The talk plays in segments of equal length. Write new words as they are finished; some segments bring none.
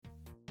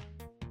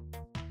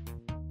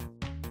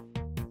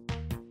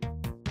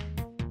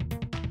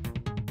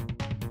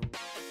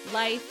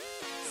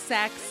life,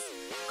 sex,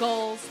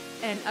 goals,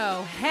 and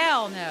oh,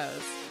 hell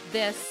knows,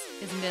 this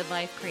is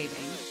Midlife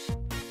Craving.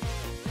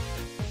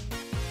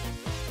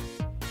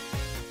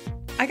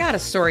 I got a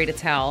story to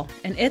tell,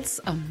 and it's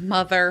a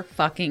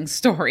motherfucking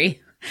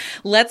story.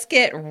 Let's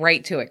get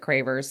right to it,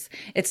 cravers.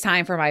 It's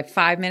time for my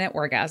 5-minute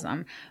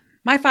orgasm.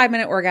 My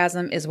 5-minute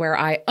orgasm is where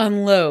I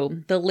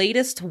unload the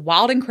latest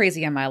wild and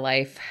crazy in my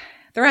life.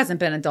 There hasn't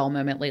been a dull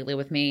moment lately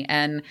with me,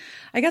 and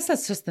I guess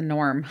that's just the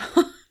norm.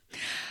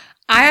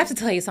 I have to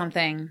tell you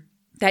something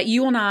that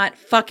you will not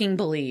fucking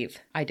believe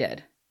I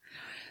did.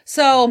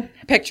 So,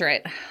 picture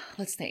it.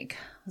 Let's think.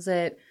 Was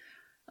it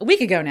a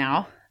week ago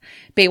now?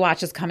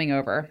 Baywatch is coming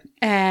over,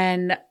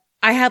 and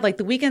I had like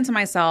the weekend to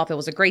myself. It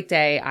was a great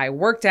day. I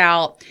worked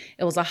out.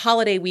 It was a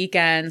holiday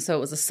weekend, so it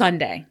was a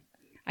Sunday.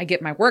 I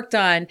get my work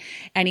done,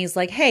 and he's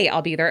like, hey,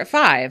 I'll be there at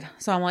 5.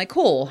 So I'm like,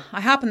 cool.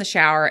 I hop in the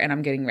shower, and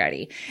I'm getting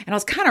ready. And I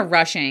was kind of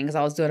rushing because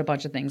I was doing a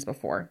bunch of things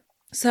before.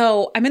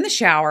 So I'm in the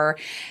shower,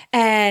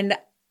 and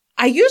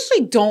I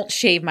usually don't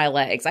shave my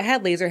legs. I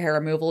had laser hair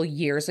removal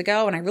years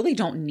ago, and I really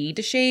don't need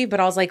to shave, but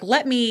I was like,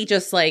 let me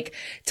just like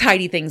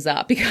tidy things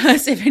up,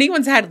 because if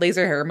anyone's had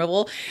laser hair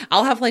removal,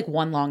 I'll have like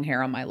one long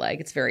hair on my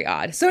leg. It's very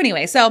odd. So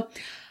anyway, so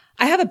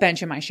I have a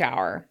bench in my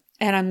shower,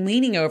 and I'm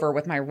leaning over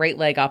with my right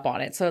leg up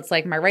on it. So it's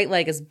like my right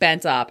leg is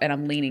bent up and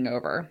I'm leaning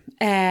over,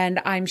 and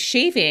I'm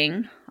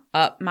shaving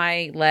up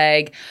my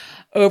leg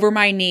over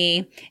my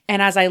knee.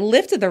 And as I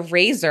lifted the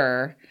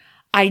razor,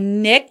 I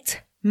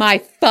nicked my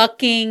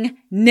fucking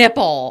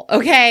nipple.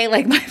 Okay.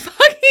 Like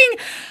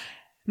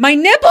my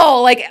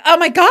nipple, like, oh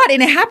my God.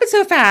 And it happened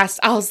so fast.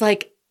 I was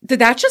like, that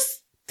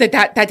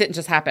didn't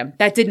just happen.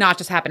 That did not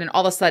just happen. And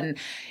all of a sudden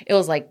it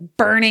was like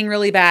burning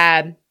really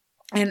bad.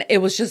 And it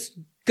was just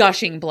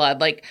gushing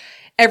blood. Like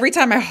every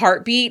time my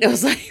heart beat, it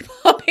was like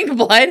pumping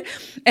blood.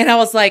 And I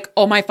was like,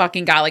 oh my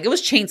fucking God. Like it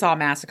was Chainsaw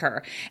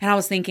Massacre. And I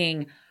was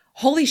thinking,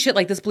 holy shit,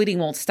 like this bleeding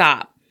won't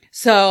stop.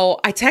 So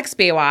I text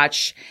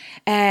Baywatch,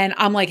 and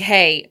I'm like,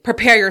 hey,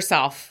 prepare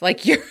yourself.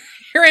 Like you're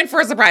in for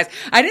a surprise.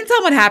 I didn't tell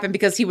him what happened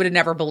because he would have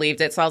never believed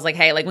it. So I was like,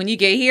 hey, like when you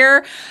get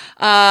here,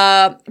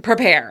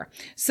 prepare.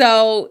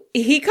 So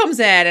he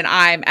comes in, and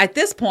at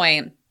this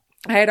point,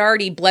 I had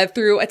already bled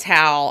through a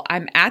towel.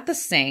 I'm at the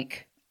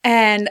sink,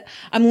 and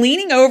I'm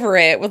leaning over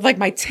it with like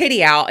my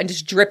titty out and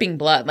just dripping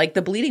blood. Like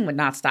the bleeding would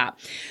not stop.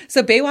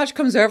 So Baywatch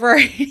comes over,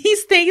 and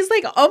he's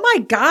like, oh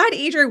my God,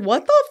 Adrienne,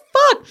 what the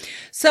fuck?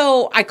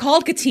 So I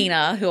called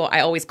Katina, who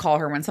I always call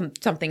her when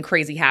something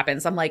crazy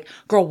happens. I'm like,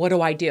 girl, what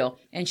do I do?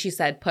 And she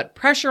said, put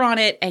pressure on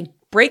it and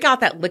break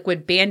out that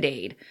liquid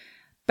Band-Aid.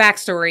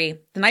 Backstory,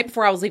 the night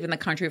before I was leaving the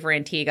country for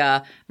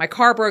Antigua, my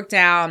car broke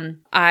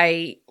down.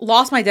 I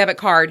lost my debit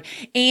card,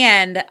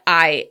 and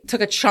I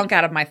took a chunk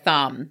out of my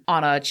thumb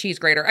on a cheese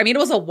grater. I mean, it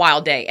was a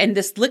wild day. And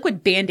this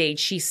liquid Band-Aid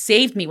she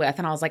saved me with.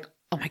 And I was like,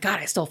 oh my God,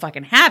 I still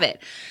fucking have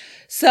it.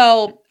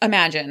 So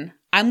imagine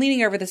I'm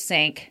leaning over the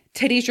sink,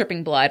 titties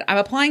dripping blood. I'm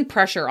applying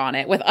pressure on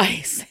it with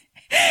ice.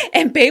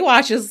 And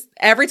Baywatch is,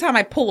 every time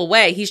I pull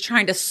away, he's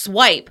trying to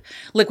swipe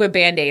liquid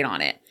Band-Aid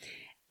on it.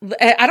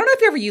 I don't know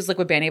if you ever used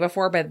liquid Band-Aid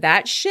before, but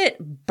that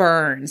shit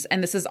burns.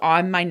 And this is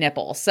on my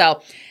nipple.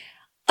 So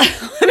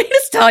let me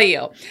just tell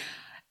you,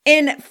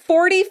 in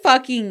 40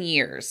 fucking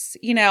years,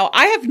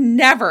 I have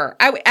never,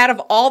 out of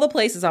all the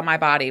places on my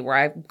body where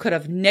I could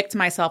have nicked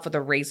myself with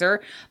a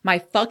razor, my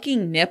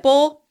fucking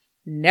nipple,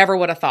 never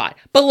would have thought.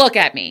 But look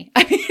at me.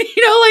 I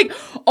mean, like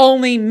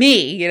only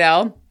me,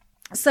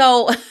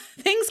 So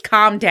things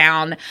calmed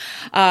down.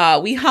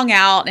 We hung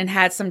out and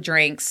had some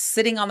drinks,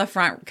 sitting on the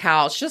front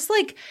couch, just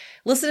like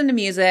listening to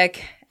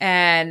music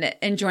and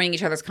enjoying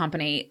each other's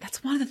company.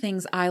 That's one of the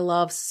things I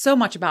love so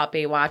much about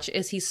Baywatch,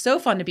 is he's so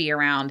fun to be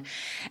around.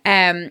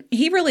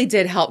 He really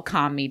did help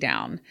calm me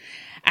down.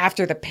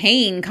 After the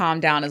pain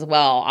calmed down as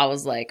well, I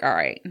was like, all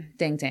right,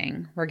 ding,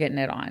 ding, we're getting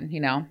it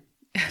on,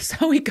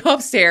 So we go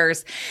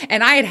upstairs,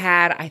 and I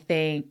had, I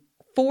think,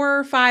 4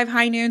 or 5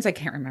 high noons. I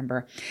can't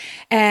remember.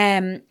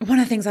 And one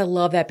of the things I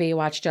love that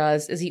Baywatch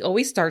does is he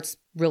always starts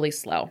really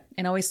slow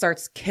and always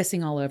starts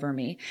kissing all over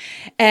me.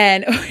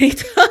 And he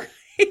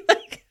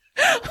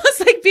was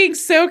like being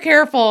so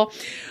careful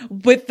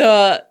with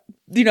the,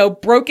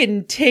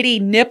 broken titty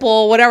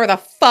nipple, whatever the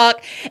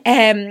fuck.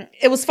 And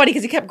it was funny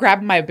because he kept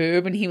grabbing my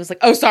boob, and he was like,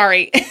 oh,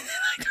 sorry.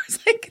 There was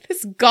like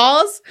this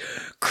gauze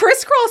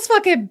crisscross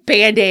fucking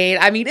Band-Aid.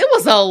 I mean, it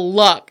was a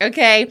look.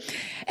 Okay.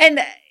 And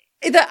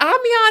the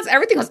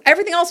ambiance,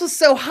 everything else was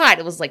so hot.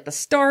 It was like the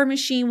Star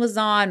Machine was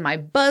on. My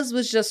buzz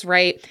was just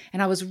right.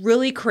 And I was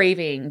really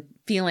craving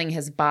feeling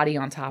his body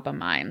on top of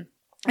mine.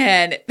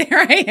 And there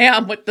I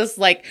am with this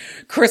like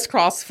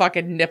crisscross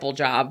fucking nipple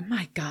job.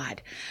 My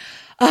God.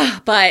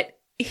 But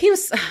he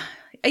was,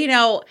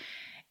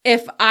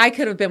 if I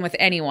could have been with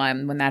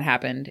anyone when that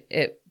happened,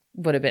 it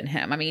would have been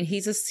him. I mean,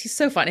 he's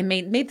so fun. It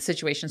made the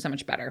situation so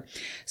much better.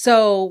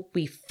 So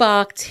we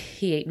fucked.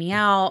 He ate me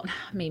out,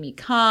 made me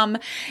come.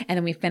 And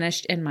then we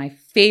finished in my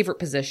favorite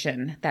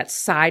position, that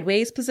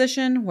sideways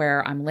position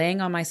where I'm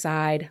laying on my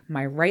side,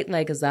 my right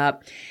leg is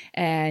up,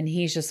 and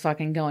he's just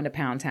fucking going to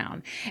pound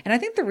town. And I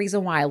think the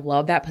reason why I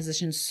love that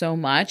position so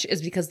much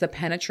is because the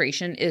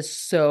penetration is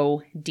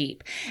so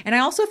deep. And I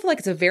also feel like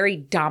it's a very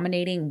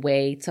dominating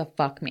way to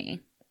fuck me.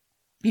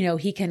 You know,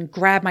 he can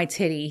grab my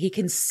titty. He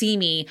can see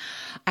me.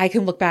 I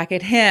can look back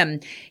at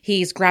him.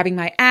 He's grabbing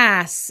my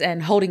ass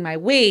and holding my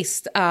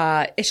waist.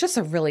 It's just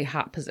a really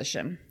hot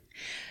position.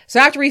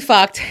 So after we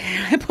fucked,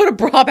 I put a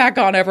bra back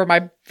on over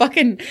my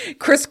fucking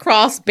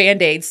crisscross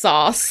Band-Aid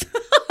sauce.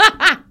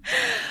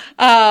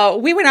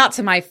 We went out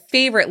to my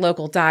favorite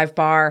local dive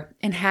bar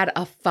and had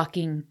a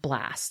fucking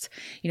blast.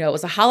 You know, it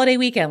was a holiday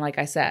weekend, like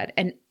I said,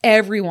 and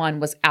everyone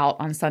was out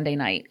on Sunday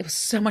night. It was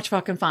so much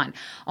fucking fun.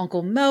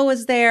 Uncle Mo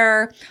was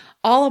there.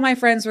 All of my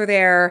friends were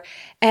there.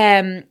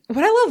 And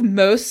what I love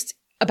most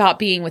about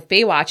being with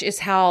Baywatch is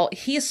how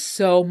he is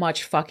so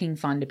much fucking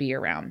fun to be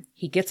around.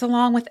 He gets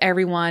along with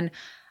everyone.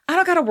 I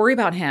don't got to worry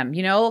about him.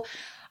 You know,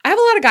 I have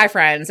a lot of guy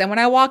friends, and when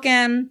I walk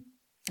in,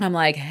 I'm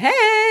like,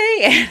 hey,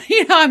 and,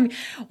 you know, I'm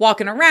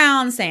walking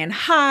around saying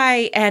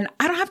hi, and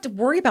I don't have to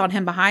worry about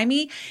him behind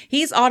me.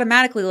 He's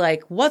automatically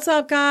like, what's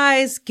up,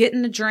 guys?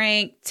 Getting a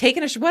drink,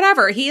 taking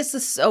whatever. He is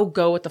just so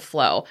go with the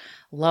flow.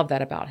 Love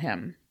that about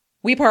him.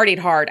 We partied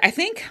hard. I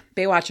think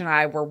Baywatch and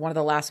I were one of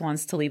the last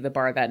ones to leave the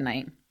bar that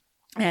night.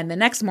 And the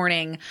next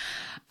morning,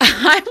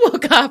 I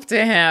woke up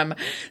to him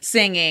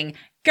singing,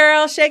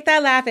 girl, shake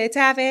that Laffy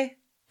Taffy.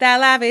 That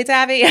Laffy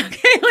Taffy.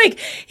 Okay. Like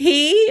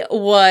he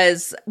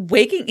was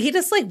he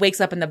just like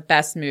wakes up in the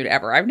best mood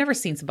ever. I've never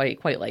seen somebody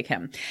quite like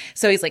him.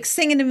 So he's like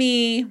singing to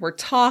me. We're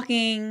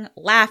talking,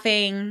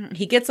 laughing.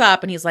 He gets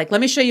up and he's like, let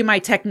me show you my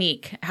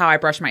technique, how I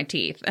brush my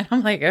teeth. And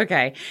I'm like,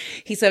 okay.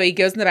 So he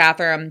goes in the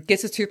bathroom,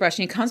 gets his toothbrush,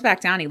 and he comes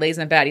back down. He lays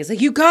in bed. He's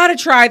like, you got to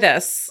try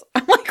this.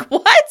 I'm like,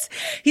 what?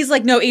 He's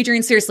like, no,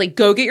 Adrienne, seriously,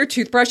 go get your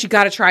toothbrush. You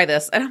got to try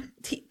this. And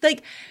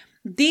like,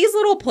 these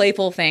little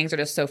playful things are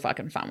just so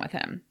fucking fun with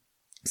him.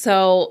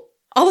 So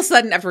all of a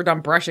sudden, after we're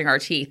done brushing our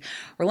teeth,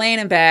 we're laying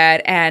in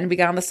bed and we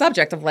got on the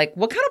subject of like,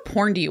 what kind of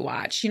porn do you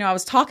watch? You know, I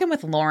was talking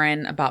with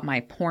Lauren about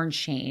my porn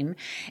shame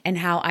and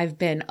how I've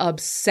been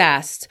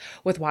obsessed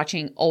with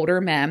watching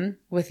older men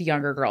with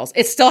younger girls.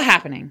 It's still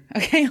happening.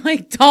 Okay.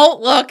 Like,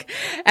 don't look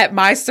at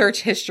my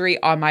search history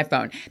on my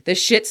phone.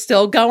 This shit's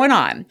still going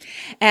on.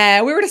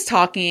 And we were just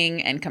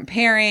talking and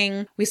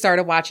comparing. We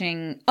started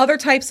watching other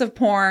types of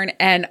porn.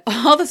 And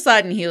all of a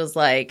sudden he was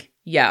like,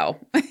 yo,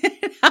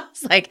 I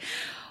was like,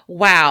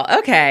 wow,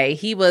 okay.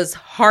 He was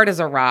hard as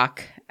a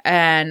rock.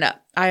 And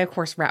I, of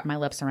course, wrapped my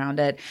lips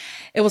around it.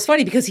 It was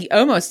funny because he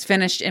almost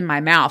finished in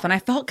my mouth. And I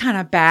felt kind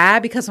of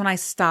bad because when I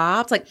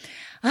stopped, like,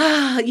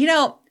 you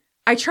know,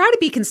 I try to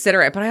be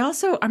considerate, but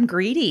I'm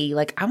greedy.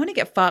 Like, I want to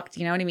get fucked.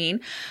 You know what I mean?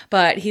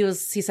 But he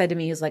said to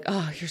me, he was like,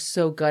 oh, you're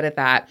so good at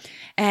that.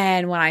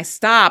 And when I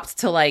stopped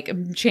to like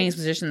change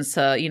positions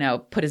to, you know,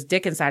 put his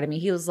dick inside of me,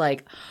 he was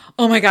like,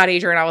 oh my God,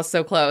 Adrienne, I was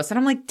so close. And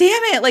I'm like,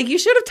 damn it. Like, you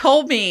should have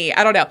told me.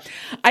 I don't know.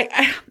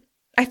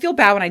 I feel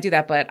bad when I do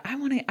that, but I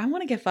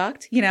want to get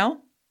fucked, you know?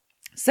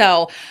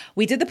 So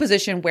we did the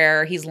position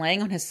where he's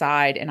laying on his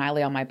side and I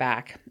lay on my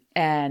back.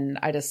 And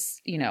I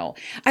just, you know,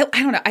 I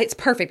don't know. It's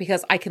perfect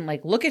because I can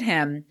like look at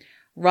him,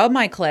 rub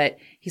my clit.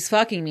 He's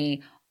fucking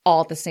me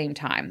all at the same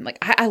time. Like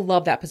I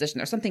love that position.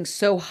 There's something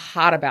so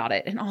hot about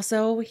it. And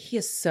also he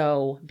is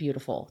so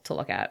beautiful to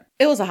look at.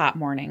 It was a hot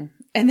morning.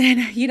 And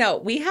then, you know,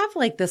 we have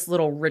like this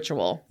little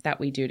ritual that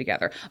we do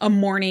together, a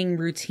morning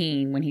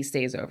routine when he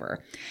stays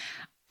over.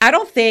 I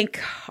don't think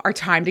our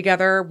time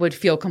together would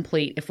feel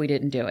complete if we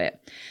didn't do it.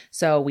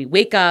 So we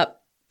wake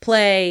up,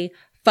 play,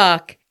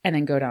 fuck, and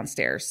then go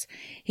downstairs.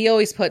 He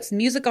always puts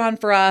music on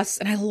for us,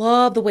 and I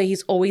love the way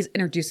he's always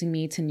introducing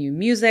me to new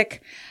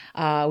music.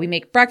 We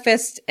make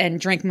breakfast and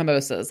drink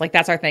mimosas. Like,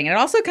 that's our thing. And it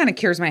also kind of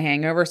cures my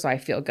hangover, so I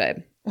feel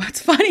good. What's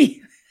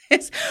funny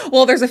is,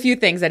 well, there's a few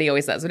things that he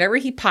always says. Whenever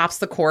he pops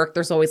the cork,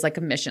 there's always like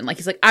a mission. Like,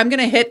 he's like, I'm going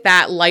to hit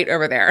that light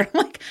over there. I'm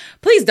like,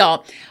 please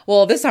don't.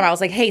 Well, this time I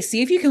was like, hey,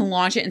 see if you can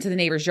launch it into the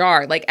neighbor's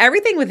yard. Like,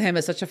 everything with him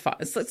is it's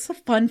a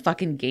fun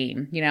fucking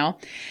game, you know?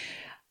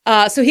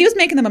 So he was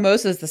making the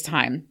mimosas this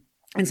time.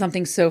 And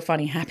something so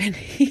funny happened.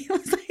 He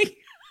was like,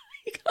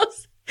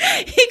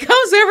 he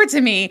comes over to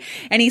me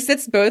and he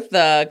sits both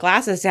the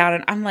glasses down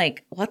and I'm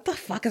like, what the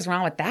fuck is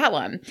wrong with that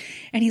one?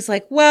 And he's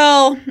like,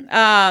 well,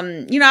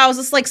 you know, I was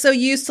just like so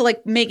used to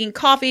like making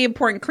coffee and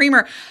pouring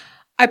creamer.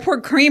 I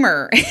poured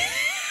creamer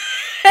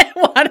in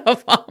one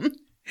of them.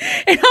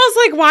 And I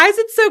was like, why is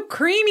it so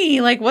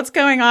creamy? Like, what's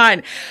going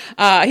on?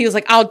 He was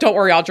like, oh, don't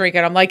worry, I'll drink it.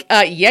 I'm like,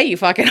 yeah, you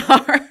fucking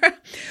are.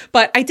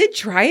 But I did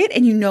try it.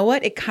 And you know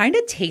what? It kind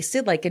of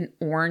tasted like an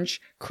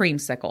orange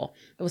creamsicle.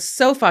 It was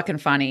so fucking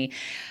funny.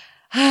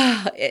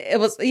 It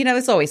was, you know,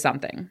 it's always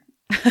something.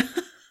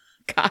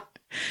 God.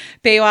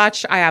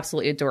 Baywatch, I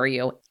absolutely adore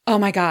you. Oh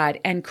my God.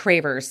 And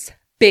Cravers,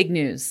 big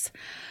news.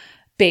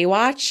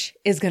 Baywatch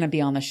is going to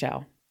be on the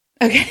show.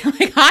 Okay,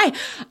 like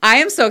I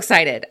am so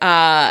excited.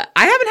 I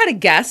haven't had a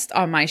guest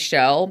on my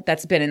show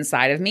that's been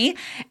inside of me,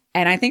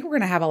 and I think we're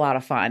going to have a lot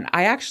of fun.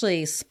 I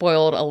actually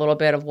spoiled a little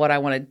bit of what I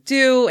want to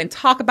do and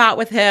talk about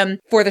with him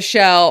for the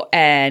show,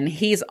 and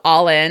he's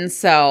all in,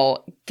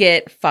 so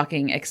get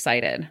fucking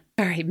excited.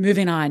 All right,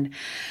 moving on.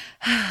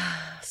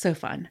 So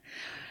fun.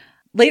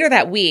 Later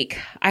that week,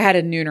 I had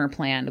a nooner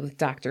planned with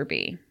Dr.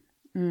 B.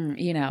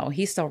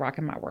 He's still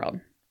rocking my world.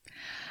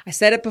 I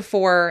said it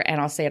before,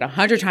 and I'll say it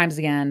 100 times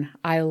again.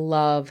 I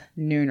love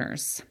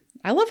nooners.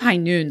 I love high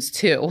noons,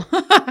 too.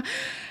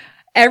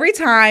 Every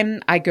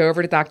time I go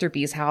over to Dr.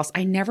 B's house,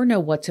 I never know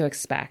what to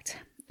expect,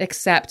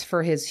 except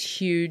for his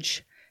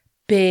huge,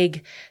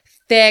 big,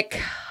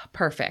 thick,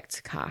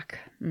 perfect cock.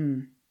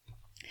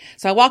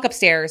 So I walk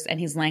upstairs, and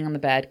he's laying on the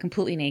bed,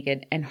 completely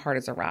naked and hard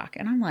as a rock.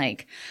 And I'm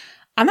like,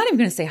 I'm not even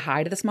going to say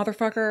hi to this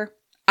motherfucker.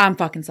 I'm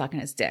fucking sucking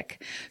his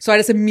dick. So I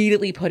just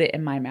immediately put it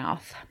in my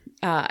mouth.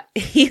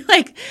 He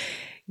like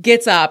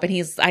gets up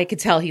and I could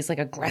tell he's like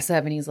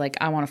aggressive and he's like,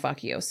 I want to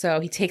fuck you.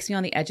 So he takes me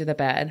on the edge of the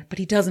bed, but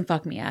he doesn't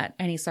fuck me yet.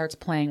 And he starts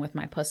playing with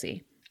my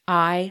pussy.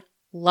 I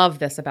love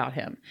this about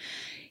him.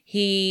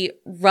 He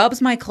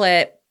rubs my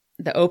clit,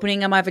 the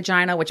opening of my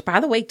vagina, which by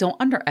the way, don't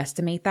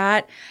underestimate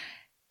that.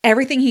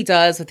 Everything he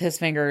does with his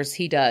fingers,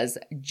 he does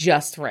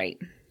just right.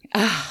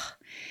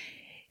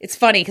 It's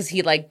funny because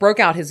he like broke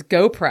out his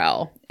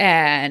GoPro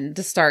and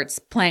just starts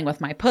playing with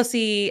my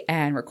pussy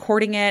and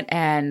recording it.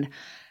 And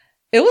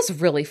it was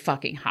really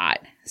fucking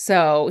hot.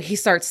 So he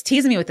starts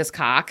teasing me with this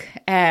cock.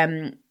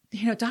 And,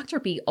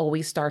 Dr. B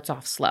always starts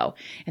off slow.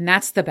 And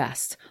that's the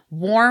best.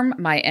 Warm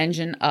my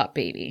engine up,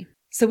 baby.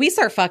 So we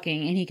start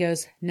fucking and he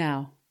goes,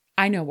 no,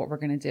 I know what we're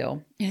going to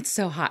do. And it's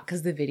so hot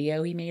because the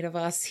video he made of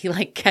us, he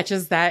like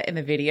catches that in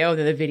the video. And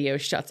then the video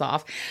shuts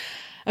off.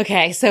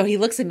 Okay. So he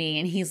looks at me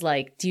and he's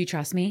like, do you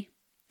trust me?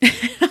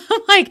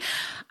 I'm like,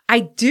 I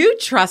do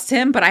trust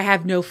him, but I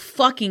have no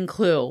fucking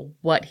clue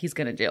what he's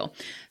going to do.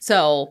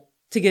 So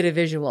to get a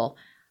visual,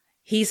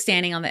 he's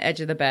standing on the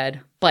edge of the bed,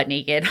 butt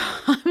naked.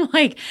 I'm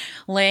like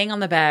laying on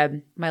the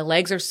bed. My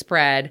legs are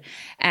spread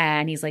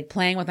and he's like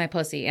playing with my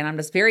pussy. And I'm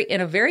just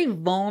in a very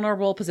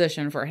vulnerable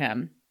position for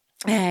him.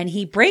 And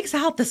he breaks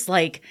out this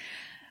like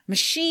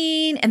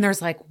machine and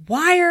there's like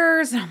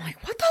wires. And I'm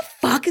like, what the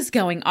fuck is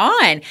going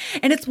on?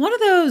 And it's one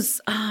of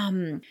those,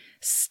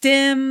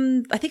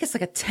 I think it's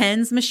like a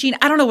TENS machine.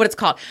 I don't know what it's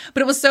called,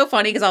 but it was so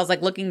funny because I was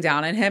like looking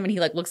down at him and he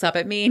like looks up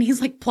at me and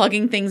he's like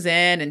plugging things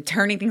in and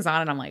turning things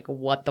on. And I'm like,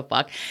 what the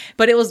fuck?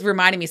 But it was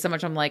reminding me so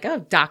much. I'm like, oh,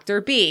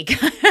 Dr. B.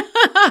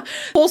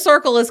 Full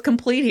circle is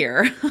complete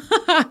here.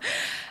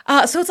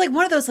 So it's like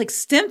one of those like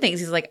stim things.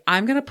 He's like,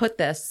 I'm going to put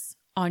this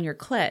on your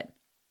clit.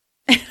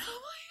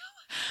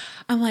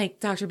 I'm like,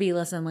 Dr. B,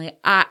 listen, like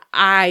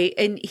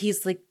and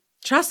he's like,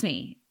 trust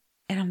me.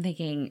 And I'm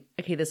thinking,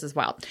 okay, this is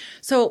wild.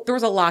 So there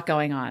was a lot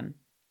going on.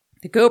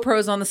 The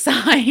GoPro's on the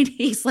side.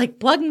 He's like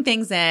plugging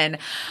things in.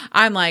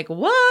 I'm like,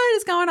 what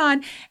is going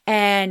on?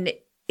 And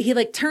he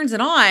like turns it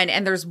on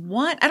and there's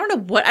one, I don't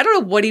know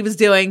what he was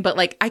doing, but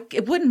like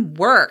it wouldn't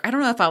work. I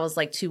don't know if I was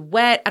like too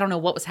wet. I don't know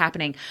what was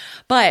happening,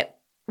 but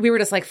we were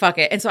just like, fuck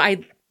it. And so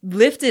I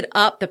lifted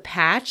up the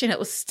patch and it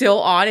was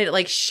still on. It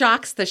like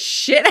shocks the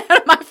shit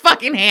out of my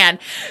fucking hand.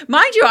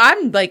 Mind you,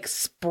 I'm like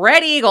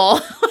spread eagle.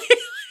 What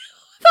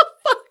the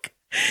fuck?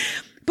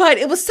 But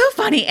it was so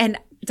funny. And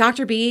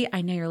Dr. B,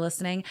 I know you're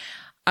listening.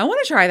 I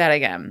want to try that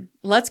again.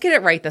 Let's get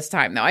it right this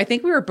time, though. I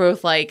think we were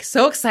both like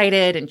so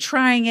excited and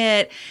trying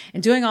it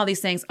and doing all these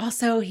things.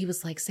 Also, he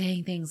was like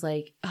saying things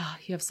like, oh,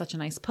 you have such a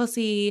nice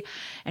pussy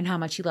and how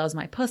much he loves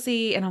my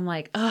pussy. And I'm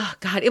like, oh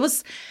God, it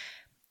was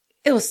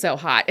so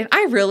hot. And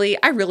I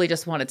really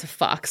just wanted to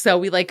fuck. So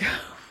we like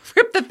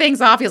ripped the things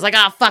off. He was like,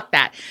 oh, fuck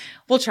that.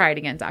 We'll try it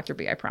again, Dr.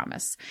 B, I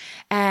promise.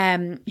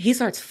 And he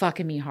starts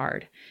fucking me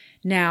hard.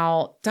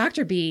 Now,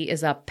 Dr. B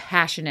is a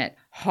passionate,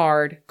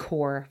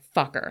 hardcore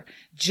fucker,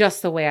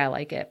 just the way I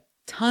like it.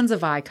 Tons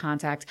of eye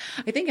contact.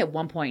 I think at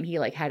one point he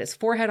like had his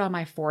forehead on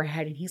my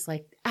forehead and he's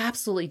like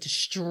absolutely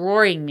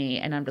destroying me.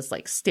 And I'm just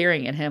like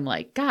staring at him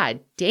like, God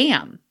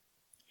damn.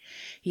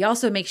 He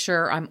also makes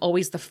sure I'm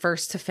always the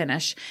first to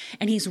finish.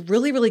 And he's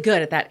really, really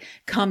good at that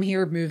come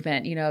here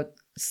movement,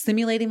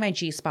 stimulating my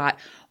G-spot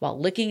while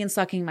licking and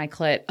sucking my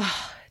clit.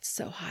 Oh, it's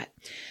so hot.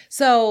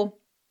 So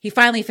he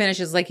finally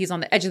finishes, like he's on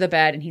the edge of the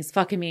bed and he's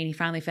fucking me and he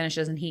finally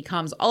finishes and he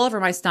comes all over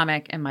my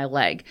stomach and my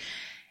leg.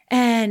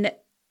 And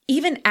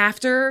even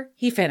after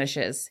he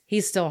finishes,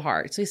 he's still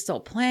hard. So he's still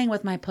playing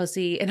with my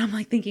pussy. And I'm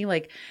like thinking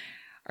like,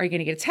 are you going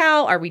to get a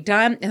towel? Are we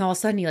done? And all of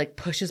a sudden he like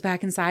pushes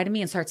back inside of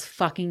me and starts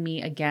fucking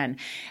me again.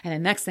 And the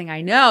next thing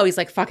I know, he's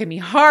like fucking me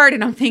hard.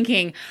 And I'm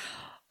thinking,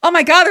 oh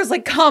my God, there's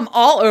like cum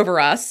all over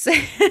us.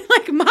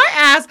 Like my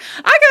ass,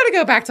 I gotta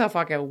go back to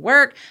fucking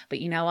work. But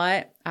you know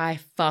what? I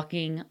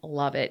fucking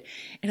love it.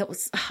 And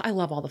I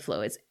love all the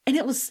fluids. And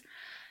it was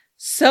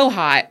so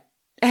hot.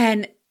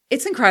 And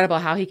it's incredible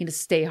how he can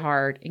just stay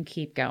hard and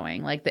keep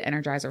going. Like the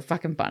Energizer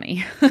fucking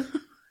bunny.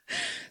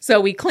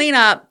 So we clean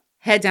up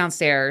head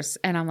downstairs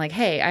and I'm like,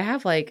 hey, I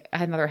have like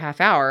another half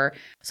hour.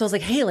 So I was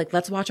like, hey, like,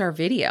 let's watch our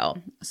video.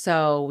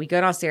 So we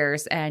go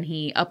downstairs and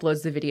he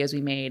uploads the videos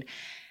we made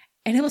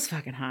and it was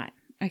fucking hot.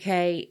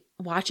 Okay.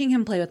 Watching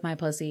him play with my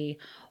pussy,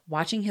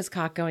 watching his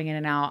cock going in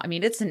and out. I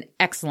mean, it's an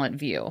excellent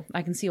view.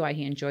 I can see why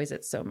he enjoys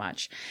it so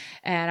much.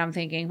 And I'm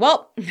thinking,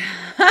 well,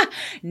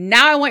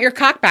 now I want your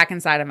cock back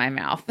inside of my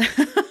mouth.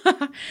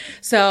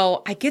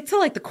 So I get to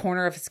like the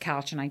corner of his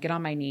couch and I get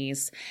on my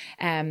knees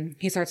and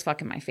he starts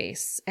fucking my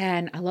face.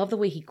 And I love the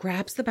way he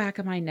grabs the back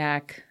of my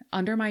neck,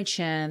 under my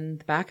chin,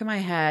 the back of my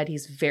head.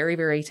 He's very,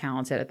 very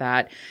talented at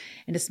that.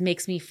 And just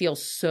makes me feel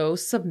so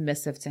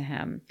submissive to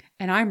him.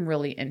 And I'm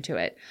really into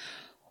it.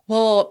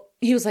 Well,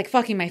 he was like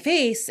fucking my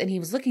face and he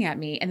was looking at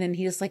me and then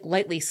he just like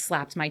lightly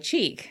slapped my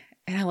cheek.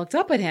 And I looked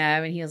up at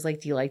him and he was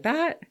like, do you like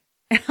that?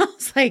 And I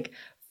was like,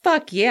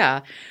 fuck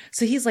yeah.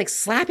 So he's like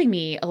slapping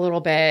me a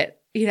little bit,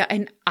 you know,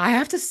 and I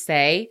have to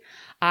say,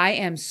 I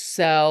am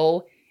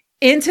so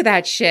into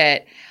that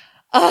shit.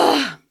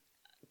 Oh,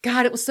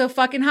 God, it was so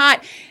fucking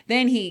hot.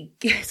 Then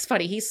it's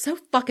funny. He's so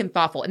fucking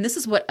thoughtful. And this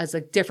is what is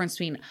a difference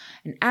between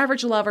an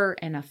average lover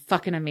and a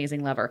fucking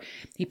amazing lover.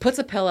 He puts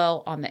a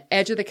pillow on the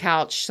edge of the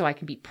couch so I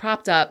can be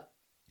propped up.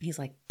 He's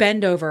like,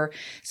 bend over.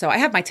 So I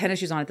have my tennis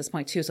shoes on at this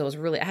point too. So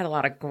I had a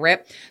lot of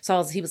grip.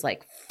 So he was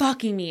like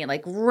fucking me and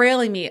like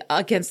railing me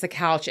against the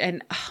couch.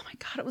 And oh my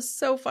God, it was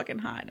so fucking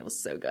hot. It was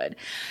so good.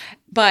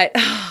 But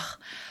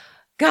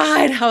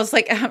God, I was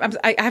like,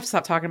 I have to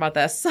stop talking about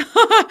this.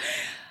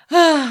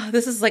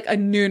 This is like a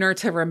nooner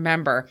to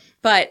remember.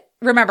 But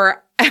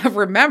remember, I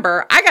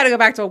got to go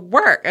back to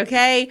work.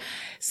 Okay.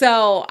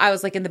 So I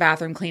was like in the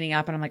bathroom cleaning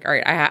up and I'm like, all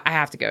right, I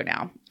have to go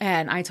now.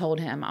 And I told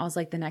him, I was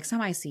like, the next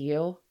time I see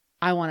you,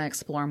 I want to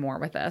explore more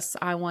with this.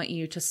 I want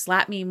you to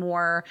slap me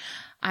more.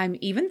 I'm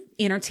even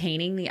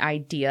entertaining the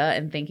idea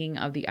and thinking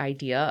of the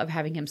idea of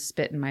having him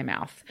spit in my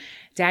mouth.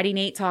 Daddy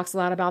Nate talks a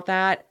lot about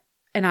that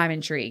and I'm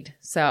intrigued.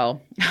 So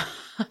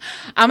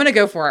I'm going to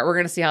go for it. We're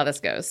going to see how this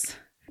goes.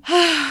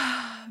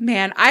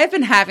 Man, I've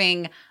been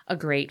having a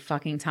great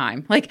fucking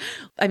time. Like,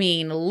 I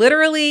mean,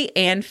 literally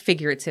and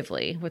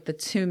figuratively with the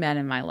two men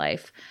in my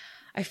life.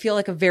 I feel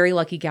like a very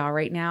lucky gal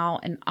right now.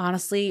 And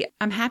honestly,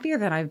 I'm happier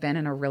than I've been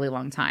in a really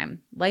long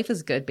time. Life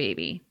is good,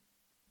 baby.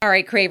 All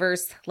right,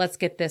 cravers, let's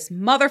get this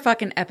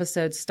motherfucking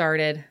episode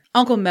started.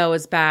 Uncle Mo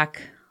is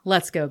back.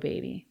 Let's go,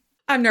 baby.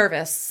 I'm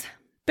nervous.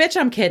 Bitch,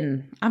 I'm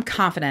kidding. I'm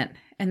confident.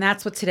 And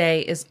that's what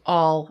today is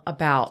all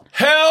about.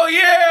 Hell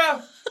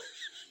yeah!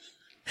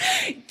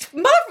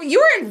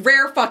 You are in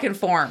rare fucking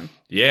form.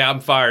 Yeah, I'm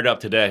fired up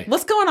today.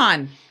 What's going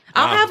on?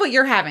 I'll have what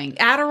you're having.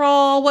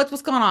 Adderall,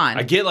 what's going on?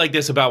 I get like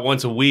this about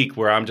once a week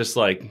where I'm just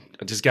like,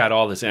 I just got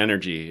all this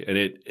energy and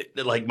it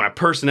like my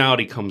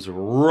personality comes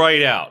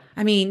right out.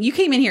 I mean, you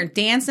came in here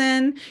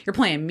dancing, you're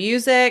playing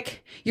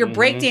music, you're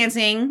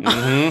breakdancing,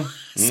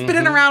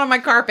 spinning around on my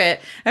carpet.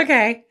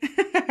 Okay.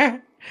 All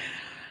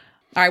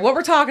right, what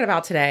we're talking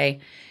about today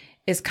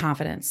is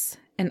confidence.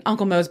 And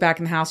Uncle Mo's back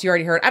in the house. You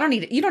already heard.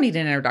 You don't need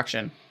an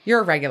introduction. You're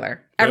a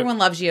regular. Everyone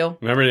loves you.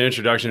 Remember the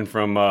introduction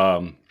from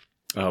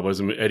was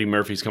it Eddie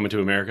Murphy's Coming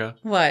to America?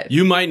 What?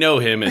 You might know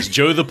him as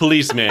Joe the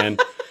Policeman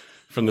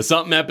from the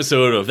something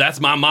episode of That's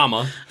My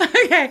Mama.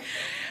 Okay.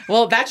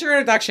 Well, that's your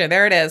introduction.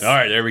 There it is. All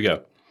right, there we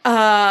go.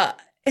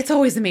 It's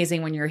always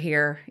amazing when you're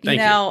here.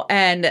 Thank you.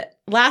 And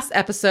last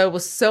episode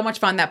was so much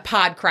fun. That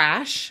pod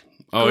crash.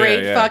 Oh,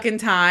 Great yeah. fucking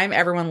time.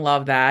 Everyone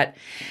loved that.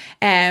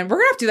 And we're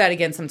going to have to do that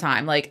again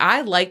sometime. Like,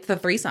 I liked the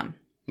threesome.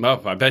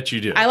 Oh, I bet you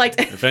do. I liked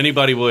If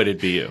anybody would,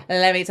 it'd be you.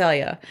 Let me tell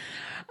you.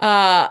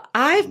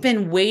 I've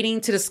been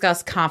waiting to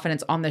discuss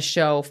confidence on the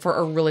show for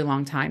a really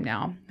long time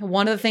now.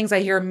 One of the things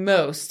I hear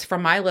most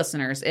from my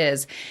listeners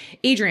is,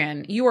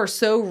 Adrienne, you are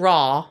so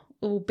raw.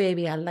 Oh,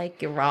 baby, I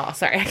like it raw.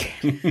 Sorry. I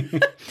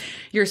can't.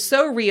 You're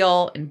so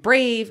real and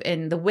brave,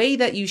 and the way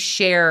that you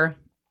share,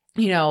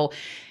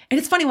 and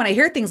it's funny when I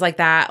hear things like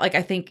that, like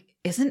I think,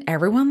 isn't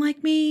everyone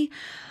like me?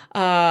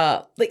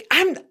 Like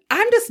I'm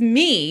just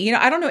me,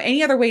 I don't know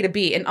any other way to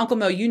be. And Uncle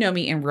Mo, you know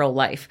me in real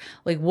life.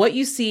 Like what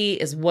you see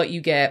is what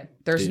you get.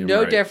 There's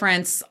no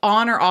difference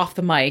on or off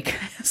the mic.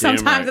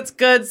 Sometimes it's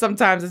good.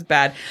 Sometimes it's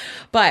bad.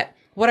 But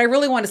what I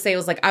really want to say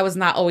was like, I was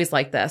not always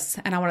like this.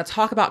 And I want to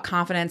talk about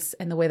confidence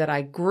and the way that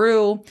I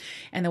grew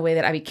and the way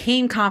that I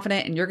became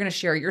confident. And you're going to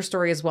share your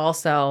story as well.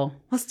 So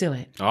let's do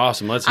it.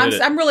 Awesome. Let's hit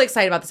it. I'm really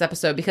excited about this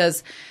episode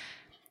because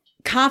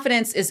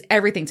confidence is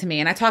everything to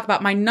me. And I talk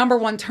about my number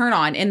one turn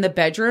on in the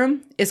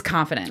bedroom is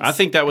confidence. I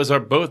think that was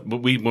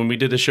when we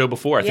did the show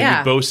before. I think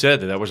we both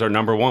said that was our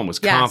number one was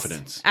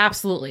confidence.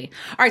 Absolutely.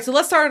 All right. So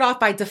let's start it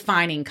off by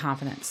defining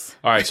confidence.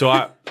 All right. So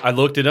I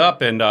looked it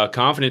up and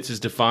confidence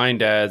is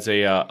defined as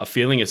a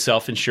feeling of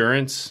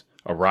self-assurance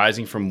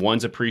arising from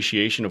one's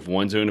appreciation of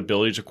one's own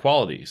abilities or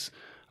qualities.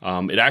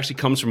 It actually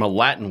comes from a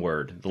Latin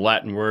word. The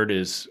Latin word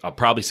is, I'll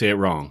probably say it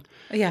wrong.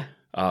 Yeah.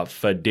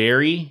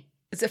 Fidere.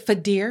 Is it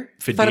fidere?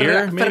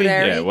 Fidere, maybe?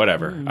 Fidere? Yeah,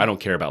 whatever. I don't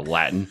care about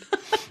Latin.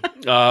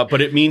 But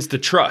it means to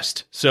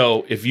trust.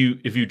 So if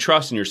you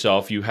trust in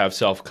yourself, you have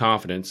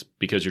self-confidence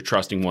because you're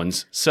trusting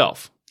one's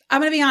self.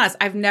 I'm going to be honest.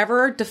 I've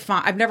never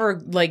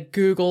like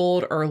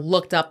Googled or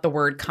looked up the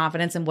word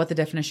confidence and what the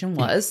definition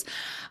was.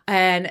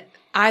 And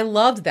I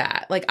loved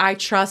that. Like, I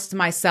trust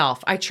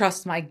myself. I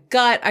trust my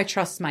gut. I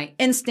trust my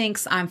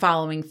instincts. I'm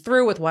following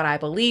through with what I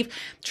believe.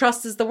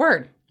 Trust is the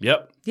word.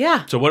 Yep.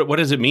 Yeah. So what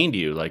does it mean to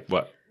you? Like,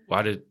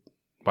 why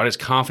does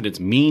confidence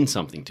mean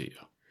something to you?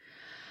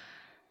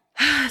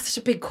 Such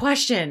a big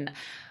question.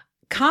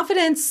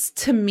 Confidence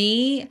to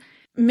me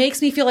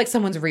makes me feel like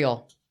someone's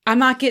real. I'm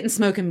not getting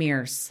smoke and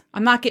mirrors.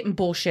 I'm not getting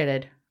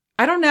bullshitted.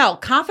 I don't know.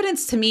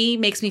 Confidence to me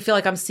makes me feel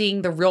like I'm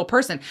seeing the real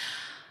person.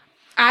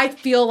 I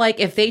feel like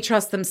if they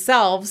trust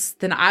themselves,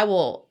 then I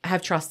will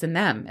have trust in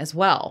them as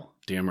well.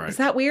 Damn right. Is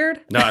that weird?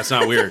 No, it's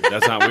not weird.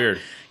 That's not weird.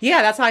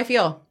 Yeah, that's how I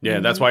feel. Yeah,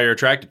 that's why you're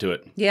attracted to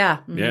it. Yeah.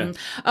 Yeah.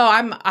 Oh,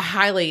 I'm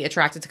highly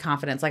attracted to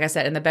confidence. Like I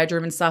said, in the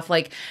bedroom and stuff,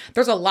 like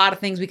there's a lot of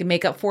things we can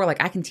make up for.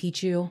 Like I can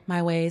teach you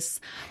my ways,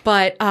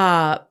 but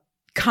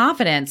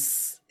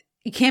confidence,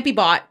 it can't be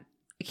bought.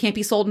 It can't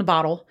be sold in a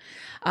bottle.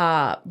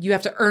 You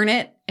have to earn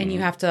it, and you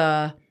have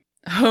to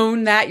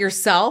hone that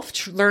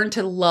yourself, learn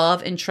to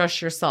love and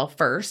trust yourself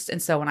first.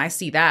 And so when I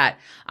see that,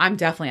 I'm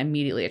definitely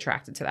immediately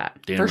attracted to that.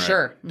 Damn for right.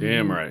 sure.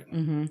 Damn right.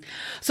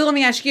 So let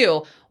me ask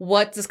you,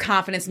 what does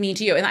confidence mean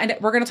to you? And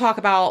we're going to talk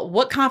about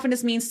what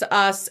confidence means to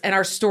us and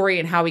our story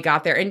and how we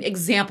got there and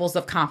examples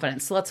of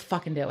confidence. So let's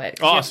fucking do it.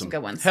 'Cause you have some Awesome.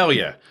 good ones. Hell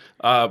yeah.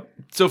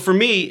 So for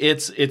me,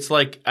 it's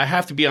like I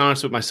have to be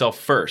honest with myself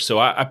first. So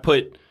I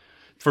put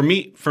for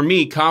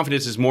me,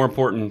 confidence is more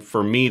important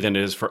for me than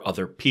it is for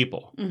other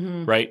people,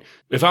 right?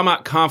 If I'm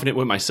not confident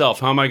with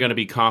myself, how am I going to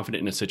be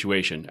confident in a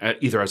situation,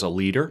 either as a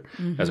leader,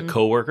 as a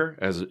coworker,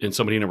 as in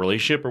somebody in a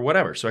relationship, or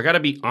whatever? So I got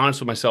to be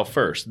honest with myself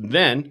first.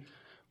 Then,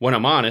 when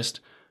I'm honest,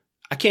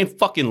 I can't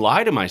fucking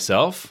lie to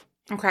myself.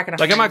 I'm cracking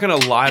up. Like I'm not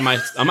going to lie.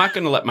 I'm not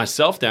going to let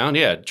myself down.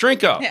 Yeah,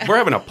 drink up. Yeah. We're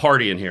having a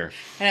party in here.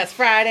 And it's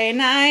Friday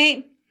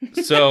night.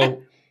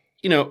 So,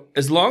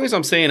 as long as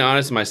I'm staying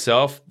honest to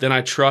myself, then I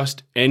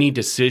trust any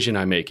decision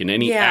I make and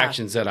any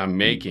actions that I'm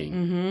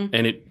making.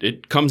 And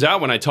it comes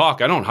out when I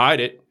talk. I don't hide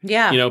it.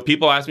 Yeah.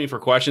 People ask me for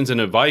questions and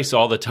advice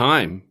all the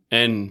time.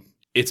 And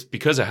it's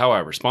because of how I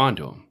respond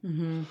to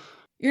them.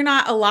 You're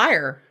not a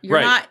liar. You're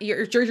Right. not.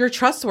 You're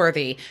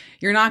trustworthy.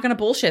 You're not going to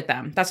bullshit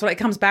them. That's what it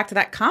comes back to,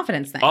 that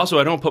confidence thing. Also,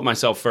 I don't put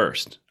myself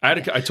first. I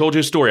told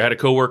you a story. I had a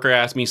coworker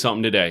ask me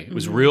something today. It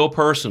was real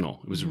personal.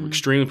 It was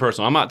extremely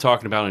personal. I'm not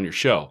talking about it on your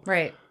show.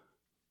 Right.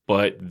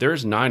 But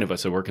there's 9 of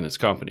us that work in this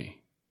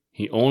company.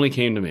 He only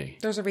came to me.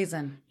 There's a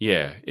reason.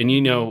 Yeah. And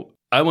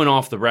I went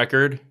off the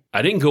record.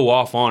 I didn't go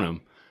off on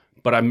him,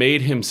 but I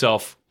made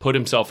put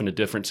himself in a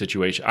different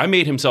situation. I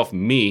made himself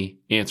me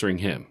answering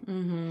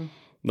him.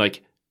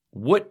 Like,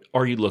 what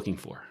are you looking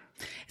for?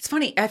 It's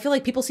funny. I feel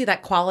like people see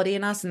that quality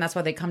in us, and that's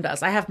why they come to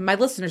us. I have my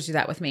listeners do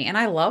that with me, and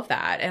I love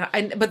that.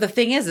 But the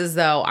thing is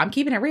though, I'm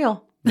keeping it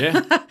real.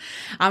 Yeah.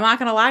 I'm not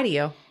going to lie to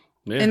you.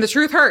 Yeah. And the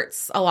truth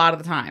hurts a lot of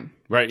the time.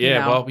 Right. Yeah. You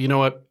know? Well, you know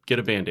what? Get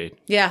a Band-Aid.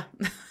 Yeah.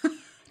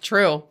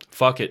 True.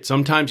 Fuck it.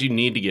 Sometimes you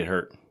need to get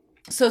hurt.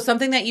 So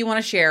something that you want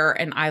to share,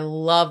 and I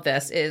love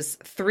this, is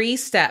 3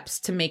 steps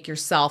to make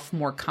yourself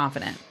more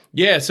confident.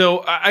 Yeah.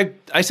 So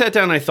I sat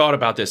down and I thought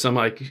about this. I'm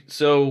like,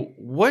 so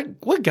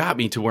what got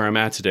me to where I'm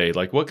at today?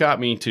 Like, what got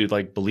me to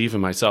believe in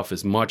myself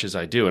as much as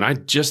I do? And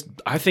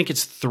I think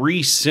it's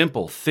 3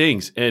 simple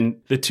things,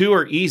 and the 2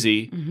 are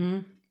easy.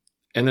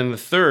 And then the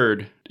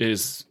third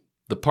is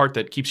the part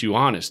that keeps you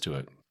honest to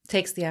it.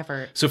 Takes the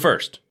effort. So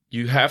first,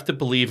 you have to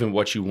believe in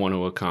what you want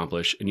to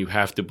accomplish, and you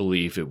have to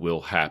believe it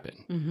will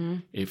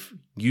happen. If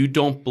you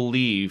don't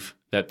believe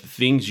that the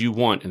things you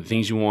want and the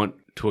things you want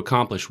to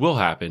accomplish will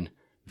happen,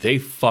 they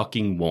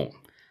fucking won't.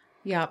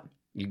 Yep.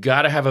 You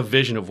got to have a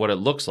vision of what it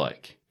looks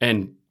like.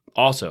 And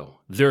also,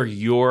 they're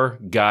your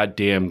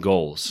goddamn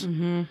goals.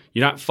 You're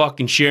not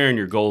fucking sharing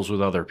your goals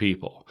with other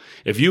people.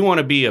 If you want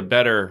to be a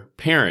better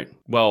parent,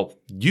 well,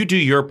 you do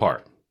your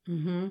part.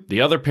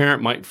 The other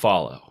parent might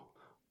follow.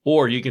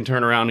 Or you can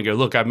turn around and go,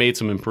 look, I've made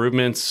some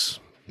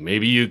improvements.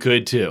 Maybe you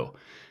could too.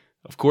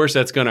 Of course,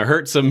 that's going to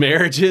hurt some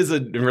marriages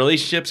and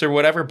relationships or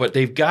whatever, but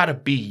they've got to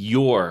be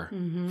your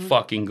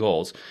fucking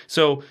goals.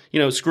 So,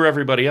 screw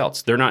everybody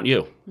else. They're not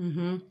you.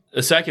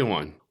 The second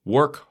one,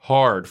 work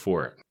hard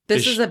for it.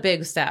 This is a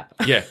big step.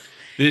 Yeah.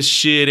 This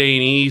shit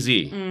ain't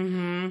easy.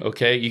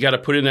 Okay? You got to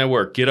put in that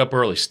work. Get up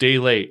early. Stay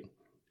late.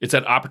 It's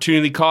that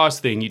opportunity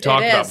cost thing you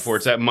talked about before.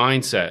 It's that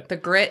mindset. The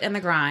grit and the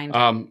grind.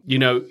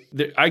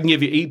 I can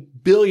give you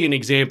 8 billion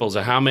examples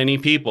of how many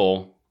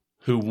people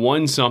who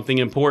won something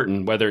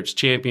important, whether it's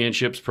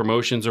championships,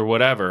 promotions, or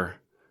whatever,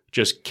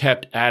 just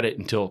kept at it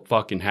until it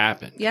fucking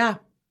happened. Yeah,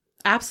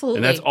 absolutely.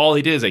 And that's all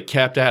he did is they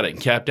kept at it and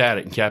kept at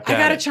it and kept at it.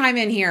 I got to chime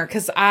in here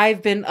because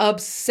I've been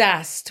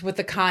obsessed with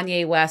the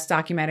Kanye West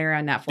documentary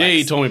on Netflix. Yeah,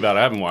 you told me about it.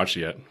 I haven't watched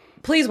it yet.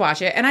 Please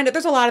watch it. And I know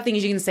there's a lot of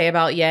things you can say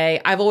about Ye.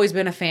 I've always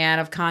been a fan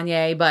of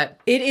Kanye, but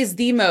it is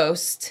the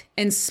most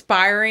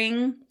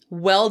inspiring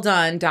well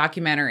done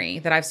documentary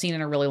that I've seen in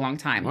a really long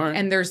time. All right.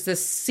 And there's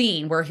this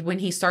scene where when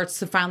he starts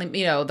to finally,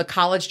 you know, the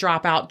college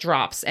dropout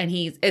drops and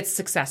it's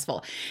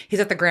successful.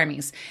 He's at the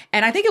Grammys.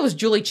 And I think it was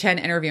Julie Chen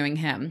interviewing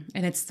him,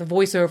 and it's the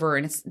voiceover,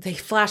 and they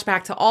flash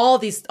back to all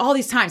these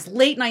times,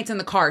 late nights in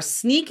the car,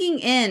 sneaking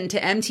into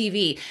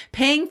MTV,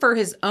 paying for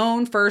his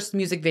own first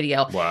music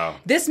video. Wow.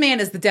 This man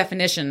is the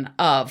definition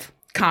of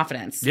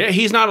confidence. Yeah,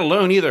 he's not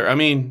alone either. I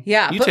mean,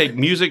 Yeah, you but- take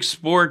music,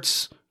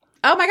 sports.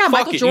 Oh my God,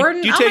 Michael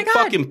Jordan. You oh take my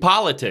God. fucking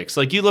politics.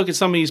 Like, you look at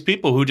some of these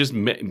people who just,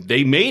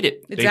 they made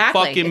it.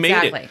 Exactly, They fucking made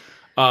exactly.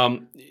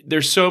 it.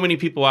 There's so many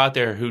people out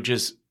there who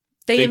just,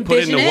 They put in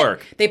envision the it.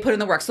 work. They put in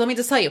the work. So let me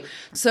just tell you.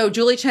 So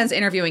Julie Chen's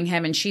interviewing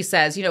him, and she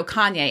says, you know,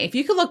 Kanye, if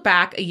you could look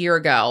back a year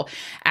ago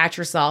at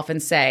yourself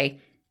and say,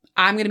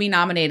 I'm going to be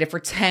nominated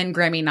for 10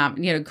 Grammy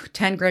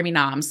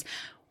noms,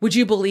 would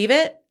you believe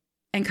it?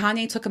 And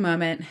Kanye took a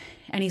moment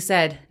and he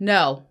said,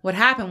 no, what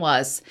happened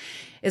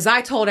is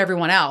I told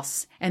everyone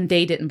else and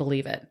they didn't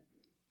believe it.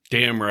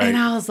 Damn right. And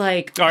I was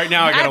like, all right,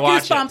 now I gotta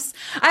watch it.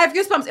 I have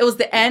goosebumps. It was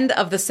the end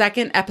of the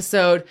second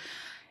episode.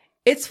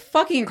 It's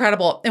fucking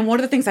incredible. And one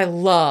of the things I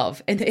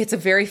love, and it's a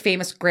very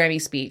famous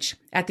Grammy speech.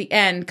 At the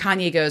end,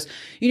 Kanye goes,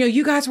 you know,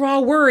 you guys were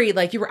all worried,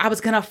 like I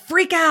was going to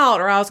freak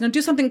out or I was going to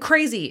do something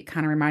crazy. It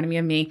kind of reminded me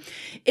of me.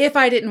 If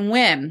I didn't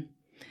win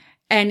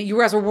and you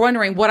guys were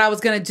wondering what I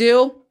was going to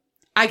do,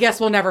 I guess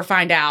we'll never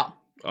find out.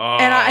 Oh.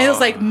 And it was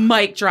like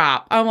mic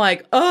drop. I'm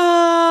like,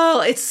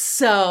 oh, it's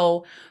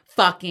so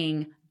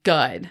fucking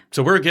good.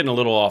 So we're getting a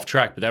little off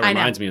track, but that I know.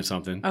 reminds me of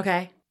something.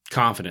 Okay.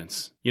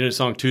 Confidence. You know the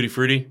song Tutti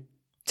Frutti?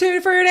 Tutti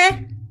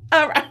Frutti.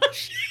 All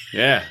right.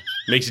 Yeah.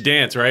 Makes you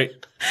dance, right?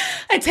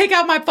 I take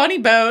out my funny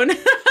bone.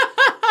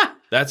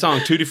 That song,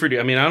 Tutti Frutti,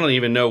 I mean, I don't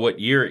even know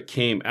what year it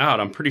came out.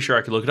 I'm pretty sure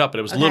I could look it up, but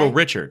it was Little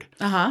Richard.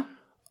 Uh-huh.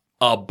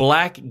 A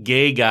black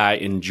gay guy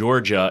in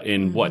Georgia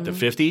in what, the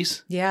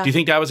 50s? Yeah. Do you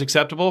think that was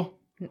acceptable?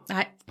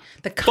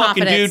 The Fucking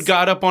confidence. dude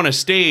got up on a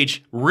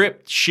stage,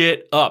 ripped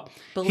shit up.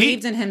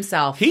 Believed in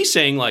himself. He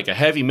sang like a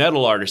heavy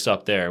metal artist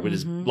up there with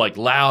his like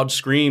loud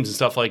screams and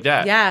stuff like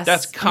that. Yes.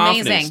 That's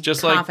confidence. Amazing.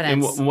 Just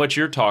Confidence. like in what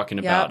you're talking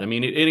about. Yep. I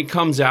mean, it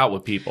comes out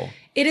with people.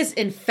 It is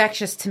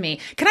infectious to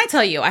me. Can I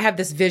tell you, I have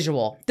this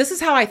visual. This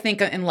is how I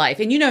think in life.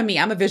 And you know me,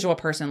 I'm a visual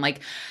person. Like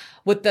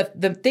with the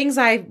things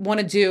I want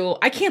to do,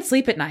 I can't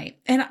sleep at night.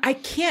 And I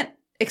can't,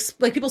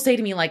 like people say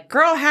to me like,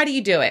 girl, how do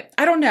you do it?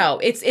 I don't know.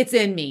 It's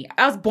in me.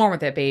 I was born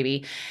with it,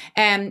 baby.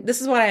 And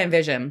this is what I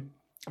envision.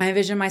 I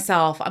envision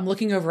myself, I'm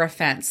looking over a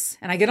fence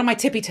and I get on my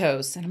tippy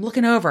toes and I'm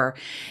looking over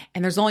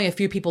and there's only a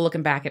few people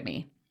looking back at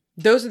me.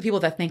 Those are the people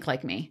that think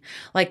like me.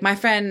 Like my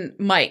friend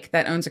Mike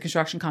that owns a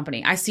construction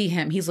company. I see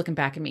him. He's looking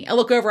back at me. I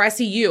look over. I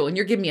see you and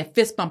you're giving me a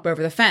fist bump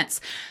over the fence.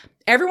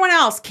 Everyone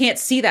else can't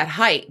see that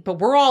height, but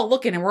we're all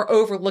looking and we're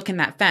overlooking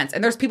that fence.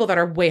 And there's people that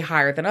are way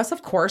higher than us,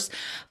 of course.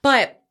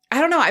 But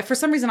I don't know. For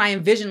some reason, I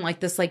envision like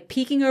this, like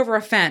peeking over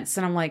a fence.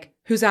 And I'm like,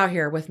 who's out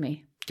here with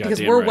me? Because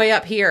Goddamn we're right. way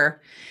up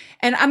here.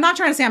 And I'm not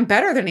trying to say I'm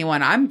better than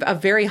anyone. I'm a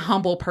very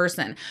humble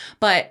person.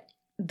 But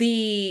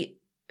the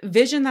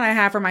vision that I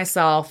have for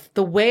myself,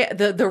 the way,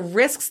 the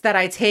risks that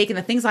I take and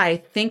the things I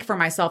think for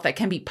myself that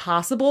can be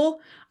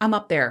possible, I'm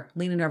up there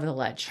leaning over the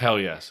ledge. Hell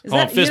yes. Is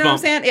that, you know what I'm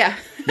saying? Yeah.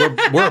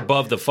 We're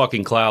above the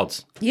fucking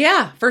clouds.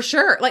 Yeah, for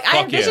sure. Like I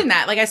Fuck envision yeah.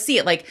 that. Like I see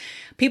it. Like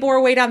people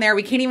are way down there.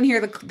 We can't even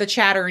hear the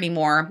chatter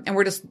anymore. And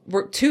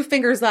we're 2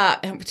 fingers up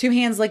and 2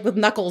 hands like with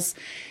knuckles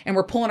and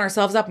we're pulling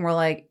ourselves up and we're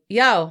like,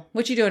 yo,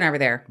 what you doing over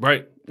there?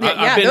 Right.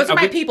 Yeah, those are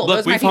my people. Look,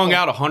 Those are my we've hung people.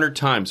 out 100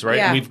 times, right?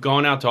 Yeah. And we've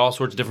gone out to all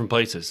sorts of different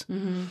places.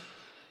 Mm-hmm.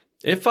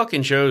 It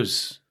fucking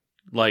shows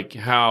like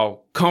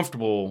how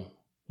comfortable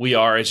we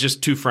are as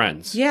just 2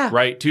 friends. Yeah.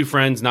 Right? 2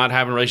 friends not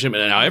having a relationship.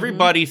 And now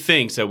everybody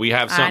thinks that we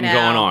have something I know,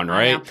 going on,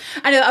 right?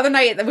 I know the other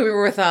night that we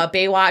were with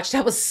Baywatch,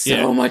 that was so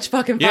Yeah. much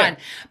fucking fun. Yeah.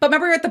 But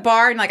remember we were at the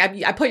bar and like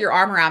I put your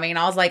arm around me and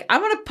I was like,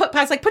 I'm going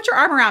to put your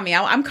arm around me.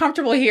 I'm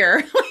comfortable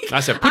here. Like, I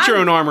said, put your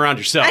own arm around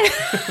yourself.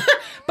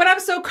 but I'm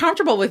so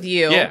comfortable with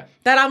you Yeah.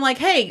 that I'm like,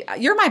 hey,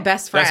 you're my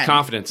best friend. That's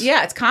confidence.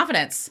 Yeah, it's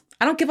confidence.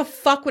 I don't give a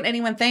fuck what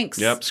anyone thinks.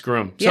 Yep, screw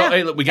 'em. So, Yeah.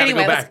 hey, look, we got to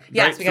Anyway, go back.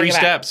 yes, Right? we gotta 3 go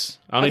back. steps.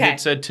 I only Okay.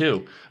 said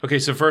 2. Okay,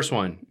 so first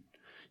one,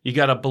 you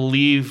got to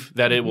believe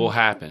that it will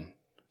happen.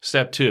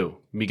 Step 2,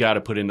 you got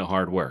to put in the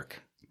hard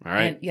work. All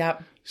right?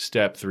 Yep.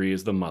 Step 3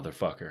 is the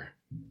motherfucker.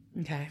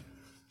 Okay.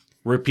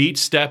 Repeat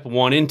step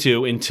 1 and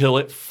 2 until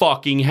it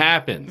fucking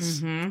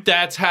happens.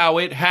 That's how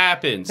it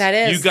happens. That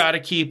is. You got to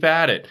keep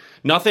at it.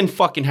 Nothing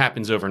fucking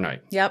happens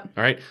overnight. Yep.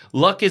 All right?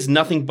 Luck is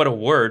nothing but a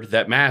word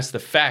that masks the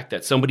fact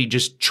that somebody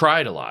just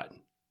tried a lot.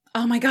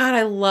 Oh my God,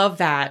 I love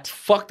that.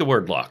 Fuck the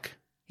word luck.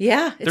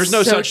 Yeah, it's There's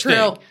no so such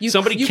true. thing.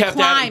 Somebody you kept at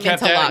it climb and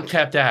kept into at it luck. and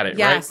kept at it,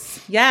 Yes,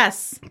 right?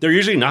 yes. They're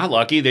usually not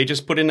lucky. They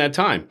just put in that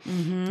time.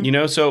 You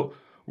know, so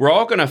we're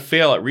all going to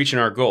fail at reaching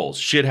our goals.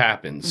 Shit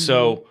happens.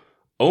 So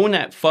own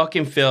that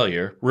fucking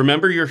failure.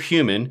 Remember you're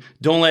human.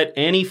 Don't let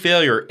any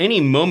failure,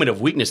 any moment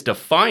of weakness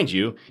define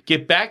you.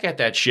 Get back at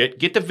that shit.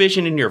 Get the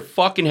vision in your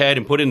fucking head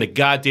and put in the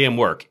goddamn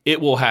work.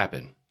 It will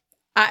happen.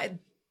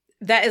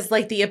 That is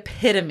like the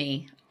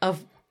epitome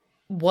of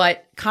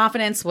what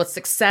confidence, what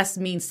success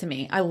means to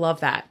me. I love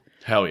that.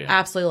 Hell yeah.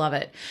 Absolutely love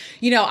it.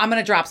 I'm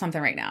going to drop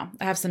something right now.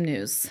 I have some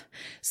news.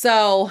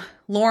 So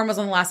Lauren was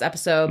on the last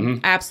episode.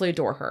 I absolutely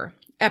adore her.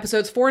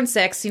 Episodes 4 and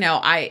 6,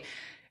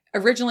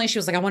 originally she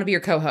was like, I want to be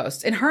your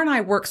co-host. And her and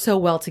I work so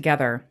well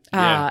together.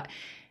 Yeah.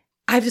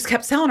 I've just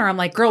kept telling her, I'm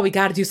like, girl, we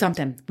got to do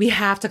something. We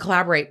have to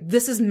collaborate.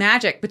 This is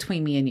magic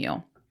between me and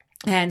you.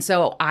 And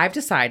so I've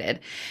decided,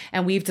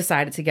 and we've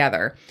decided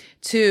together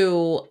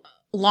to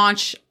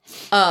launch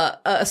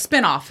a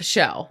spin-off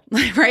show,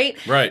 right?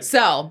 Right.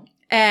 So,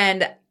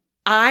 and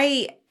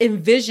I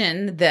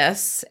envisioned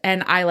this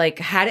and I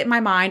had it in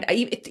my mind,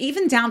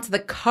 even down to the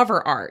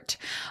cover art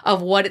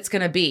of what it's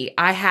going to be.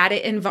 I had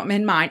it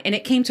in mind and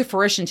it came to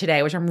fruition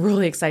today, which I'm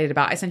really excited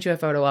about. I sent you a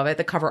photo of it.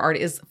 The cover art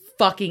is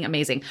fucking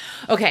amazing.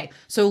 Okay.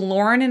 So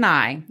Lauren and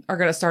I are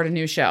going to start a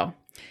new show.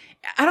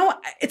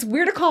 It's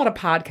weird to call it a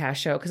podcast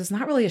show because it's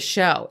not really a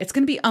show. It's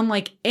going to be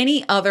unlike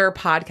any other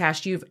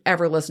podcast you've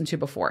ever listened to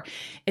before.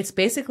 It's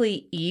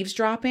basically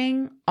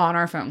eavesdropping on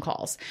our phone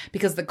calls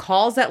because the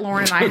calls that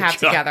Lauren and I have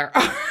together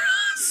are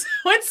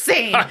so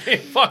insane. I can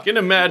fucking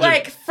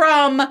imagine.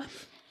 From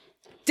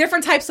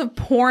different types of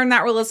porn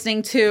that we're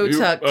listening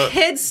to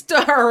kids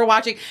we're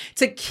watching,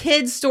 to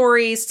kids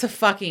stories, to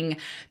fucking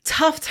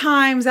tough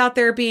times out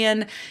there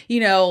being,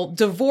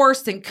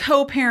 divorced and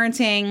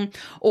co-parenting,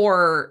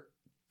 or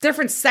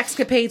different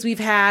sexcapades we've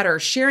had, or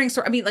sharing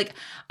stories. I mean,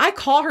 I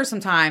call her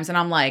sometimes and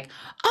I'm like,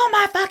 oh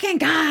my fucking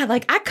God,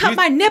 I cut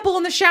my nipple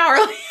in the shower.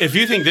 If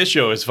you think this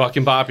show is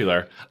fucking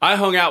popular, I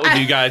hung out with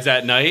you guys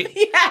that night.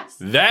 Yes.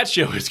 That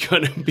show is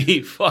going to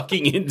be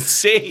fucking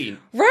insane.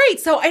 Right.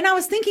 So, and I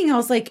was thinking, I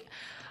was like,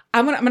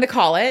 I'm going to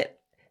call it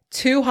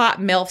Two Hot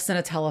MILFs and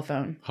a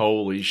Telephone.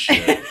 Holy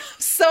shit.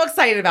 So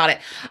excited about it.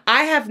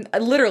 I have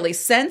literally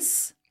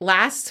since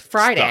last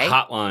Friday. It's the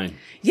hotline.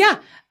 Yeah.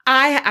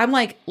 I'm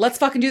like, let's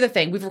fucking do the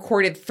thing. We've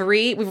recorded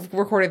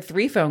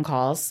three phone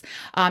calls.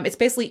 It's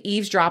basically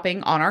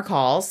eavesdropping on our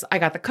calls. I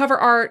got the cover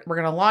art. We're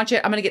going to launch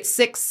it. I'm going to get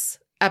 6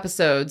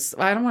 episodes.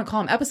 I don't want to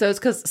call them episodes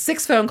because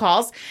 6 phone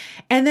calls.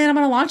 And then I'm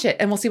going to launch it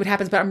and we'll see what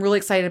happens. But I'm really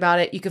excited about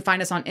it. You can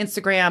find us on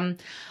Instagram,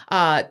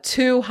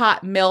 2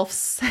 Hot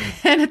MILFs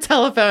and a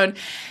Telephone.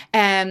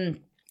 And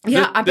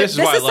yeah, this is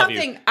why I love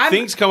something you.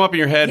 Things come up in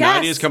your head, Yes. and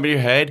ideas come in your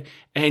head,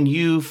 and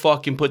you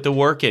fucking put the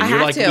work in. I You're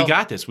have like, to. we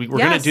got this. We're going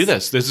to Yes. do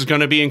this. This is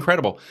going to be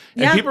incredible.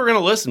 And Yeah. people are going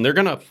to listen. They're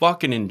going to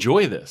fucking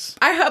enjoy this.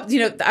 I hope,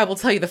 I will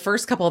tell you the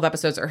first couple of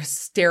episodes are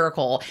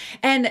hysterical.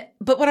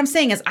 But what I'm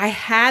saying is I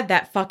had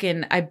that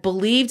I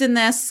believed in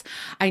this.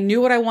 I knew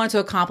what I wanted to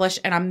accomplish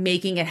and I'm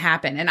making it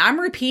happen. And I'm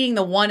repeating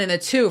the 1 and the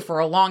 2 for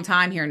a long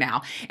time here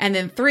now. And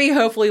then 3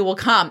 hopefully will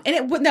come. And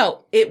it will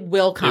come. It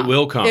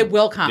will come. It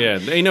will come. Yeah.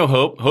 There ain't no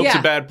hope. Hope's Yeah.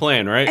 a bad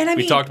plan, right? And I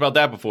we mean- talked about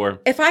that before.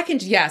 If I can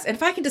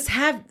just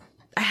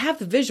I have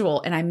the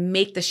visual and I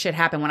make the shit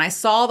happen. When I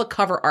saw the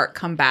cover art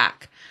come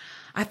back,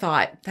 I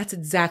thought, that's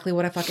exactly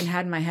what I fucking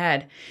had in my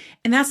head.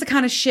 And that's the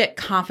kind of shit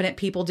confident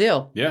people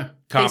do. Yeah. They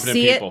Confident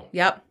see people. it.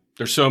 Yep.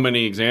 There's so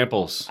many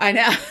examples. I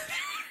know.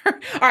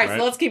 All right,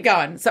 so let's keep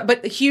going.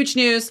 But the huge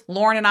news,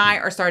 Lauren and I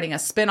are starting a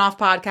spin-off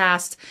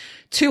podcast,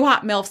 2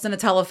 Hot MILFs and a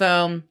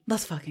Telephone.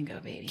 Let's fucking go,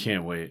 baby.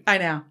 Can't wait. I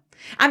know.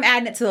 I'm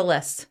adding it to the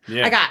list.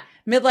 Yeah. I got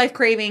midlife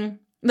craving.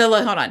 No,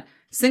 hold on.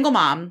 Single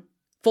mom,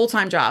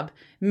 full-time job,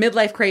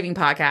 midlife craving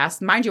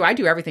podcast. Mind you, I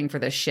do everything for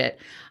this shit.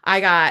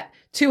 I got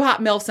 2 Hot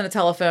MILFs and a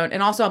Telephone.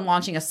 And also I'm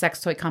launching a sex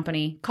toy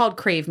company called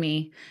Crave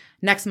Me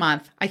next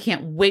month. I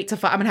can't wait to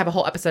I'm going to have a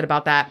whole episode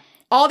about that.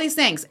 All these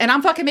things. And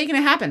I'm fucking making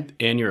it happen.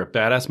 And you're a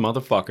badass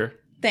motherfucker.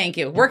 Thank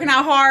you. Working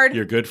out hard.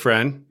 You're a good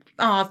friend.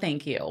 Oh,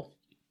 thank you.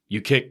 You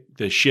kick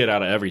the shit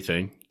out of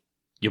everything.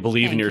 You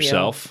believe in Thank you.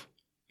 yourself.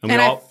 And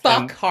I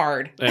fuck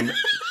hard. And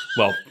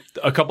well,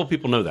 a couple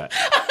people know that.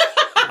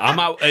 I'm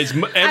out, as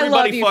love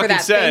everybody you for fucking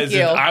that. says,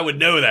 Thank you. and I would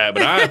know that,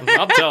 but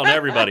I'm telling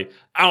everybody,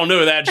 I don't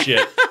know that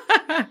shit.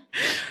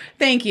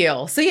 Thank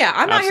you. So yeah,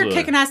 I'm out Absolutely.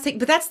 here kicking ass,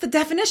 but that's the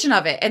definition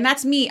of it. And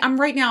that's me. I'm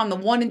right now on the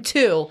 1 and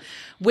 2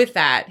 with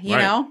that, you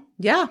Right. know?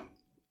 Yeah.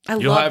 I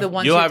You'll love have, the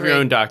 1, you'll 2, have 3. your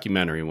own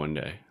documentary one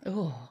day.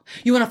 Ooh.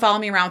 You want to follow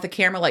me around with the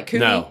camera like Coopy?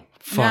 No.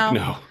 Fuck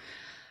no.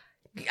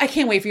 I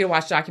can't wait for you to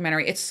watch the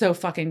documentary. It's so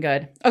fucking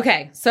good.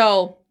 Okay,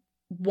 so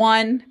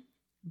 1,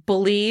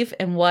 believe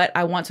in what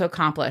I want to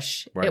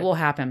accomplish. Right. It will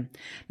happen.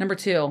 Number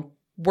 2,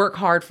 work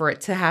hard for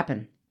it to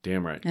happen.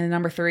 Damn right. And then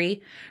number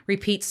 3,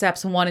 repeat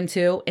steps 1 and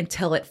 2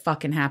 until it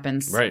fucking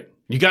happens. Right.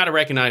 You got to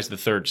recognize the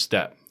third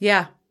step.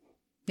 Yeah.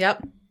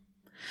 Yep.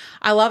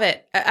 I love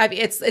it.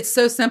 It's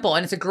so simple,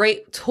 and it's a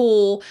great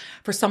tool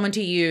for someone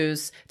to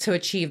use to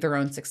achieve their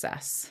own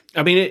success.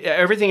 I mean,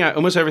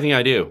 almost everything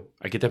I do,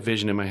 I get that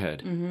vision in my head.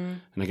 Mm-hmm.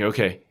 And I go,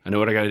 okay, I know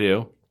what I got to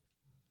do.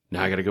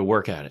 Now I got to go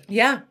work at it.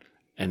 Yeah.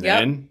 And Yep.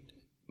 then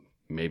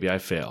maybe I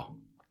fail.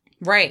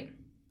 Right.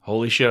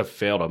 Holy shit, I've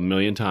failed a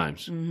million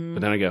times. Mm-hmm.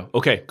 But then I go,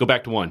 okay, go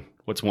back to 1.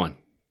 What's 1?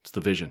 It's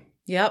the vision.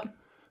 Yep.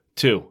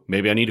 2,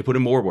 maybe I need to put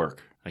in more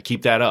work. I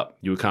keep that up.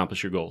 You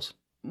accomplish your goals.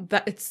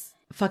 It's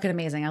fucking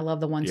amazing. I love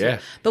the 1, 2. Yeah,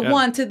 The yeah.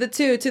 1 to the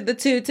 2 to the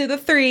 2 to the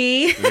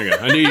 3. There you go.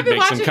 I knew you'd been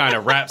make some watching- kind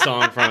of rap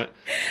song from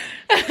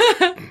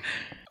it.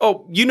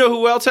 Oh, you know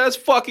who else has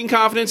fucking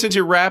confidence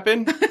into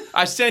rapping?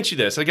 I sent you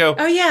this. I go,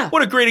 Oh, yeah.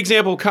 What a great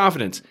example of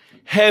confidence.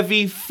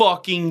 Heavy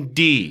fucking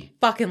D.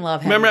 Fucking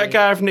love him. Remember that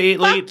guy from the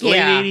late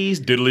yeah. 80s?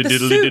 Diddly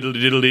diddly suit. diddly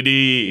diddly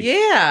dee.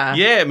 Yeah.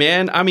 Yeah,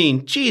 man. I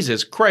mean,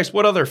 Jesus Christ,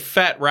 what other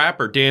fat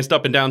rapper danced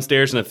up and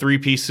downstairs in a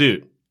three-piece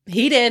suit?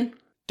 He did.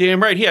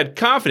 Damn right. He had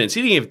confidence.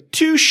 He didn't give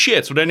two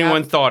shits what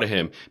anyone thought of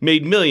him.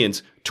 Made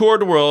millions,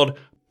 toured the world,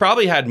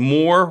 probably had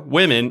more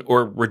women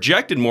or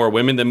rejected more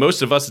women than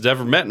most of us has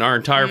ever met in our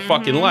entire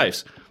fucking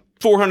lives.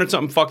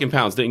 400-something fucking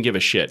pounds, didn't give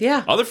a shit.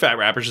 Yeah. Other fat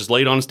rappers just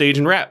laid on stage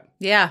and rap.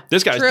 Yeah.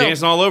 This guy's true.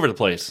 dancing all over the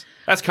place.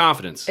 That's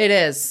confidence. It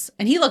is.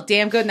 And he looked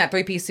damn good in that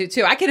three-piece suit,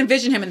 too. I can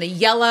envision him in the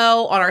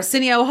yellow on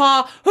Arsenio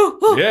Hall.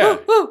 Yeah.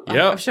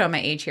 Yep. I'm showing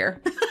my age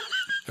here.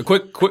 A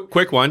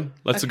quick one.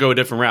 Let's go a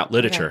different route.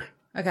 Literature.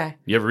 Okay.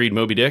 You ever read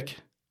Moby Dick?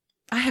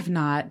 I have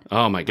not.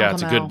 Oh my God,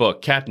 it's a Mel. good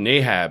book. Captain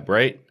Ahab,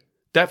 right?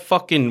 That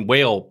fucking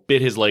whale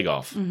bit his leg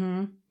off.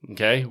 Mm-hmm.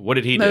 Okay? What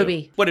did he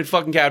Moby. do? What did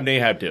fucking Captain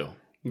Ahab do?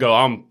 Go,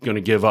 I'm going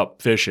to give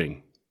up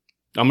fishing.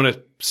 I'm going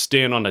to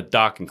stand on the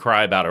dock and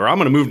cry about it. Or I'm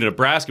going to move to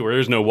Nebraska where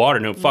there's no water.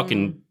 No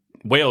fucking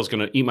whale's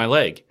going to eat my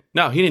leg.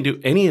 No, he didn't do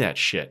any of that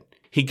shit.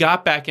 He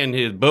got back into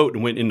his boat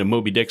and went into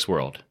Moby Dick's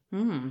world.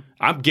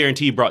 I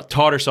guarantee he brought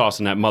tartar sauce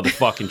on that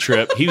motherfucking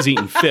trip. He was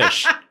eating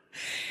fish.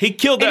 He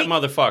killed that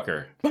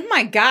motherfucker. Oh,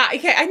 my God.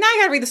 Okay, now I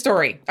got to read the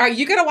story. All right,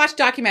 you got to watch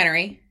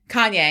documentary,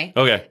 Kanye.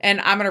 Okay.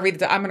 And I'm going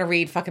to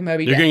read fucking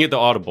Moby You're Dick. going to get the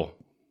Audible.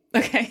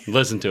 Okay.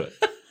 Listen to it.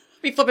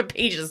 Be flipping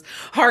pages.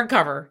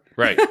 Hardcover.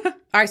 Right. All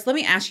right, so let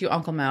me ask you,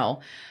 Uncle Mo,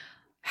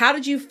 how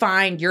did you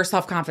find your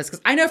self-confidence?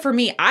 Because I know for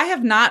me, I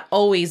have not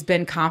always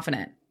been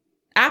confident.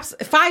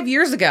 5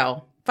 years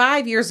ago,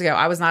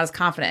 I was not as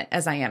confident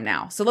as I am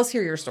now. So let's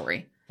hear your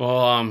story.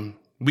 Well,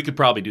 we could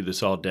probably do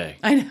this all day.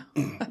 I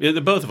know.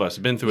 The both of us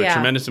have been through a Yeah.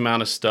 tremendous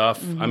amount of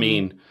stuff. I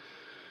mean,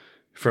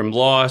 from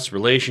loss,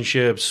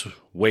 relationships,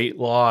 weight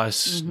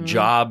loss,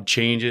 job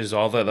changes,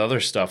 all that other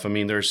stuff. I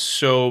mean, there's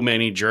so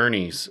many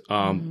journeys.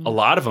 A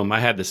lot of them, I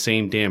had the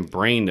same damn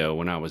brain, though,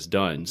 when I was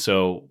done.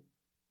 So,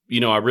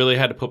 you know, I really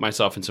had to put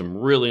myself in some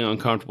really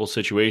uncomfortable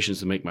situations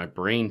to make my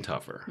brain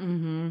tougher.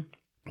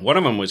 One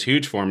of them was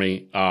huge for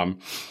me.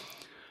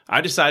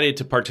 I decided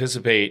to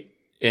participate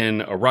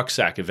in a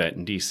rucksack event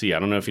in D.C. I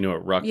don't know if you know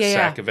what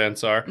rucksack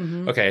events are.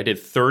 Okay, I did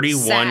 31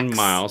 Sacks.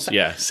 miles.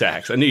 Yeah,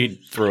 sacks. I knew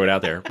you'd throw it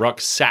out there.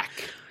 Rucksack.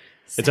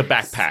 It's a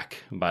backpack,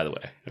 by the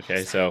way.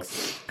 Okay, so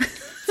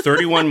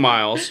 31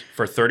 miles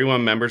for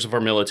 31 members of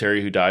our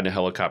military who died in a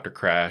helicopter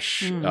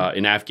crash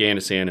in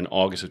Afghanistan in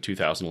August of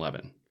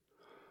 2011.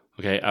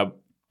 Okay,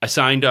 I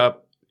signed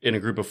up in a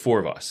group of 4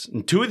 of us.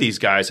 And 2 of these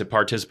guys had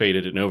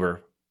participated in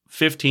over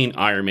 15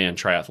 Ironman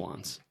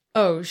triathlons.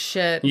 Oh,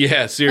 shit.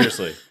 Yeah,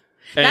 seriously.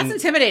 That's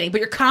intimidating, but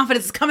your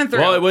confidence is coming through.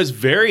 Well, it was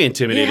very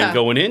intimidating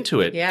going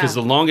into it because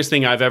the longest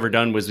thing I've ever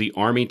done was the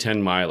Army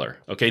 10 miler.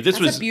 Okay, this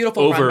was a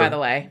beautiful run, by the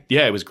way.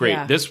 Yeah, it was great.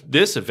 Yeah.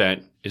 This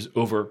event is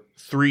over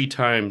 3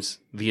 times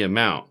the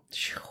amount.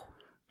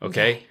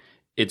 Okay,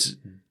 it's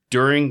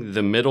during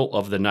the middle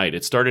of the night.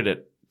 It started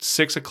at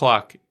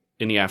 6:00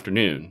 in the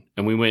afternoon,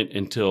 and we went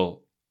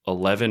until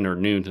 11 or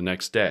noon the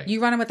next day. You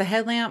running with a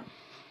headlamp?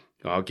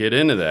 I'll get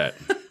into that.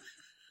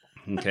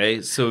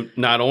 Okay, so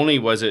not only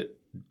was it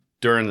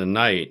during the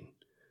night,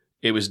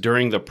 it was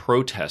during the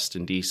protest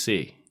in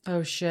D.C.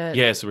 Oh, shit.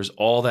 Yes, there was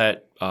all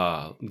that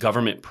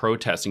government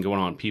protesting going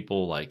on.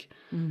 People like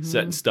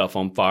setting stuff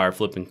on fire,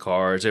 flipping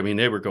cars. I mean,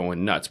 they were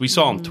going nuts. We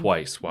saw them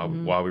twice while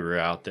we were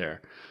out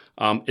there.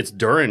 It's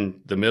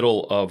during the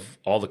middle of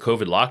all the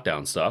COVID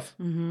lockdown stuff.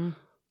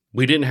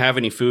 We didn't have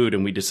any food,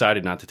 and we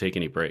decided not to take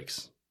any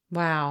breaks.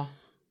 Wow.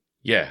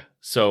 Yeah.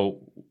 So,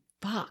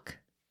 Fuck.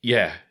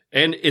 yeah.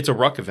 And it's a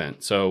ruck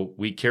event, so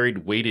we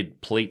carried weighted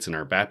plates in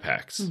our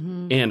backpacks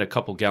and a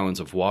couple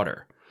gallons of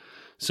water.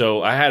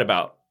 So I had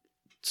about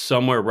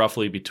somewhere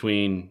roughly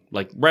between,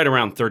 like, right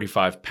around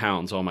 35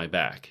 pounds on my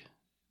back.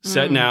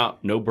 Setting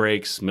out, no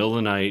breaks, middle of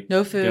the night.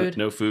 No food.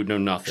 No food, no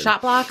nothing. Shot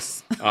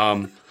blocks?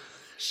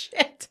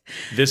 Shit.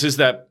 This is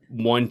that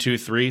 1, 2,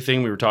 3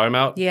 thing we were talking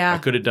about. Yeah. I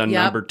could have done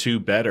Yep. number 2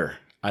 better.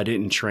 I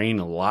didn't train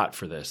a lot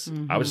for this.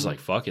 I was just like,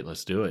 fuck it,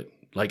 let's do it.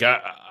 Like,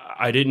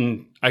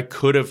 I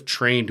could have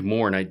trained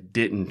more and I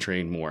didn't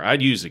train more.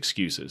 I'd use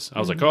excuses. I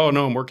was like, oh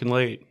no, I'm working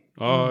late.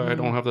 Oh, I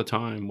don't have the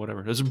time,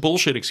 whatever. Those are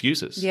bullshit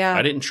excuses. Yeah.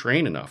 I didn't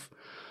train enough.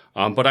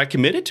 But I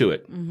committed to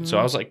it. So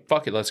I was like,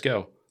 fuck it, let's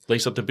go.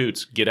 Lace up the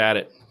boots, get at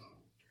it.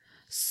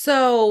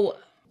 So,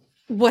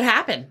 what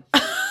happened?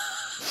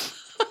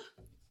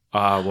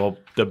 Well,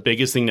 the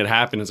biggest thing that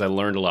happened is I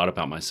learned a lot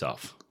about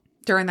myself.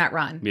 During that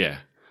run? Yeah.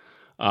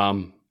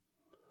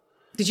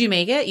 Did you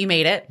make it? You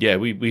made it? Yeah,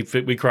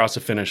 we crossed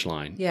the finish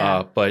line.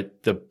 Yeah.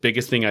 But the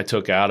biggest thing I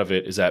took out of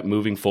it is that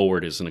moving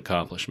forward is an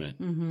accomplishment.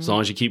 As long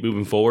as you keep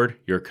moving forward,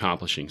 you're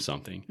accomplishing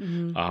something.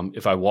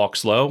 If I walk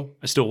slow,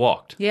 I still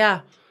walked.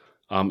 Yeah.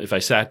 If I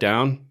sat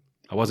down,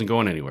 I wasn't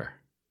going anywhere.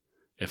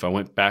 If I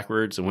went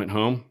backwards and went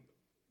home,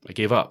 I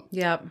gave up.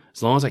 Yep.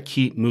 As long as I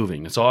keep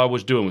moving. That's all I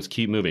was doing was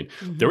keep moving.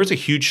 There was a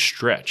huge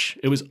stretch.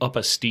 It was up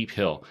a steep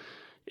hill.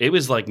 It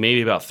was like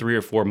maybe about 3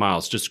 or 4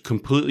 miles, just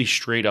completely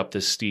straight up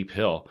this steep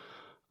hill.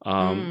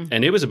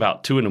 And it was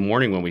about 2 a.m.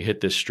 when we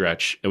hit this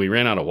stretch and we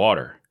ran out of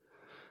water.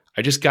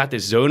 I just got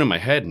this zone in my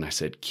head and I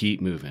said,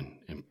 keep moving.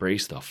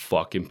 Embrace the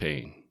fucking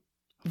pain.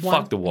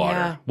 Fuck the water.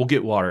 Yeah. We'll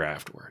get water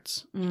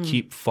afterwards.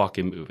 Keep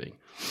fucking moving.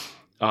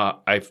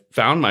 I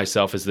found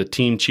myself as the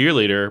team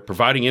cheerleader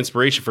providing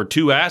inspiration for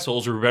 2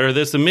 assholes who were better at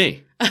this than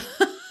me.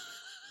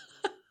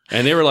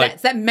 And they were like,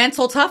 It's that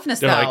mental toughness,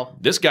 though. they're like,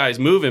 this guy's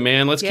moving,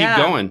 man. Let's keep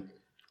going.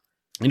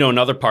 You know,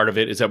 another part of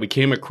it is that we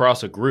came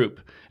across a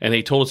group and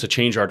they told us to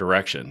change our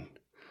direction.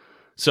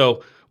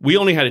 So we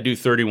only had to do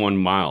 31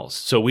 miles.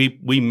 So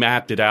we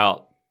mapped it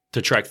out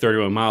to trek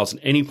 31 miles.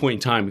 At any point in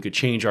time, we could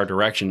change our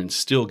direction and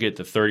still get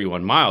the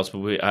 31 miles.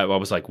 But I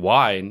was like,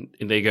 why?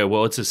 And they go,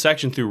 well, it's a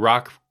section through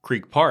Rock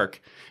Creek Park.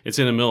 It's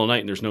in the middle of the night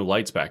and there's no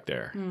lights back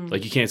there.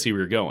 Like, you can't see where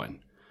you're going.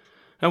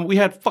 And we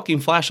had fucking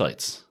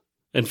flashlights.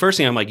 And first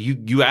thing, I'm like,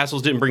 you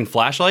assholes didn't bring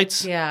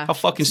flashlights? Yeah. How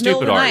fucking It's middle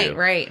stupid of the are night, you?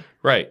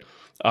 Right.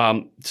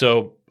 Right.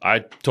 So I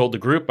told the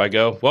group, I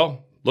go,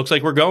 well, looks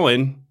like we're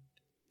going.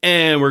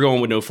 And we're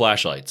going with no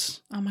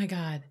flashlights. Oh, my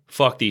God.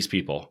 Fuck these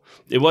people.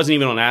 It wasn't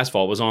even on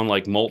asphalt. It was on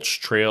like mulch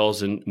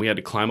trails and we had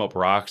to climb up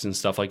rocks and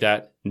stuff like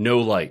that. No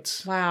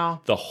lights. Wow.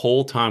 The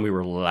whole time we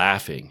were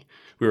laughing.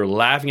 We were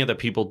laughing at the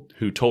people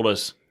who told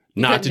us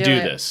not to do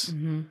this.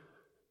 Mm-hmm.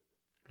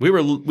 We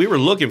were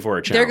looking for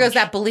a challenge. There goes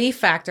that belief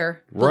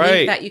factor. Right.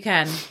 Belief that you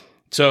can.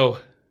 So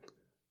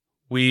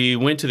we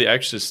went to the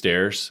Exorcist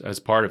stairs as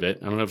part of it.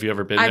 I don't know if you've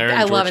ever been there.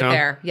 I in love it Georgetown.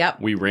 there.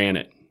 Yep. We ran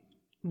it.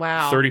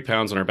 Wow. 30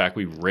 pounds on our back.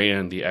 We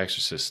ran the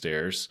Exorcist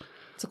stairs.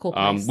 It's a cool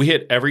place. We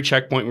hit every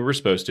checkpoint we were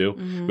supposed to.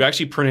 Mm-hmm. We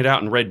actually printed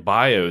out and read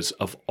bios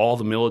of all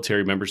the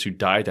military members who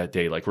died that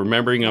day, like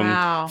remembering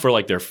them for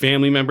like their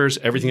family members,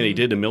 everything they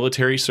did in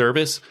military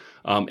service,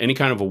 any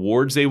kind of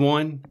awards they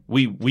won.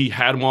 We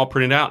had them all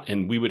printed out,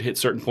 and we would hit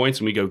certain points,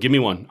 and we go, "Give me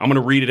one. I'm going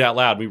to read it out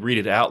loud." We read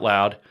it out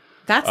loud.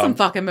 That's some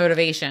fucking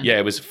motivation. Yeah,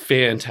 it was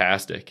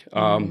fantastic.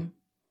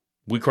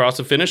 We crossed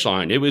the finish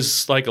line. It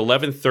was like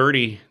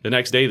 11:30 the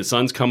next day. The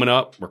sun's coming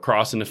up. We're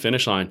crossing the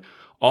finish line.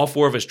 All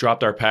 4 of us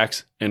dropped our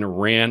packs and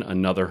ran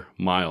another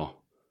mile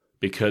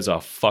because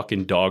a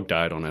fucking dog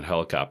died on that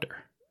helicopter.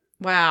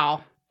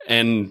 Wow.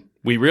 And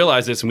we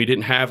realized this, and we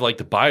didn't have like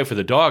the bio for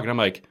the dog. And I'm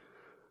like,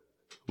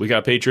 we got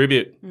to pay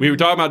tribute. We were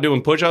talking about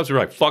doing push-ups. We were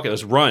like, fuck it,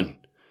 let's run.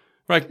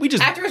 We're like, we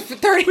just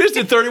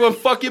did 31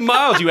 fucking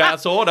miles, you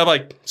asshole. And I'm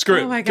like, screw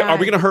it. Oh my God. Are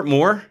we going to hurt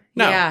more?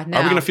 No. Yeah, no.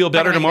 Are we going to feel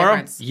better Not gonna make a tomorrow?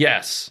 difference.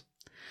 Yes.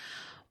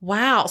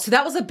 Wow. So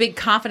that was a big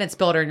confidence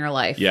builder in your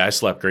life. Yeah, I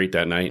slept great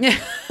that night.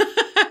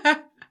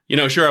 You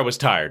know, sure, I was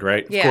tired,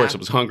 right? Of course, I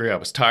was hungry, I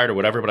was tired or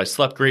whatever, but I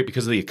slept great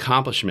because of the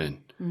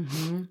accomplishment.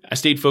 Mm-hmm. I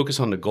stayed focused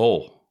on the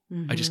goal.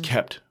 I just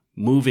kept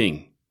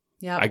moving.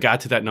 Yep. I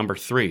got to that number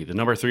 3. The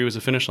number 3 was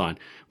the finish line.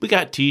 We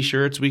got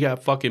T-shirts, we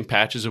got fucking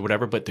patches or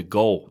whatever, but the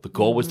goal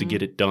was to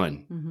get it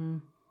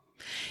done.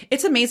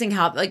 It's amazing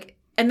how, like,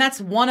 and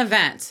that's one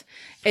event.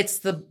 It's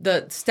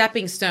the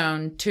stepping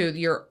stone to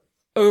your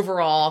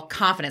overall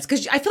confidence,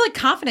 because I feel like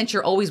confidence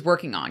you're always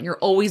working on, you're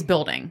always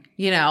building,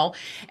 you know,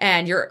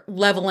 and you're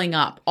leveling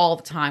up all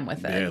the time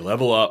with it. Yeah,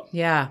 level up.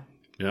 Yeah.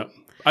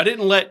 I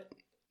didn't let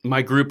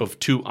my group of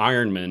 2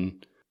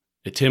 Ironmen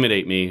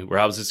intimidate me, where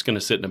I was just going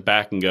to sit in the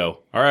back and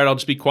go, all right, I'll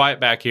just be quiet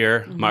back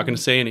here. I'm not going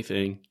to say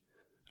anything.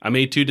 I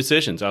made 2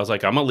 decisions. I was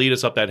like, I'm going to lead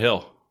us up that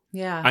hill.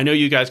 Yeah. I know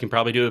you guys can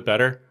probably do it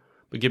better,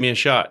 but give me a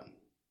shot.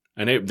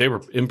 And they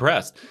were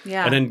impressed.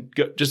 Yeah. And then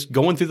just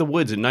going through the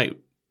woods at night,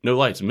 no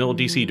lights, in the middle of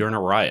D.C. during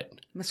a riot.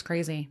 That's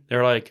crazy.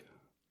 They're like,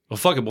 well,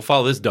 fuck it, we'll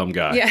follow this dumb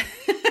guy. Yeah.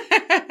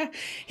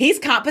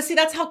 But see,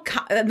 that's how,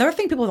 another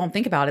thing people don't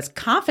think about is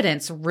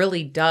confidence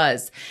really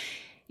does.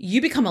 You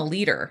become a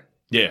leader.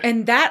 Yeah.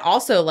 And that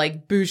also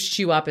like boosts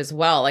you up as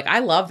well. Like, I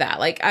love that.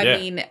 Like, I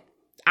mean,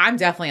 I'm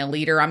definitely a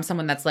leader. I'm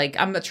someone that's like,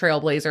 I'm a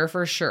trailblazer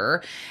for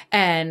sure.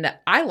 And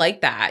I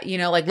like that, you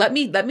know, like, let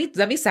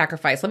me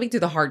sacrifice. Let me do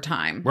the hard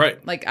time.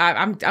 Right. Like,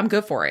 I'm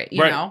good for it,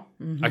 you know?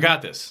 I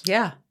got this.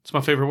 Yeah. It's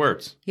my favorite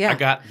words. Yeah. I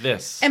got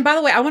this. And by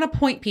the way, I want to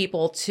point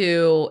people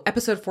to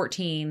episode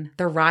 14,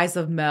 The Rise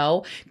of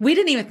Mo. We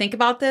didn't even think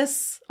about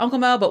this, Uncle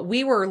Mo, but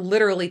we were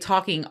literally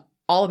talking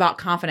all about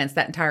confidence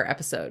that entire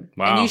episode.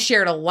 Wow. And you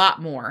shared a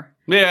lot more.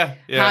 Yeah.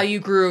 How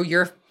you grew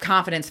your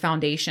confidence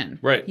foundation.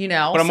 Right. You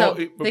know, But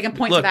so they can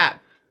point to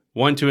that.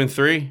 1, 2, and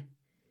 3.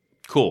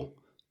 Cool.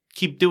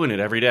 Keep doing it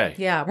every day.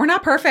 Yeah. We're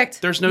not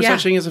perfect. There's no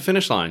such thing as a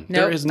finish line. Nope,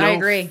 there is no I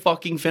agree.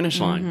 fucking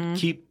finish line.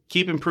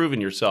 Keep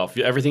improving yourself.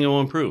 Everything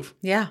will improve.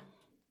 Yeah.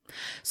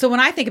 So when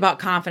I think about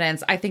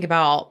confidence, I think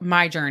about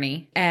my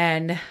journey.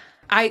 And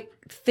I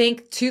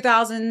think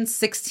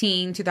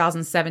 2016,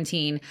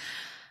 2017,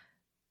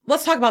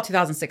 let's talk about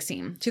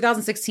 2016.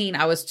 2016,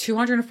 I was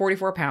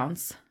 244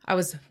 pounds. I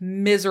was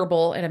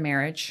miserable in a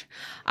marriage.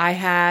 I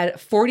had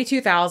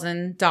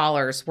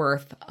 $42,000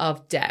 worth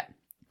of debt.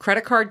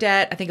 Credit card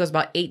debt, I think it was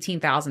about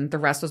 $18,000. The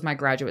rest was my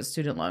graduate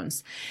student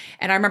loans.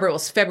 And I remember it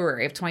was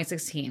February of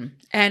 2016.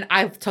 And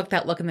I took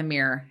that look in the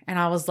mirror and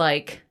I was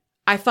like,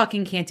 I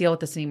fucking can't deal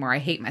with this anymore. I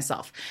hate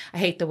myself. I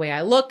hate the way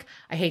I look.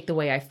 I hate the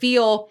way I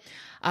feel.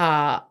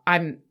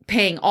 I'm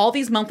paying all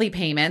these monthly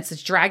payments.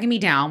 It's dragging me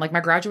down. Like my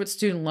graduate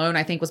student loan,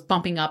 I think was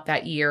bumping up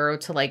that year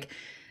to like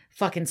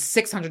fucking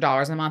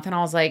 $600 a month. And I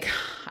was like,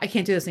 I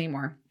can't do this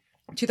anymore.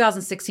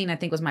 2016, I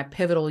think was my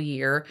pivotal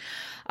year.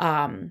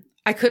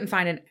 I couldn't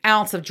find an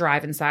ounce of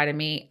drive inside of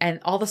me. And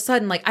all of a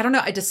sudden, like, I don't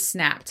know, I just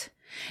snapped.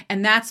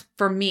 And that's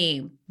for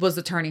me was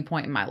the turning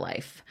point in my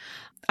life.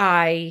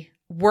 I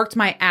worked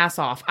my ass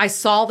off. I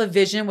saw the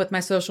vision with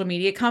my social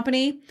media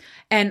company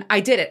and I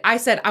did it. I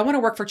said, I want to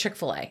work for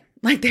Chick-fil-A.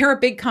 Like they're a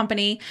big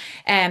company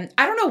and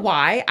I don't know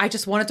why. I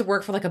just wanted to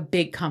work for like a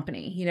big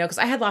company, you know, because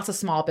I had lots of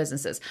small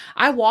businesses.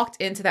 I walked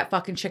into that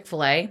fucking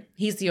Chick-fil-A.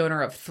 He's the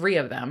owner of 3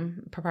 of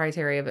them,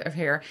 proprietary of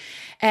here.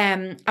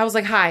 And I was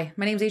like, hi,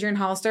 my name's Adrienne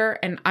Hollister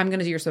and I'm going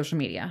to do your social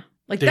media.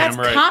 Like Damn that's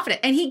right. confident.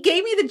 And he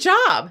gave me the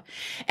job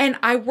and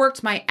I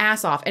worked my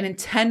ass off. And in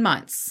 10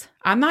 months,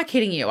 I'm not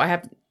kidding you. I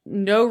have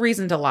no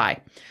reason to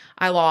lie.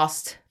 I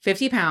lost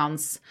 50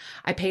 pounds.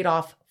 I paid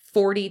off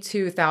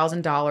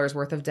 $42,000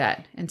 worth of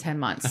debt in 10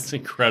 months. That's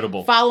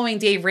incredible. Following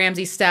Dave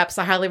Ramsey's steps.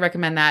 I highly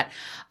recommend that.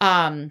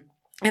 And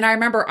I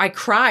remember I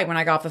cried when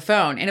I got off the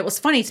phone. And it was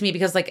funny to me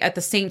because like at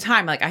the same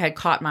time, like I had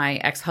caught my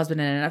ex-husband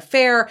in an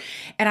affair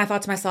and I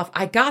thought to myself,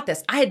 I got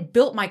this. I had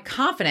built my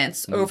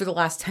confidence over the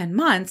last 10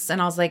 months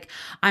and I was like,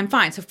 I'm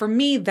fine. So for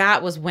me,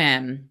 that was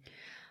when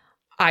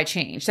I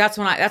changed. That's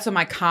when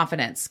my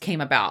confidence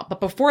came about. But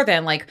before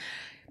then, like,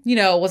 you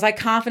know, was I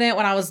confident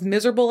when I was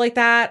miserable like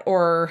that?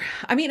 Or,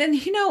 I mean, and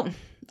you know,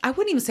 I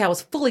wouldn't even say I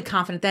was fully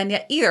confident then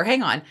yet either.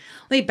 Hang on.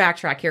 Let me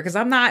backtrack here because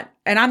I'm not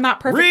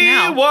perfect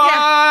now. Rewind!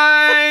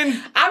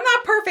 Yeah. I'm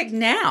not perfect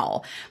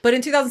now. But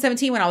in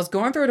 2017, when I was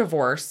going through a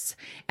divorce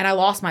and I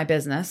lost my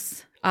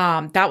business,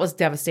 that was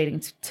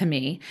devastating to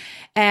me.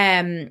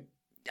 And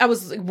I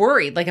was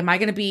worried, like, am I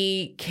going to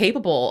be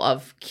capable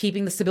of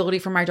keeping the stability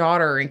for my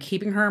daughter and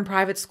keeping her in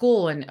private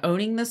school and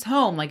owning this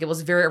home? Like, it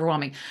was very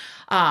overwhelming.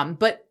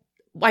 But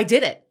I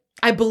did it.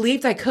 I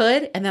believed I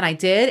could, and then I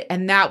did,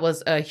 and that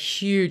was a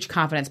huge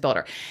confidence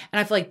builder. And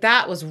I feel like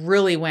that was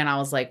really when I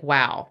was like,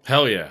 wow.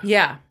 Hell yeah.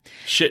 Yeah.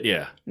 Shit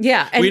yeah.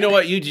 Yeah. Well, you know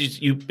what?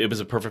 It was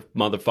a perfect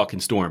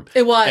motherfucking storm.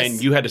 It was.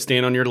 And you had to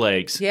stand on your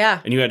legs.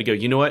 Yeah. And you had to go,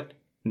 you know what?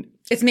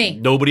 It's me.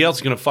 Nobody else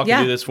is going to fucking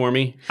do this for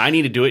me. I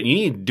need to do it. And you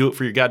need to do it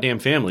for your goddamn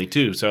family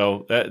too.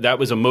 So that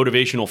was a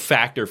motivational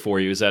factor for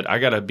you, is that I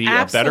got to be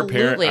a better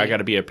parent. I got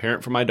to be a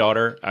parent for my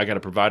daughter. I got to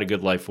provide a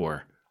good life for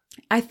her.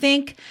 I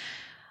think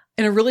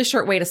in a really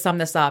short way to sum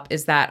this up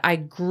is that I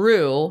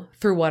grew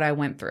through what I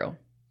went through.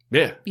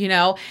 Yeah. You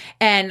know?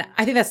 And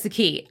I think that's the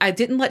key. I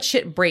didn't let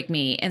shit break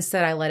me.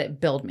 Instead, I let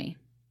it build me.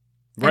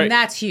 Right. And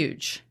that's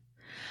huge.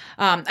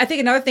 I think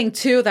another thing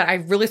too that I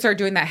really started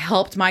doing that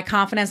helped my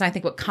confidence, and I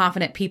think what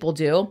confident people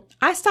do,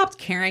 I stopped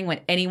caring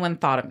what anyone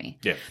thought of me.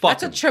 Yeah,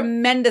 That's a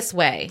tremendous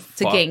way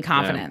to gain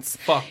confidence.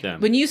 Fuck them.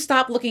 When you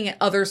stop looking at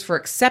others for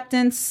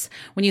acceptance,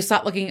 when you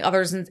stop looking at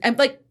others and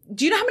like,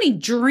 do you know how many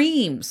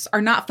dreams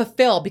are not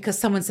fulfilled because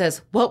someone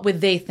says, what would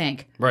they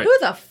think? Right. Who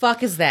the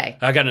fuck is they?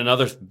 I got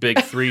another big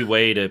 3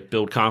 way to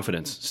build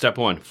confidence. Step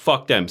 1,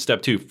 fuck them.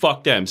 Step 2,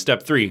 fuck them.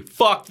 Step 3,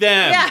 fuck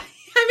them. Yeah.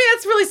 I mean,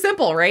 that's really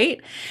simple, right?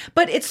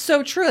 But it's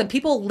so true. And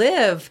people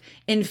live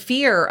in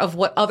fear of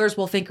what others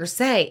will think or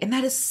say. And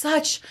that is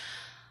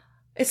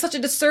it's such a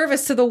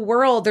disservice to the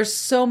world. There's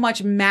so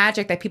much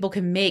magic that people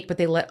can make, but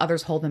they let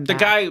others hold them back.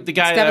 The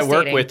guy that I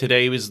work with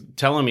today was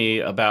telling me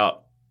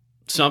about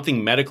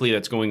something medically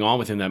that's going on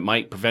with him that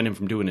might prevent him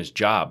from doing his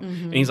job.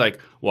 Mm-hmm. And he's like,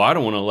 well, I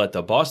don't want to let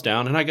the boss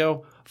down. And I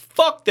go,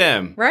 fuck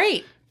them.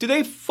 Right. Do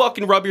they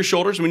fucking rub your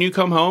shoulders when you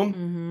come home?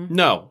 Mm-hmm.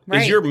 No.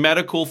 Right. Is your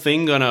medical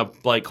thing gonna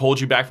like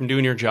hold you back from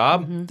doing your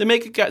job? Mm-hmm.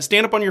 Then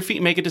stand up on your feet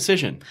and make a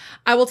decision.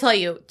 I will tell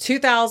you,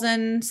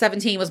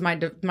 2017 was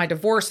my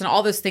divorce and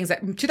all those things.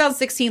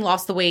 2016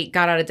 lost the weight,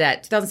 got out of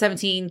debt.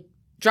 2017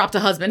 dropped a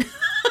husband,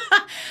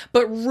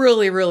 but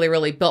really, really,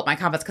 really built my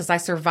confidence because I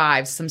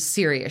survived some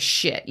serious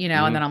shit, you know.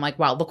 Mm-hmm. And then I'm like,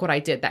 wow, look what I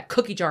did. That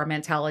cookie jar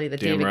mentality that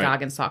David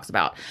Goggins talks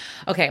about.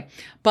 Okay,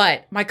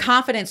 but my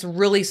confidence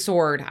really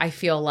soared. I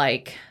feel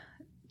like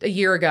a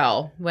year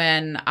ago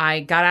when I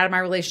got out of my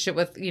relationship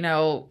with, you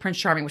know, Prince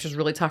Charming, which was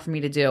really tough for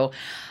me to do.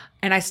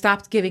 And I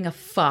stopped giving a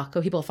fuck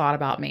what people thought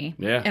about me.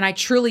 Yeah. And I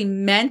truly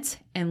meant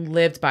and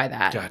lived by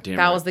that. God damn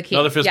that was the key.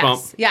 Another fist bump.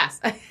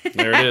 Yes.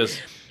 There it is.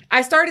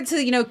 I started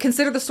to, you know,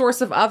 consider the source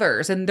of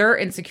others and their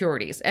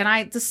insecurities. And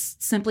I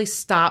just simply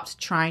stopped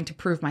trying to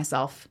prove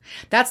myself.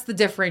 That's the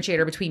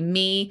differentiator between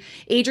me,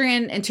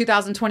 Adrienne in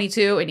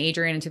 2022 and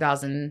Adrienne in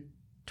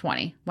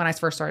 2020 when I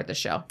first started the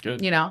show.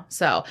 Good. You know,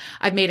 so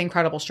I've made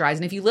incredible strides.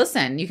 And if you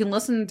listen, you can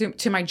listen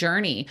to my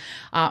journey.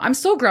 I'm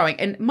still growing.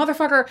 And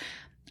motherfucker,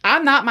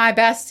 I'm not my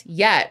best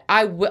yet.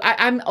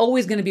 I'm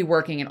always going to be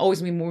working and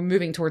always be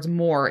moving towards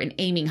more and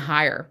aiming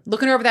higher.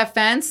 Looking over that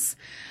fence,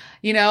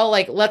 you know,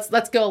 like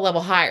let's go a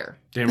level higher.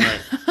 Damn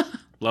right.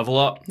 Level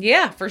up.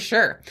 Yeah, for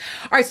sure.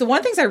 All right. So one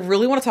of the things I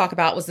really want to talk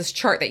about was this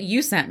chart that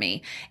you sent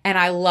me. And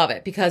I love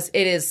it because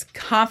it is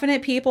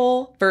confident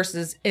people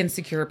versus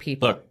insecure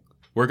people. Look.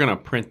 We're going to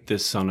print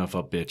this son of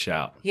a bitch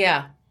out.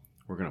 Yeah.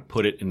 We're going to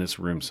put it in this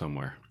room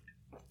somewhere.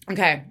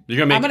 Okay.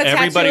 You're going to make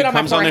everybody who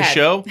comes on this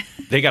show,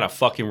 they got to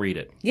fucking read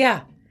it.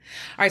 Yeah.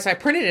 All right, so I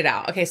printed it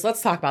out. Okay, so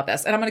let's talk about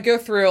this. And I'm going to go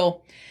through.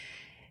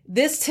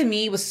 This to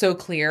me was so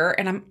clear,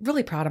 and I'm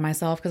really proud of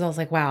myself because I was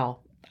like, wow,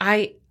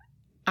 I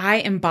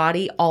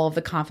embody all of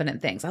the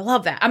confident things. I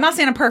love that. I'm not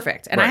saying I'm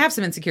perfect, and I have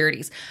some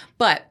insecurities,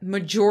 but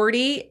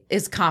majority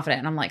is confident,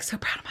 and I'm like so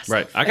proud of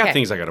myself. Right. I got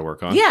things I got to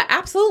work on. Yeah,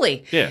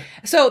 absolutely. Yeah.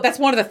 So that's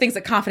one of the things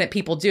that confident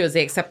people do is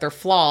they accept their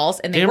flaws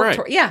and they Damn work right.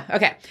 toward. Yeah.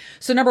 Okay.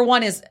 So number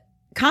one is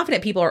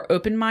confident people are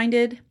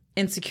open-minded.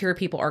 Insecure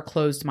people are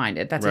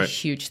closed-minded. That's a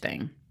huge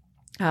thing.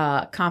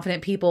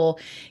 Confident people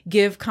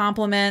give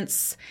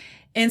compliments.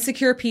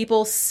 Insecure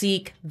people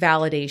seek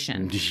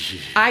validation.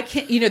 I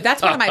can't,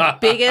 that's one of my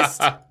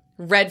biggest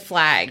red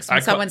flags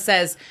when someone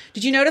says,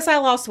 did you notice I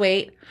lost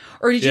weight?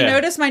 Or did you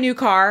notice my new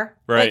car?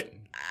 Right. Like,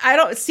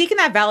 seeking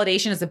that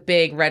validation is a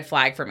big red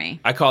flag for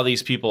me. I call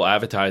these people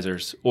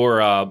advertisers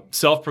or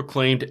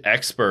self-proclaimed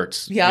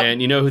experts. Yep.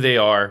 And you know who they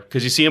are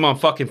because you see them on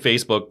fucking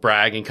Facebook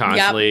bragging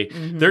constantly. Yep.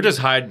 Mm-hmm. They're just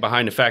hiding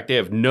behind the fact they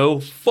have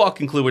no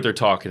fucking clue what they're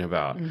talking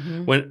about.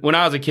 Mm-hmm. When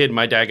I was a kid,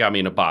 my dad got me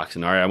into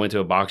boxing. All right, I went to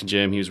a boxing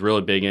gym. He was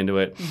really big into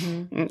it.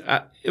 Mm-hmm.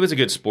 It was a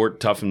good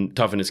sport,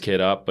 toughen his kid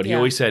up. But he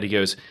always said, he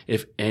goes,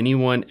 if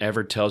anyone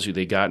ever tells you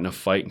they got in a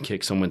fight and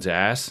kicked someone's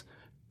ass,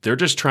 they're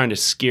just trying to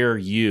scare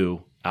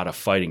you out of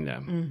fighting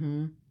them.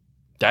 Mm-hmm.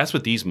 That's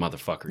what these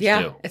motherfuckers do.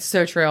 Yeah, it's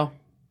so true. All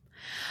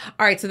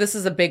right, so this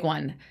is a big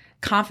one.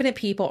 Confident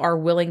people are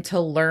willing to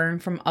learn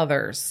from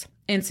others.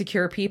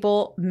 Insecure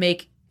people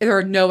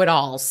they're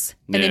know-it-alls,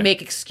 and they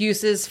make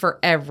excuses for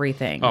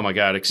everything. Oh my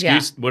God,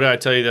 what did I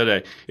tell you the other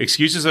day?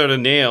 Excuses are the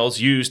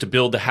nails used to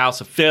build the house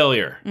of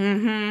failure.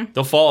 Mm-hmm.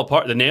 They'll fall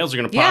apart. The nails are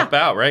going to pop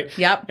out, right?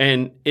 Yep.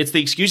 And it's the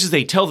excuses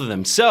they tell to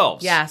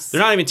themselves. Yes.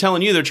 They're not even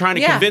telling you. They're trying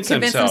to convince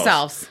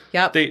themselves.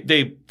 Yep.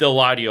 They'll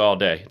lie to you all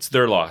day. It's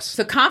their loss.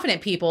 So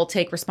confident people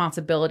take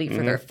responsibility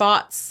for their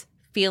thoughts,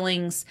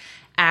 feelings,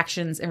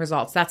 actions, and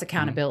results. That's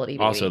accountability,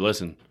 baby. Also,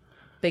 listen.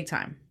 Big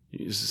time.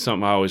 This is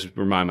something I always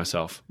remind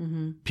myself.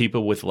 Mm-hmm.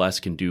 People with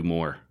less can do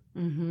more.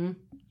 Mm-hmm.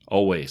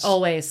 Always.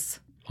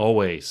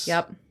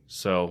 Yep.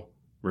 So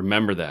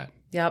remember that.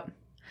 Yep.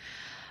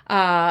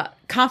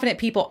 Confident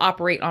people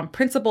operate on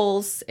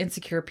principles.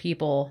 Insecure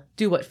people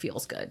do what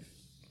feels good.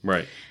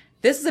 Right.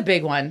 This is a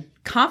big one.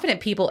 Confident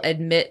people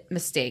admit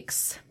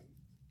mistakes.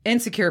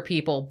 Insecure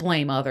people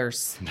blame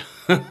others.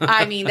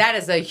 I mean, that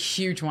is a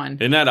huge one.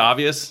 Isn't that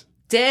obvious?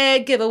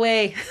 Dead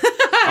giveaway.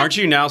 Aren't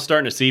you now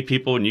starting to see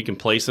people and you can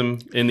place them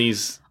in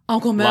these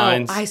Uncle Mel,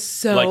 lines? I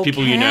so like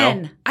people can. You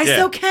know? I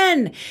so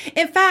can.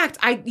 In fact,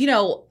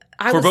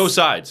 For both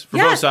sides.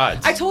 Both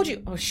sides. I told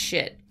you. Oh,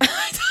 shit.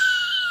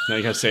 Now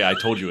you got to say, I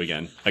told you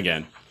again.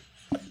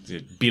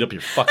 Beat up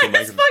your fucking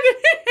microphone.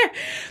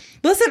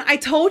 Listen, I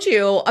told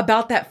you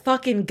about that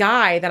fucking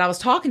guy that I was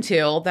talking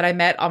to that I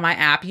met on my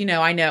app.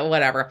 I know,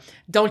 whatever.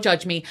 Don't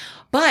judge me.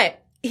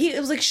 But it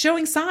was like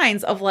showing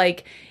signs of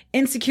like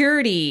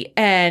insecurity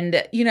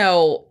and,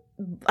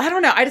 I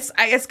don't know. I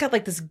just got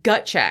like this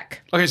gut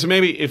check. Okay, so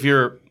maybe if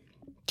you're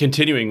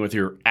continuing with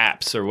your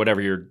apps or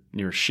whatever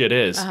your shit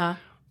is,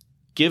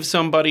 give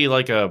somebody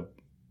like a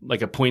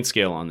point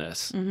scale on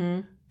this.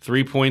 Mm-hmm.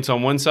 3 points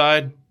on one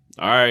side.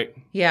 All right.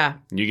 Yeah.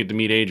 You get to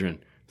meet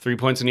Adrian. 3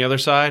 points on the other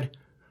side.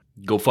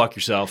 Go fuck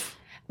yourself.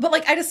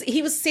 But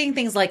he was saying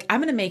things like, I'm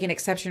going to make an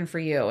exception for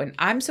you. And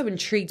I'm so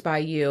intrigued by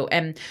you.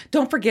 And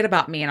don't forget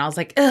about me. And I was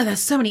like, ugh,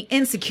 there's so many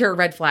insecure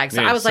red flags.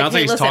 So I was like, sounds hey,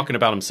 like he's listen. talking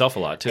about himself a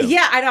lot too.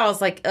 Yeah, I know. I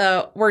was like,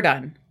 we're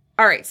done.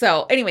 All right.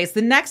 So anyways,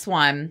 the next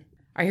one.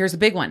 All right, here's a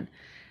big one.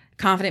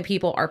 Confident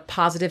people are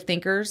positive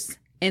thinkers.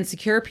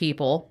 Insecure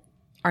people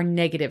are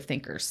negative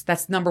thinkers.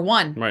 That's number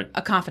one. Right.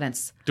 A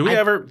confidence.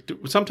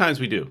 Sometimes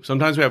we do.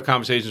 Sometimes we have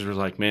conversations where it's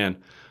like, man,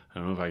 I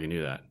don't know if I can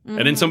do that. Mm-hmm.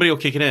 And then somebody will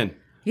kick it in.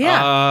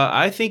 Yeah.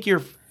 I think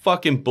you're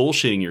fucking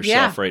bullshitting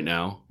yourself right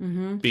now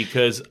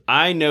because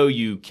I know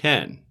you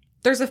can.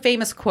 There's a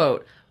famous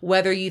quote,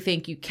 whether you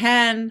think you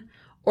can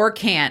or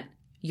can't,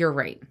 you're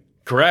right.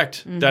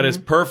 Correct. Mm-hmm. That is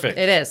perfect.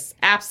 It is.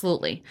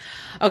 Absolutely.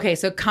 Okay,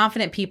 so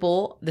confident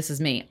people, this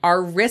is me,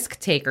 are risk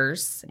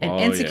takers. And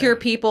insecure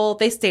people,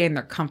 they stay in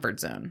their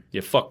comfort zone.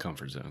 Yeah, fuck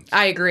comfort zones.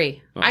 I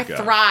agree. I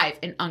thrive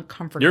in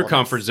uncomfortable. Your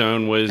comfort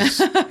zone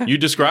was, you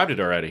described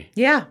it already.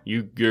 Yeah.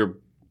 You're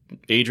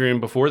Adrian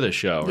before this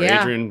show, or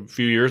Adrian a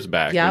few years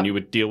back, when you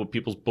would deal with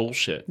people's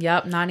bullshit.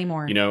 Yep, not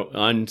anymore.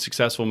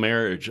 Unsuccessful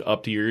marriage,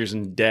 up to your ears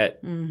in debt,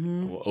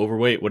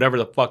 overweight, whatever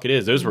the fuck it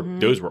is. Those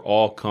were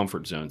all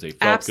comfort zones. They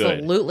felt good.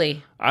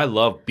 Absolutely. I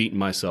love beating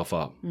myself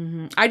up.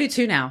 Mm-hmm. I do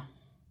too now.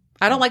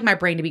 I don't like my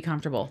brain to be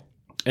comfortable.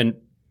 And,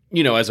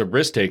 as a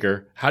risk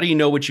taker, how do you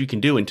know what you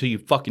can do until you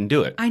fucking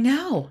do it? I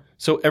know.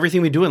 So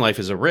everything we do in life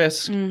is a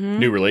risk. Mm-hmm.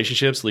 New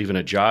relationships, leaving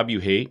a job you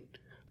hate.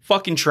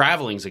 Fucking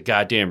traveling's a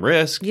goddamn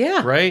risk.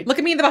 Yeah. Right? Look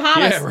at me in the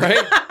Bahamas. Yeah,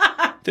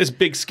 right? This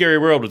big scary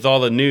world with all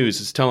the news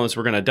is telling us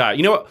we're going to die.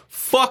 You know what?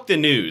 Fuck the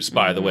news,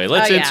 by the way.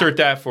 Let's insert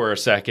that for a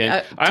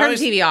second. Turn the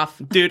TV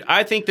off. Dude,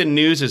 I think the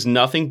news is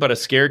nothing but a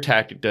scare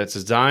tactic that's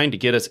designed to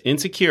get us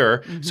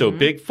insecure so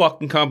big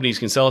fucking companies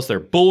can sell us their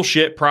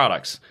bullshit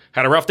products.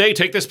 Had a rough day?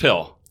 Take this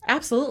pill.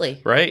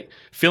 Absolutely. Right?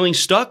 Feeling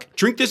stuck?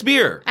 Drink this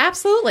beer.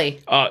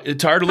 Absolutely.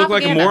 Tired to look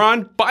like a Propaganda.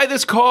 moron? Buy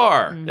this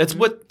car. That's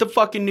what the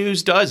fucking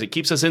news does. It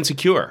keeps us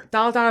insecure.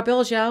 Dollar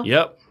bills, yo.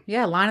 Yep.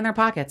 Yeah, line in their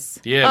pockets.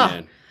 Yeah,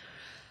 man.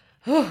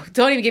 Oh,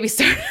 don't even get me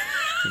started.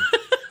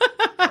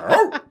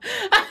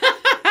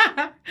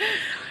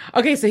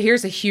 Okay, so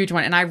here's a huge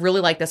one, and I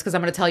really like this because I'm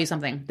going to tell you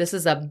something. This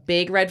is a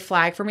big red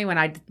flag for me when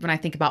I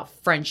think about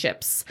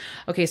friendships.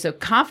 Okay, so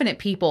confident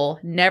people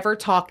never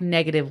talk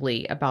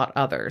negatively about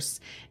others.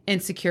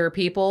 Insecure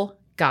people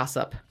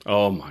gossip.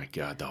 Oh my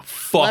God, the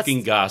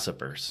fucking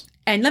gossipers.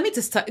 And let me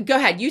just go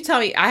ahead. You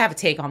tell me. I have a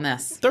take on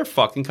this. They're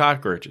fucking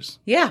cockroaches.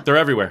 Yeah. They're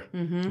everywhere.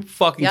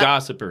 Fucking Yep.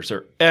 gossipers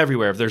are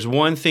everywhere. If there's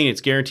one thing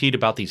that's guaranteed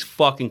about these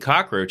fucking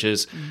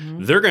cockroaches,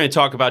 they're going to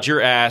talk about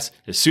your ass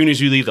as soon as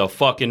you leave the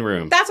fucking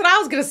room. That's what I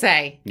was going to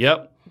say.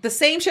 Yep. The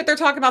same shit they're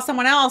talking about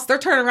someone else, they're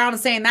turning around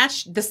and saying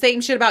that's the same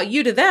shit about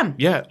you to them.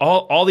 Yeah.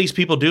 All these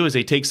people do is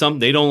they take something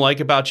they don't like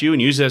about you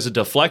and use it as a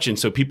deflection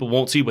so people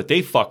won't see what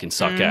they fucking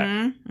suck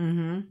at.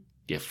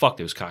 Yeah, fuck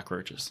those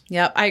cockroaches.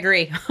 Yep, I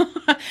agree.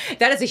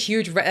 That's a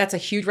huge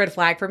red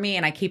flag for me,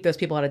 and I keep those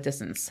people at a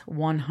distance,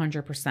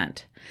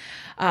 100%.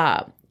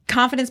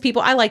 Confidence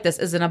people, I like this,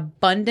 is an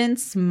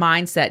abundance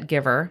mindset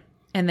giver,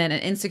 and then an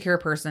insecure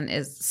person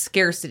is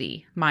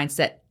scarcity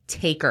mindset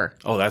taker.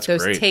 Oh, that's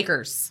those great.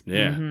 takers.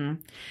 Yeah.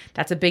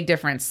 That's a big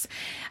difference.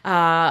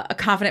 A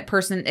confident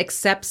person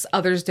accepts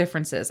others'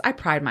 differences. I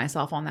pride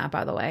myself on that,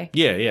 by the way.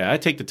 Yeah. I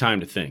take the time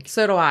to think.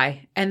 So do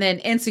I. And then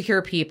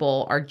insecure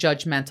people are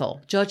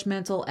judgmental.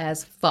 Judgmental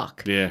as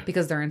fuck. Yeah.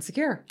 Because they're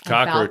insecure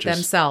about Cockroaches.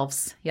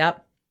 themselves.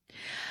 Yep.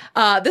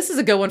 This is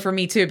a good one for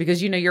me too,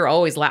 because you're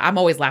always I'm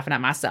always laughing at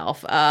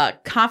myself.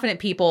 Confident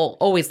people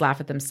always laugh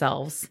at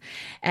themselves,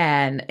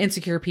 and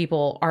insecure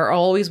people are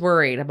always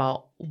worried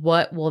about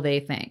what will they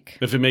think.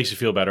 If it makes you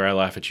feel better, I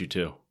laugh at you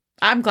too.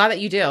 I'm glad that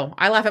you do.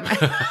 I laugh at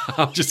my.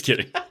 I'm just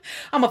kidding.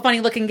 I'm a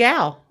funny looking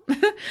gal. All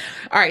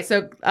right,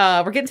 so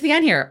we're getting to the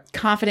end here.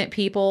 Confident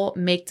people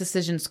make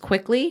decisions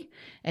quickly,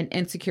 and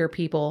insecure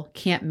people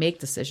can't make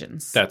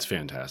decisions. That's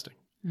fantastic.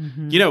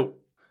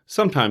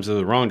 Sometimes they're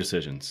the wrong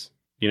decisions,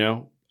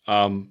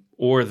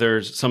 or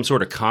there's some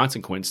sort of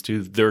consequence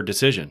to their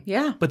decision.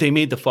 Yeah. But they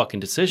made the fucking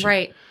decision.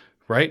 Right.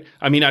 Right?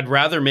 I mean, I'd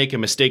rather make a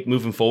mistake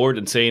moving forward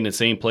and stay in the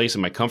same place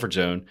in my comfort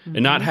zone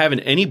and not having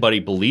anybody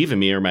believe in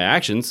me or my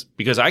actions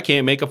because I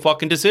can't make a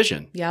fucking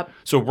decision. Yep.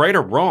 So right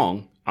or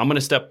wrong, I'm going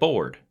to step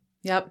forward.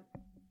 Yep.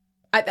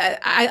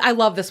 I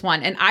love this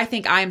one. And I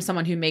think I am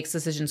someone who makes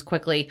decisions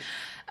quickly,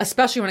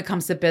 especially when it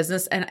comes to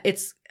business. And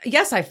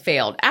yes, I've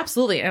failed.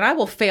 Absolutely. And I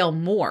will fail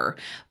more,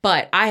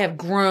 but I have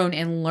grown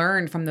and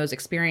learned from those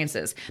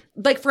experiences.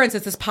 Like, for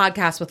instance, this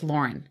podcast with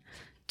Lauren,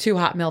 2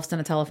 hot MILFs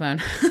and a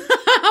telephone.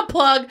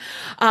 Plug.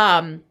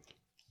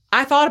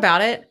 I thought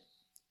about it.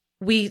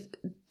 We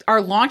are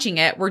launching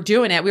it. We're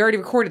doing it. We already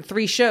recorded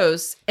 3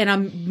 shows in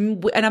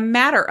a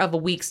matter of a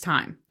week's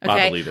time. Okay.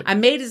 I believe it. I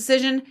made a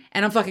decision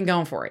and I'm fucking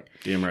going for it.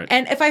 Damn right.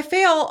 And if I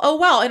fail, oh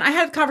well. And I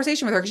had a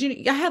conversation with her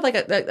because I had like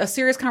a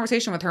serious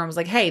conversation with her and was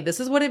like, hey, this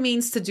is what it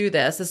means to do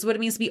this. This is what it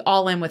means to be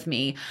all in with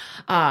me.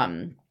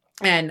 And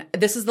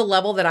this is the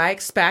level that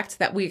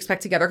we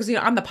expect together. Because,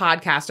 I'm the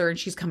podcaster and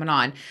she's coming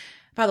on.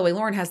 By the way,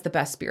 Lauren has the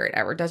best spirit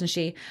ever, doesn't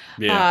she?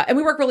 Yeah. And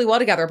we work really well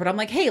together, but I'm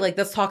like, hey,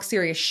 let's talk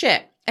serious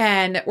shit.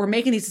 And we're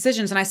making these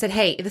decisions. And I said,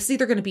 hey, this is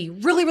either going to be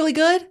really, really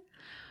good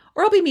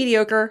or it'll be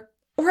mediocre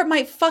or it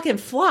might fucking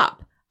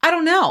flop. I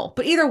don't know.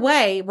 But either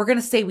way, we're going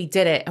to say we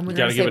did it and we're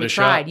going to say we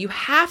tried. You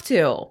have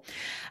to.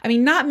 I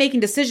mean, not making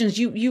decisions,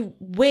 you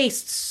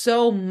waste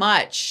so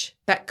much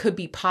that could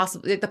be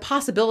possible. The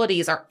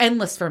possibilities are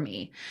endless for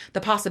me. The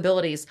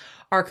possibilities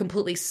are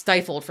completely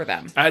stifled for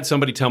them. I had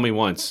somebody tell me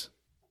once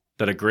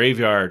that a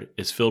graveyard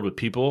is filled with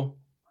people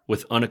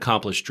with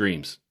unaccomplished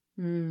dreams.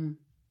 Ain't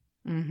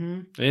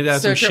that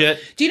some true.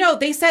 shit? Do you know,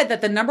 they said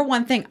that the number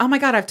one thing, oh my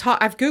God,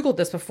 I've Googled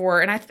this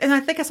before, and I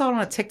think I saw it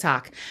on a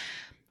TikTok.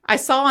 I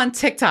saw on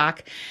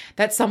TikTok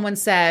that someone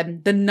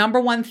said the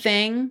number one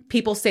thing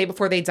people say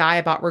before they die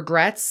about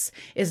regrets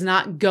is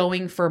not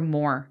going for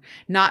more,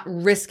 not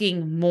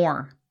risking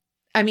more.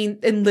 I mean,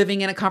 and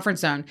living in a comfort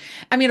zone.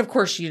 I mean, of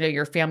course,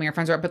 your family or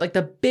friends are, but like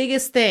the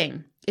biggest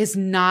thing is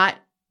not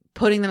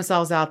putting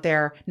themselves out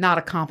there, not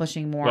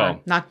accomplishing more,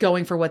 not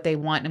going for what they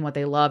want and what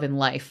they love in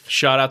life.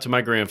 Shout out to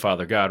my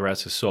grandfather, God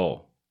rest his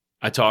soul.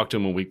 I talked to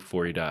him a week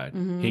before he died.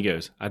 He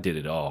goes, I did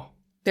it all.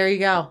 There you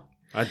go.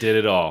 I did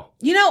it all.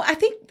 I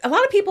think a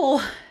lot of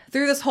people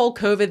through this whole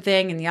COVID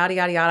thing and yada,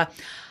 yada, yada,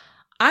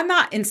 I'm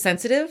not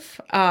insensitive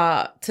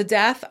to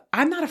death.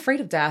 I'm not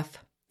afraid of death.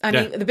 I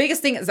mean, the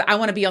biggest thing is I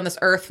want to be on this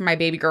earth for my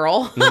baby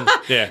girl.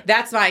 Yeah.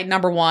 That's my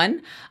number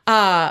one.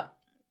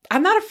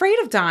 I'm not afraid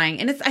of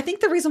dying. And I think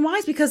the reason why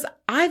is because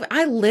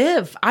I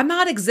live. I'm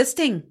not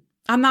existing.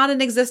 I'm not an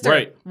exister.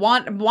 Right.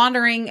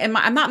 Wandering.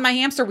 I'm not in my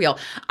hamster wheel.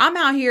 I'm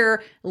out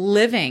here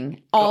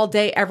living all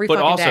day, every fucking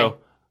day. But also,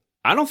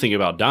 I don't think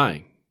about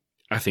dying.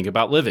 I think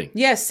about living.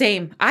 Yeah,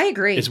 same. I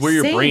agree. It's where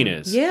your brain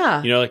is.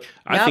 Yeah.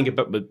 I think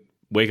about, but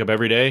wake up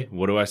every day.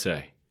 What do I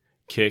say?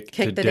 kick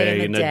the today day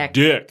in in the the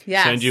dick.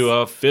 Yes. Send you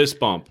a fist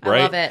bump, right?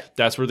 I love it.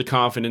 That's where the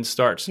confidence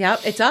starts.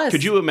 Yep, it does.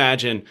 Could you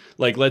imagine,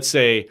 like, let's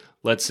say,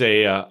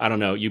 I don't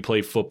know, you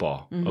play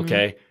football,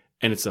 okay?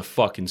 And it's a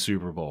fucking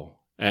Super Bowl.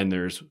 And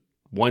there's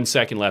 1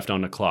 second left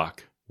on the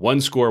clock. One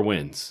score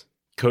wins.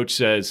 Coach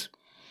says,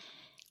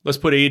 let's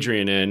put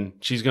Adrian in.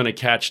 She's going to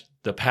catch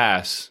the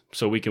pass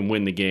so we can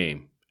win the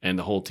game. And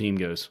the whole team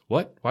goes,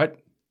 what?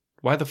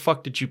 Why the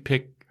fuck did you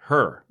pick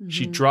her?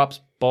 She drops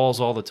balls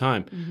all the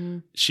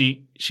time.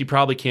 She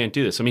probably can't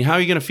do this. I mean, how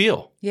are you going to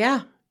feel?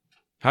 Yeah.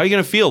 How are you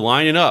going to feel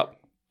lining up?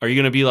 Are you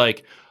going to be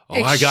like,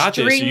 oh, I got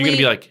this? Or are you going to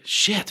be like,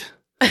 shit,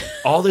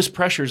 all this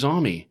pressure's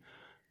on me.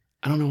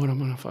 I don't know what I'm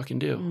going to fucking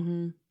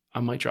do. I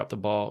might drop the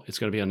ball. It's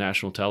going to be on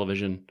national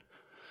television.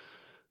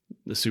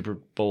 The Super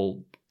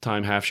Bowl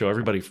time half show.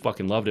 Everybody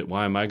fucking loved it.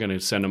 Why am I going to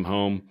send them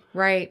home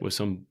with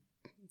some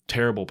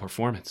terrible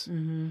performance?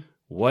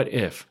 What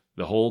if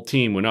the whole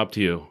team went up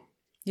to you?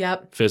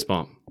 Yep. Fist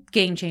bump.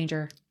 Game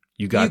changer.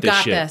 You got this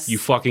shit. This. You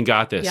fucking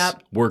got this.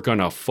 Yep. We're going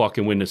to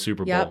fucking win the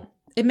Super Bowl.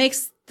 It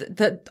makes all the We're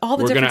difference in the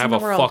world. We're going to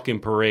have a fucking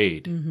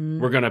parade.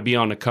 We're going to be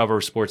on the cover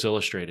of Sports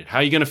Illustrated. How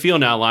are you going to feel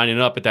now lining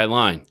up at that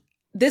line?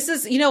 This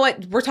is, you know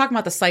what? We're talking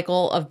about the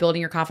cycle of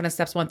building your confidence,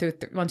 steps 1 through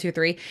 1, 2,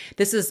 3.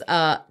 This is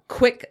a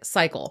quick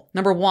cycle.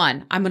 Number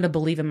 1, I'm going to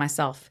believe in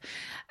myself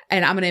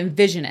and I'm going to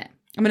envision it.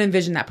 I'm going to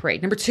envision that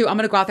parade. Number 2, I'm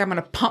going to go out there. I'm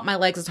going to pump my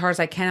legs as hard as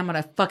I can. I'm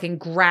going to fucking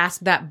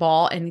grasp that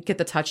ball and get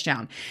the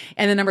touchdown.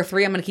 And then number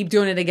 3, I'm going to keep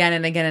doing it again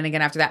and again and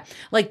again after that.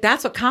 Like,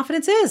 that's what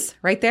confidence is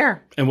right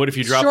there. And what if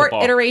you drop the ball?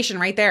 Short iteration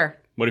right there.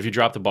 What if you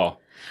drop the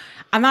ball?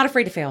 I'm not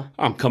afraid to fail.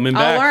 I'm coming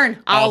back.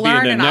 I'll learn be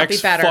in the and I'll next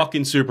be better.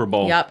 fucking Super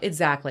Bowl. Yep,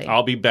 exactly.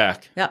 I'll be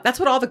back. Yep,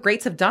 that's what all the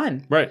greats have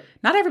done. Right.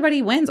 Not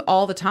everybody wins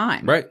all the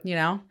time. Right. You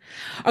know?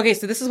 Okay,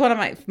 so this is one of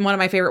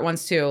my favorite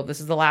ones too. This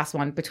is the last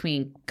one,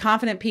 between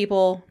confident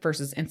people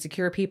versus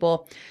insecure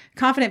people.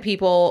 Confident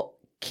people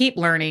keep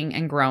learning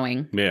and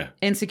growing. Yeah.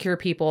 Insecure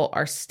people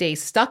stay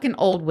stuck in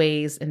old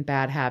ways and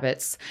bad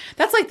habits.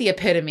 That's like the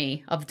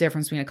epitome of the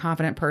difference between a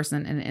confident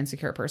person and an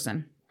insecure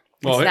person.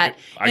 Well, it's that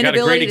I got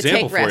a great inability to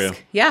example take for risk.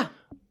 you. Yeah.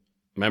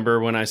 Remember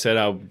when I said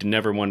I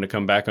never wanted to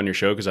come back on your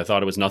show because I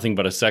thought it was nothing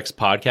but a sex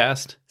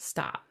podcast?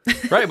 Stop.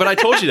 Right, but I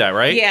told you that,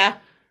 right? Yeah.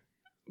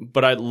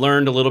 But I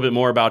learned a little bit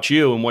more about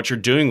you and what you're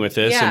doing with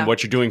this and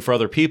what you're doing for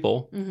other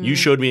people. You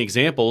showed me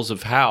examples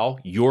of how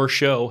your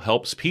show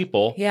helps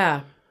people.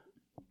 Yeah.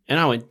 And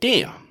I went,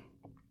 damn.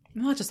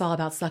 I'm not just all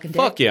about sucking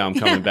dick. Fuck yeah, I'm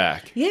coming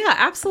back. Yeah,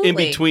 absolutely. In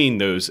between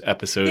those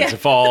episodes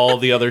of all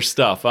the other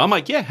stuff. I'm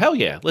like, yeah, hell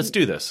yeah, let's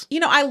do this. You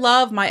know, I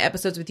love my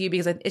episodes with you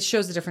because it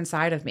shows a different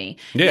side of me.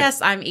 Yeah.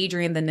 Yes, I'm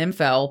Adrian the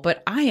nympho,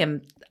 but I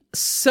am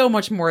so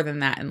much more than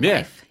that in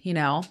life, you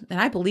know? And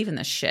I believe in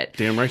this shit.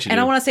 Damn right you do. And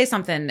I want to say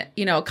something.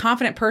 You know, a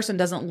confident person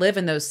doesn't live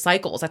in those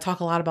cycles. I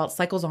talk a lot about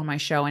cycles on my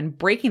show and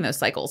breaking those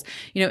cycles.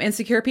 You know,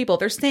 insecure people,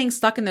 they're staying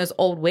stuck in those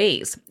old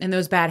ways and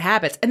those bad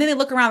habits. And then they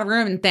look around the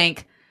room and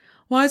think,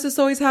 why is this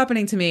always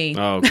happening to me?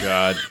 Oh,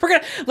 God.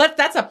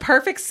 That's a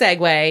perfect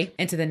segue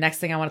into the next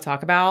thing I want to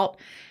talk about.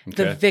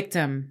 Okay. The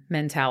victim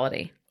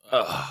mentality.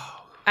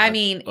 I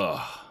mean,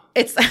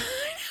 it's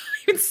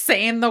even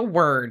saying the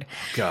word.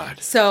 God.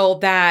 So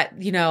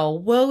that, you know,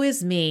 woe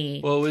is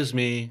me. Woe is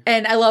me.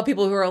 And I love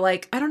people who are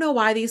like, I don't know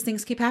why these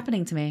things keep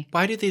happening to me.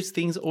 Why do these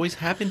things always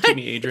happen to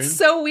me, Adrian? It's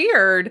so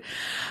weird.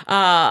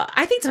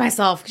 I think to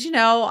myself, because, you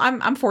know,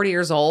 I'm 40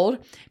 years old.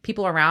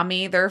 People around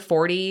me, they're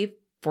 40,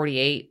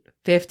 48.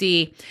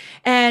 50,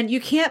 and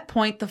you can't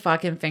point the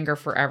fucking finger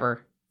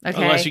forever.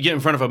 Okay. Unless you get in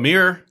front of a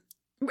mirror.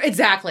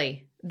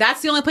 Exactly.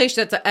 That's the only place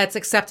that's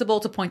acceptable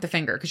to point the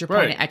finger because you're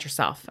pointing at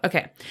yourself.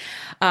 Okay.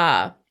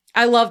 I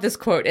love this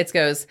quote. It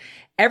goes,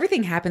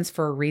 everything happens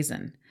for a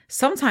reason.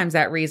 Sometimes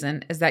that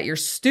reason is that you're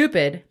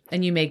stupid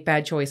and you make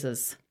bad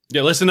choices.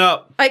 Yeah, listen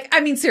up. Like, I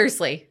mean,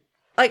 seriously.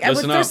 Like,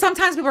 there's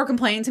sometimes people are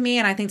complaining to me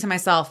and I think to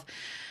myself,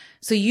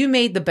 so you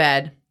made the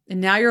bed and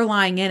now you're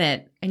lying in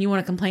it and you want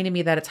to complain to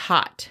me that it's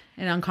hot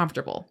and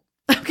uncomfortable.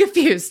 I'm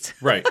confused.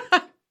 Right.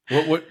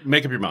 What?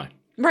 Make up your mind.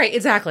 Right.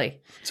 Exactly.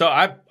 So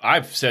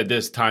I've said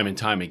this time and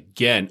time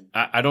again.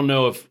 I don't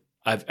know if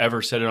I've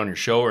ever said it on your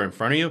show or in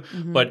front of you,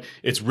 but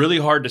it's really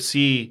hard to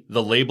see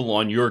the label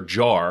on your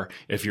jar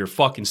if you're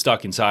fucking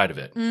stuck inside of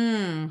it.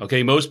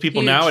 Okay. Most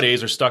people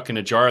nowadays are stuck in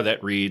a jar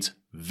that reads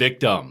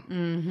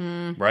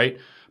victim. Right.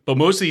 But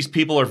most of these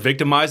people are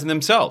victimizing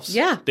themselves.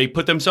 Yeah. They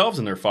put themselves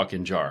in their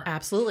fucking jar.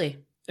 Absolutely.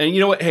 And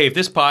you know what? Hey, if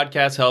this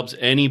podcast helps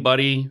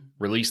anybody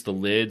release the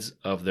lids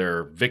of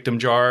their victim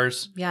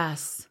jars,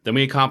 yes, then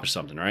we accomplished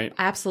something, right?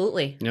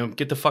 Absolutely. You know,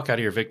 get the fuck out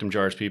of your victim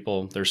jars,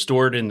 people. They're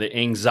stored in the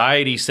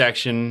anxiety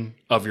section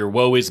of your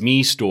woe is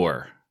me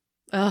store.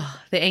 Oh,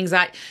 the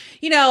anxiety.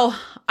 You know,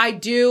 I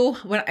do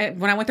when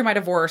I went through my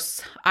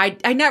divorce, I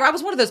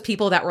was one of those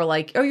people that were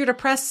like, "Oh, you're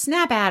depressed,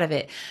 snap out of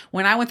it."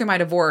 When I went through my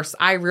divorce,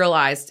 I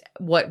realized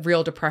what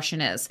real depression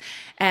is.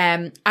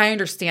 And I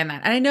understand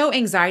that. And I know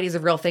anxiety is a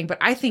real thing, but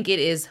I think it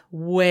is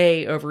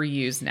way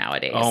overused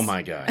nowadays. Oh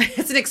my God.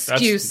 It's an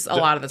excuse a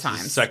lot of the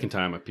times. The second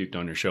time I puked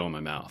on your show in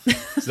my mouth.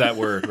 It's that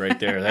word right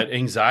there, that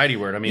anxiety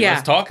word. I mean,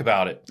 let's talk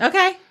about it.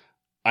 Okay.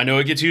 I know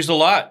it gets used a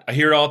lot. I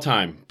hear it all the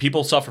time.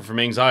 People suffer from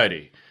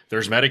anxiety.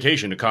 There's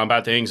medication to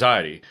combat the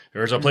anxiety.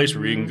 There's a place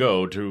where you can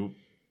go to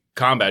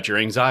combat your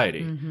anxiety.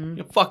 You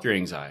know, fuck your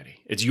anxiety.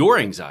 It's your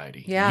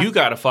anxiety. Yeah. You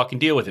got to fucking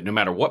deal with it no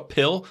matter what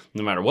pill,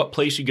 no matter what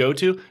place you go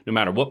to, no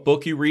matter what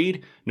book you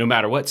read, no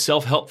matter what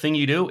self-help thing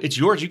you do. It's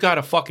yours. You got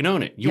to fucking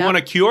own it. You want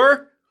a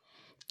cure?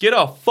 Get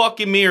a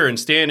fucking mirror and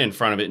stand in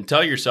front of it and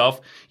tell yourself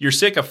you're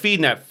sick of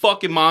feeding that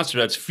fucking monster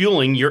that's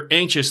fueling your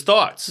anxious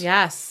thoughts.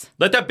 Yes.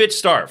 Let that bitch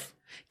starve.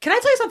 Can I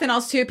tell you something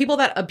else too? People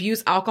that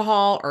abuse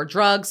alcohol or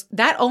drugs,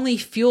 that only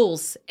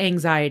fuels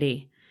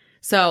anxiety.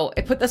 So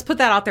let's put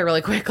that out there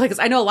really quick. Like, 'cause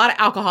I know a lot of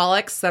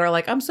alcoholics that are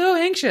like, I'm so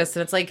anxious.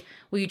 And it's like,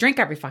 well, you drink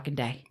every fucking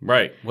day.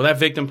 Right. Well, that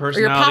victim Or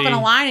personality. you're popping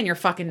a line in your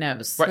fucking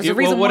nose. Right. There's a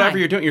reason whatever why.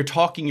 you're doing, you're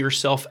talking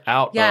yourself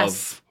out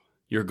of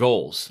your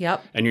goals.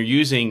 Yep. And you're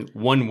using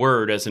one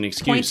word as an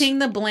excuse. Pointing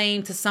the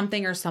blame to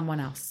something or someone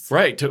else.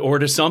 Right. Or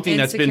to something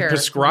that's been Insecure.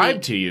 prescribed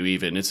Weak. to you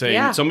even. It's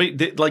saying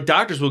somebody, like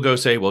doctors will go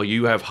say, well,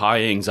 you have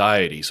high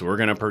anxiety, so we're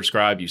going to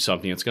prescribe you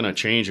something that's going to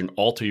change and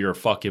alter your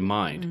fucking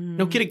mind.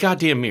 No, get a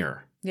goddamn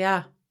mirror.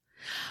 Yeah.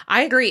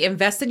 I agree.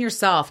 Invest in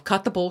yourself.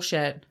 Cut the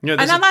bullshit. You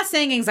know, And I'm not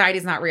saying anxiety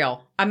is not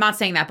real. I'm not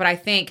saying that, but I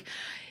think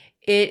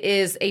it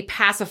is a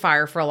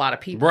pacifier for a lot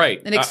of people.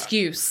 Right. An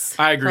excuse.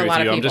 I agree for a with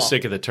lot you. of I'm just people.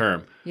 sick of the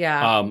term.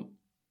 Yeah.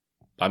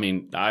 I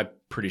mean, I'm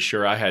pretty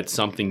sure I had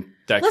something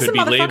that Listen, could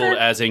be labeled motherfucker,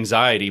 as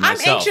anxiety I'm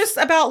myself. anxious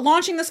about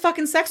launching this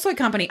fucking sex toy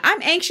company.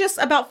 I'm anxious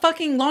about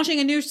fucking launching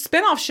a new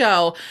spinoff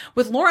show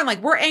with Lauren.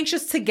 Like, we're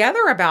anxious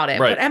together about it.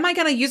 Right. But am I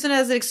going to use it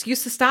as an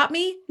excuse to stop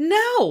me?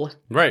 No.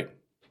 Right.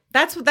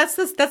 That's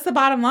the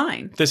bottom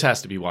line. This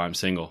has to be why I'm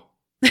single.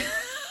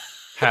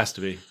 Has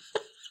to be.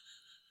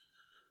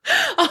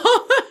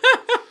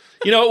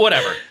 You know,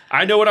 whatever.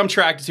 I know what I'm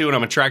attracted to, and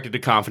I'm attracted to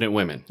confident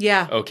women.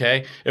 Yeah.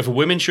 Okay? If a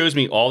woman shows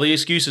me all the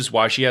excuses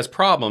why she has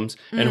problems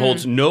and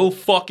holds no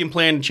fucking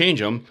plan to change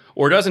them,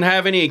 or doesn't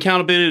have any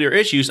accountability or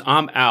issues,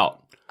 I'm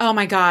out. Oh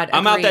my God.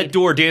 I'm out that agreed.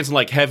 door dancing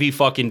like heavy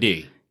fucking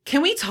D.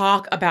 Can we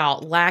talk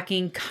about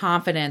lacking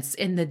confidence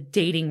in the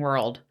dating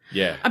world?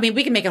 Yeah. I mean,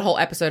 we can make a whole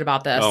episode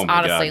about this, Oh my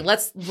honestly.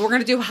 God. We're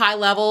going to do high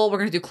level. We're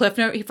going to do Cliff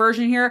Note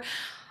version here.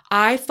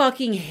 I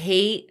fucking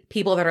hate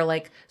people that are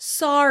like,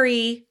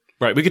 sorry.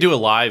 Right. We could do a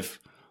live,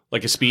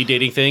 like a speed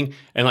dating thing,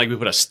 and like we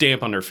put a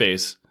stamp on their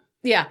face.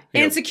 Yeah.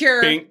 You know,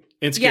 Insecure. bing,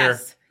 insecure.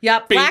 Yes.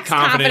 Yep. Being Lacks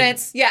confident.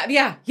 confidence.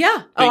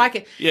 Yeah. Oh, I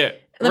can. Yeah.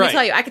 Let me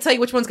tell you. I can tell you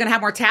which one's going to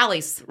have more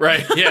tallies.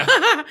 Right.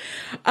 Yeah.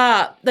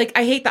 Like,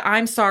 I hate the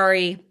I'm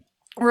sorry.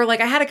 Or like,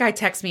 I had a guy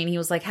text me and he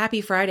was like,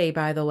 Happy Friday,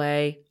 by the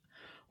way.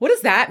 What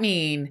does that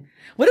mean?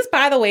 What does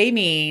by the way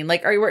mean?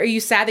 Like, are you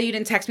sad that you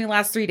didn't text me the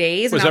last 3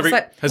 days? And I was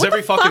like, has what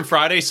every the fucking fuck?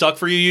 Friday suck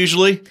for you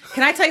usually?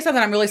 Can I tell you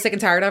something I'm really sick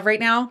and tired of right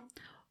now?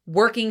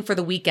 Working for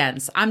the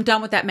weekends. I'm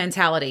done with that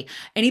mentality.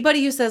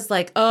 Anybody who says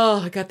like,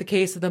 oh, I got the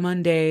case of the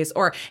Mondays,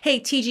 or hey,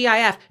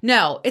 TGIF.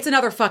 No, it's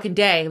another fucking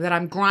day that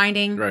I'm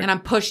grinding Right. and I'm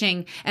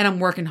pushing and I'm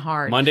working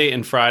hard. Monday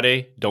and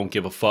Friday don't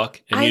give a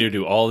fuck, and neither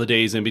do all the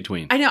days in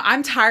between. I know.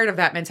 I'm tired of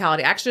that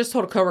mentality. I actually just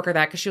told a coworker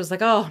that because she was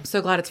like, oh, I'm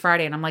so glad it's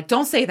Friday. And I'm like,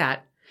 don't say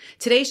that.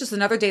 Today's just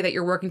another day that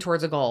you're working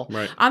towards a goal.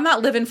 Right. I'm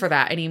not living for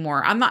that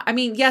anymore. I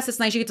mean, yes, it's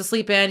nice you get to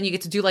sleep in and you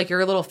get to do like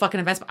your little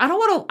fucking events, but I don't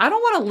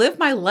want to live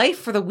my life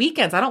for the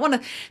weekends. I don't want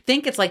to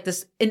think it's like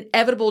this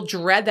inevitable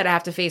dread that I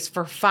have to face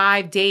for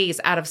 5 days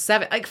out of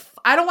 7. Like,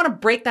 I don't want to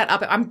break that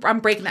up. I'm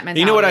breaking that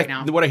mentality You know what right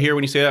now. what I hear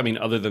when you say that? I mean,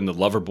 other than the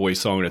Loverboy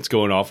song that's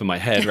going off in my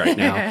head right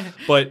now.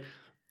 But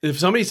if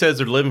somebody says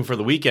they're living for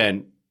the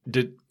weekend,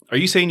 are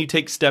you saying you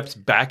take steps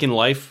back in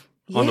life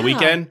on the Yeah.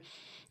 weekend?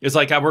 It's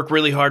like I work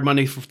really hard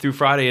Monday through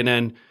Friday, and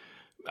then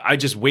I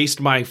just waste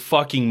my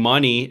fucking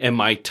money and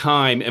my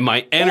time and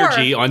my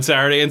energy on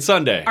Saturday and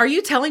Sunday. Are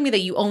you telling me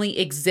that you only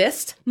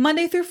exist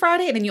Monday through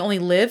Friday and then you only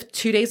live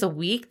 2 days a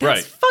week?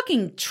 That's Right.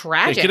 fucking Hey,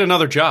 tragic. get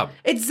another job.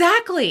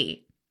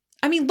 Exactly.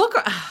 I mean, look,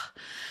 I'm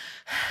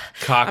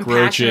passionate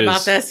Cockroaches.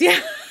 about this. Yeah.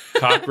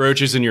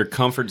 Cockroaches in your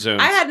comfort zone.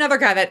 I had another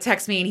guy that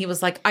texted me and he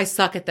was like, I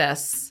suck at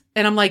this.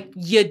 And I'm like,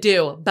 you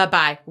do.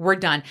 Bye-bye. We're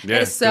done. Yeah,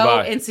 It is so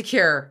goodbye.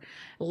 insecure.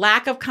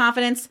 Lack of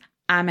confidence.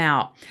 I'm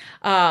out.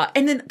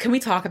 And then can we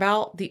talk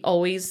about the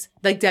always,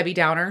 like Debbie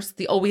Downers,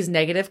 the always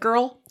negative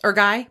girl or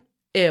guy?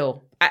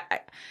 Ew.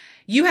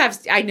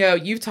 I know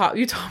you told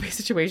me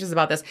situations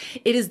about this.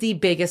 It is the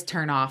biggest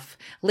turnoff.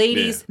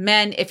 Ladies,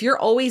 men, if you're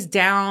always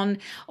down,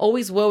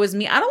 always woe is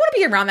me, I don't want to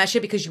be around that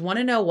shit because you want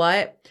to know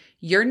what?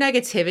 Your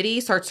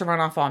negativity starts to run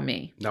off on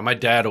me. Now, my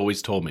dad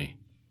always told me,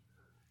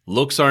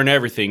 looks aren't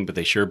everything, but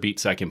they sure beat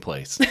second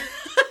place.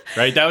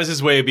 Right? That was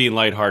his way of being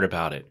lighthearted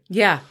about it.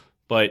 Yeah.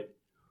 But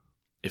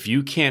if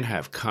you can't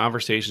have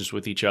conversations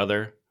with each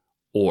other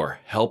or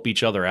help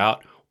each other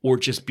out or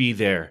just be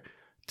there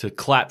to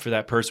clap for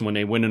that person when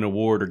they win an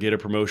award or get a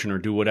promotion or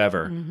do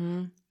whatever,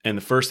 and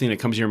the first thing that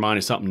comes to your mind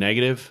is something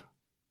negative,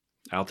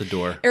 out the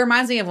door. It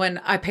reminds me of when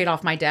I paid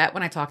off my debt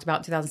when I talked about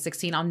in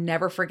 2016. I'll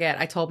never forget.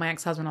 I told my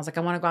ex-husband, I was like,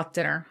 I want to go out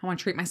to dinner. I want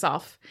to treat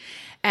myself.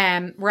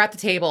 And we're at the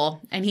table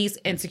and he's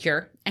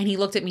insecure. And he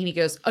looked at me and he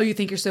goes, oh, you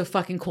think you're so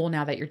fucking cool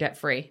now that you're debt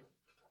free?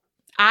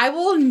 I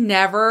will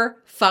never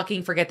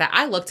fucking forget that.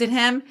 I looked at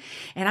him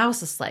and I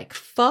was just like,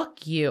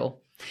 fuck you.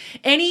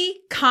 Any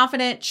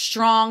confident,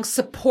 strong,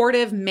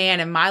 supportive man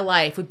in my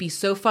life would be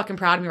so fucking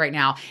proud of me right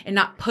now and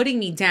not putting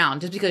me down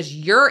just because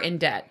you're in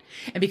debt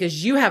and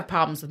because you have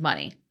problems with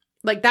money.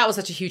 Like, that was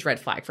such a huge red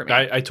flag for me.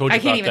 I told you I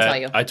about can't even that. tell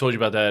you. I told you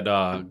about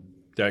that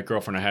that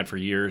girlfriend I had for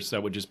years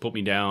that would just put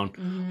me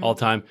down all the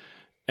time.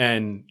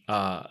 And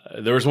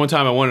there was one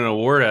time I won an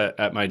award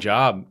at my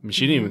job. I mean,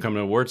 she didn't even come to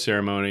an award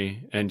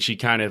ceremony. And she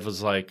kind of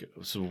was like,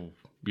 so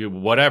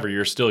whatever,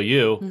 you're still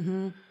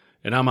you.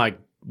 And I'm like,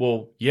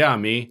 well, yeah,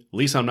 me. At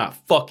least I'm not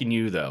fucking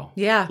you, though.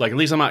 Yeah. Like, at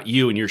least I'm not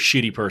you and your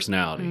shitty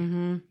personality.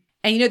 And,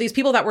 you know, these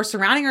people that we're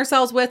surrounding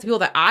ourselves with, people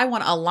that I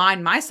want to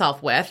align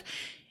myself with,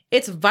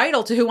 it's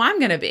vital to who I'm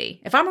going to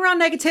be. If I'm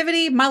around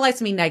negativity, my life's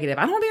going to be negative.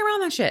 I don't want to be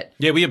around that shit.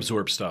 Yeah, we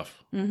absorb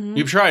stuff.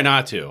 You try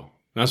not to.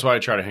 That's why I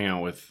try to hang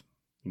out with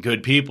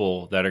good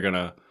people that are going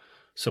to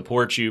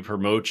support you,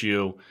 promote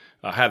you,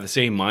 have the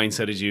same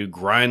mindset as you,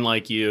 grind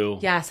like you.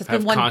 Yes, it's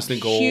have been one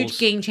constant huge goals.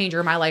 game changer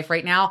in my life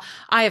right now.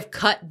 I have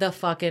cut the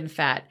fucking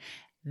fat.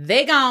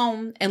 They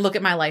gone and look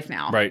at my life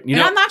now. Right. And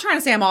I'm not trying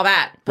to say I'm all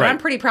that, but Right. I'm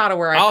pretty proud of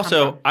where I've come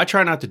Also, from. I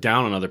try not to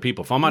down on other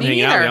people. If I'm not Me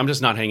hanging out with neither. you, I'm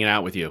just not hanging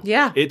out with you.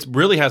 Yeah. It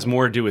really has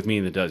more to do with me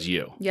than it does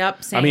you.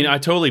 Yep, same. I mean, I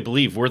totally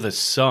believe we're the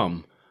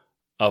sum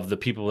of the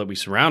people that we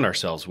surround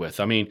ourselves with.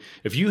 I mean,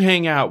 if you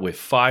hang out with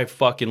 5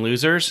 fucking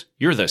losers,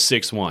 you're the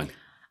 6th one.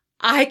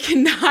 I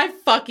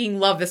fucking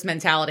love this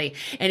mentality.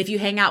 And if you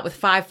hang out with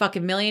 5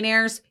 fucking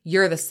millionaires,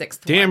 you're the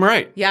 6th one. Damn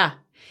right. Yeah.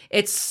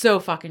 It's so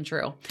fucking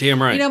true.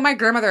 Damn right. You know, my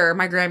grandmother,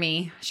 my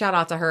Grammy, shout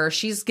out to her.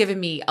 She's given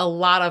me a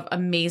lot of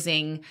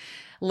amazing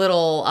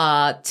little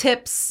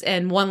tips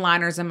and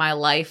one-liners in my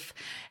life.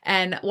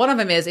 And one of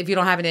them is, if you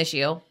don't have an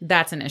issue,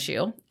 that's an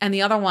issue. And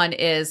the other one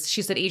is,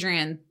 she said,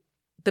 Adrienne,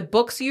 the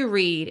books you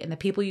read and the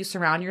people you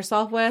surround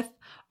yourself with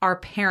are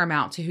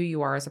paramount to who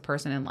you are as a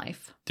person in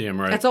life. Damn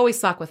right. That's always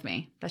stuck with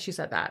me that she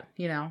said that,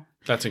 you know.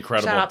 That's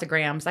incredible. Shout out to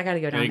Grams. I got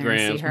to go down Hey, there and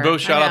Grams. see her. Both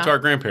shout I out to know. our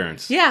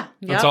grandparents. Yeah.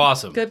 That's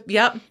awesome. Good.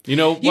 Yep. You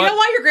know what? You know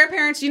why your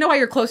grandparents, you know why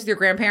you're close with your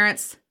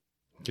grandparents?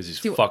 Because he's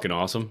fucking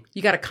awesome.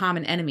 You got a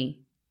common enemy,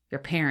 your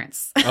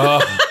parents.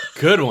 Oh,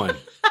 good one.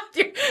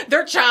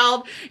 Their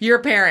child, your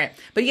parent.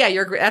 But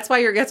yeah, that's why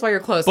you're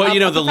close. But you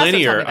know, the professor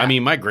told me linear, that. I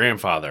mean, my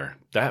grandfather,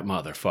 that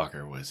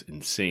motherfucker was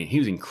insane. He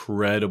was an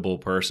incredible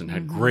person,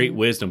 had great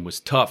wisdom, was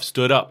tough,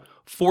 stood up.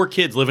 4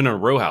 kids living in a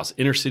row house,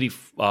 inner city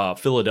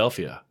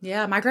Philadelphia.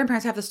 Yeah, my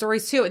grandparents have the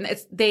stories too. And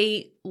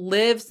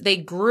they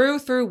grew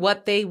through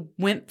what they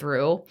went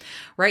through,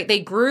 right?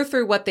 They grew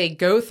through what they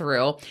go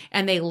through,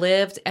 and they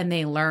lived and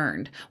they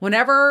learned.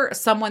 Whenever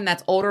someone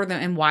that's older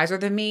than and wiser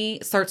than me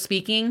starts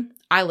speaking,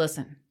 I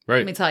listen. Right.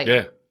 Let me tell you.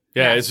 Yeah.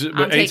 Yeah. Yes, It's, I'm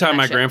taking anytime that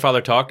my shit.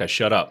 grandfather talked, I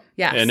shut up.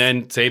 Yes. And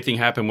then same thing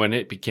happened when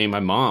it became my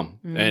mom.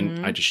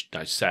 And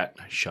I sat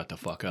and I shut the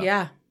fuck up.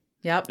 Yeah.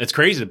 Yep. It's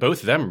crazy that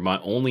both of them are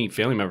my only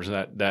family members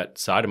on that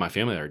side of my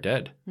family that are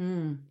dead.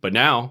 But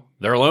now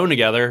they're alone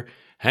together,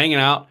 hanging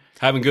out,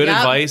 having good Yep.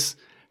 advice,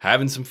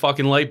 having some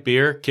fucking light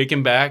beer,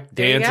 kicking back,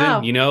 There you dancing.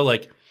 go. You know,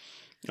 like,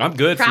 I'm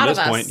good Proud from of this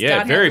us. point. Yeah,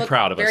 Down here, very look,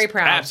 proud of us. Very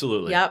proud.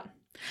 Absolutely. Yep.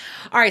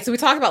 All right, so we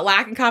talked about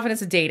lack of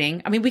confidence in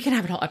dating. I mean, we can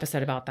have a whole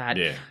episode about that.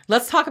 Yeah.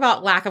 Let's talk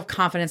about lack of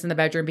confidence in the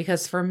bedroom,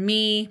 because for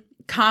me,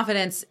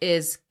 confidence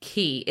is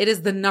key. It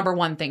is the number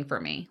one thing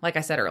for me, like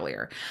I said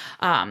earlier.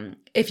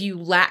 If you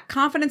lack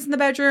confidence in the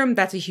bedroom,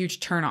 that's a huge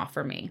turnoff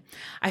for me.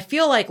 I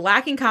feel like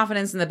lacking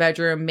confidence in the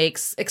bedroom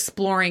makes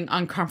exploring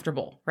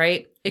uncomfortable,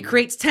 right? It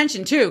creates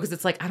tension too, because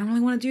it's like, I don't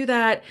really want to do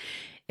that.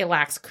 It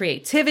lacks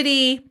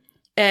creativity.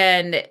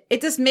 And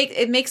it just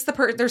makes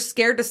they're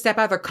scared to step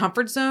out of their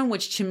comfort zone,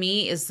 which to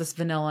me is just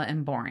vanilla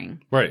and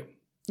boring. Right.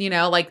 You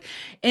know, like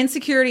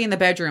insecurity in the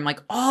bedroom, like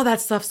all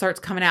that stuff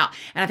starts coming out.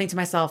 And I think to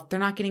myself, they're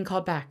not getting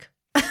called back.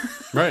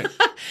 Right.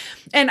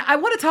 And I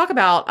want to talk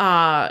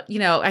about, you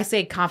know, I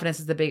say confidence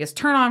is the biggest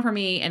turn on for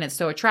me and it's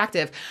so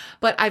attractive,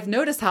 but I've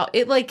noticed how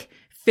it like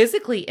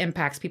physically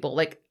impacts people.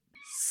 Like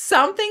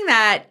something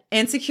that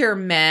insecure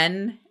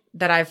men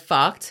that I've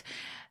fucked,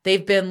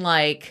 they've been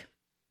like,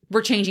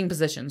 we're changing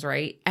positions,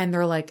 right? And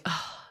they're like,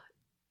 oh,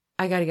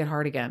 I got to get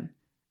hard again.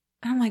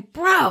 And I'm like,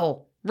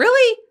 bro,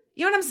 really?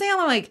 You know what I'm saying?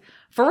 I'm like,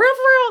 for real, for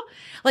real?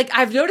 Like,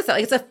 I've noticed that.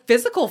 Like, it's a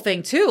physical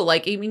thing, too.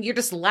 Like, I mean, you're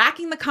just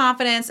lacking the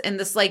confidence and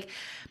this, like,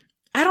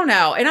 I don't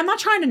know. And I'm not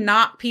trying to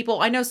knock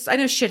people. I know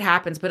shit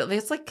happens, but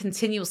it's, like,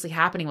 continuously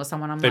happening with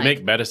someone. They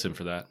make medicine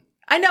for that.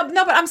 I know,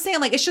 no, but I'm saying,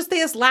 like, it's just they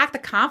just lack the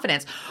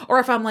confidence. Or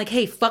if I'm like,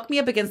 hey, fuck me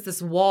up against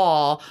this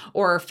wall,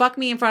 or fuck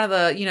me in front of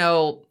the, you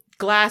know,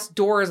 glass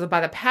doors by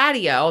the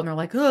patio, and they're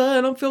like, I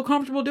don't feel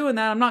comfortable doing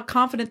that. I'm not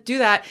confident to do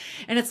that.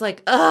 And it's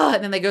like,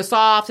 and then they go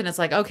soft, and it's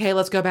like, okay,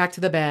 let's go back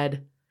to the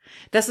bed.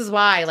 This is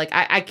why, like,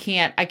 I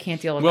can't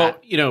deal with that. Well,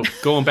 you know,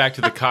 going back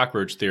to the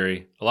cockroach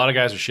theory, a lot of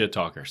guys are shit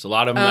talkers. A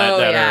lot of them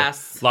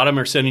yes. a lot of them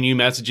are sending you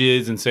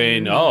messages and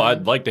saying, "Oh,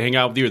 I'd like to hang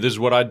out with you. Or this is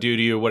what I'd do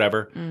to you, or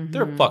whatever."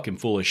 They're fucking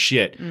full of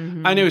shit.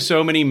 I know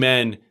so many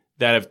men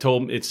that have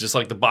told me, it's just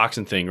like the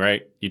boxing thing,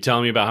 right? You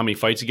telling me about how many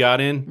fights you got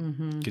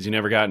in because you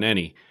never gotten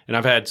any. And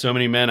I've had so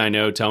many men I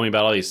know tell me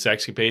about all these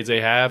sexcapades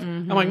they have.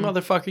 I'm like,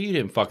 motherfucker, you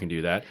didn't fucking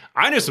do that.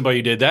 I know somebody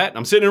who did that.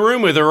 I'm sitting in a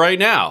room with her right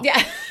now.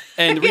 Yeah.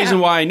 And the reason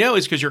why I know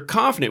is because you're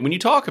confident when you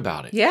talk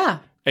about it. Yeah.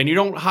 And you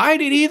don't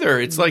hide it either.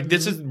 It's like,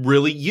 this is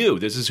really you.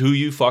 This is who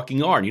you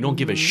fucking are. And you don't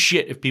give a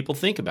shit if people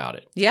think about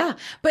it. Yeah.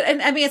 But,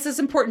 and I mean, it's just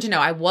important to know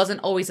I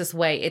wasn't always this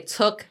way. It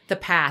took the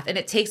path and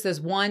it takes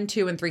those 1,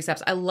 2, and 3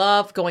 steps. I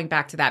love going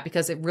back to that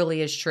because it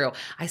really is true.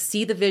 I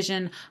see the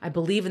vision. I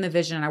believe in the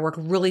vision and I work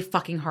really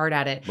fucking hard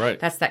at it. Right.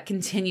 That's that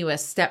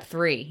continuous step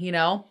 3, you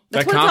know?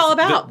 That's what it's all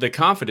about. The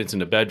confidence in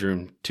the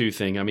bedroom too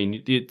thing. I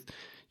mean,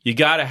 you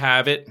got to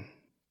have it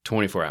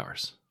 24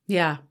 hours.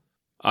 Yeah.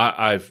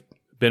 I've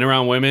been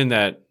around women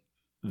that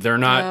they're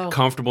not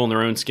comfortable in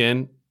their own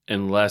skin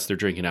unless they're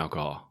drinking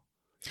alcohol,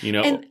 you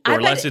know, or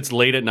unless it's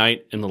late at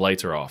night and the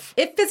lights are off.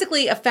 It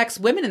physically affects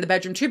women in the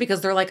bedroom too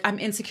because they're like, I'm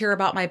insecure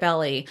about my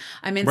belly.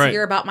 I'm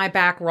insecure about my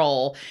back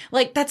roll.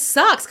 Like that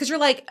sucks because you're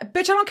like,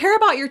 bitch, I don't care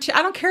about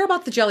I don't care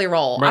about the jelly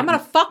roll. Right. I'm gonna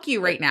fuck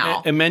you right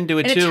now. And men do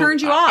it and too. It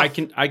turns you off.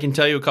 I can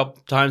tell you a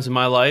couple times in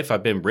my life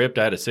I've been ripped.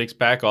 I had a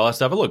 6-pack, all that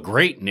stuff. I look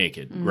great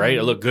naked, right?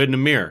 I look good in the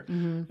mirror.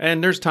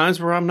 And there's times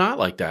where I'm not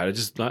like that. I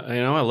just,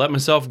 I let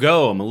myself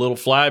go. I'm a little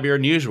flabbier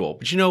than usual.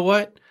 But you know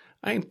what?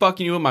 I ain't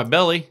fucking you with my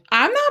belly.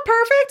 I'm not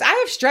perfect. I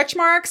have stretch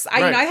marks. I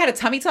had a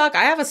tummy tuck.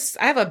 I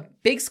have a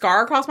big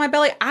scar across my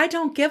belly. I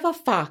don't give a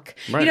fuck.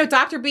 Right. You know,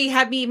 Dr. B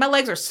had me, my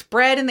legs are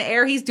spread in the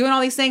air. He's doing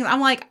all these things.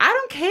 I'm like, I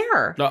don't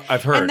care. No,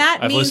 I've heard.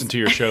 I've listened to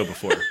your show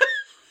before.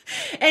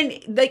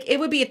 And like, it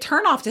would be a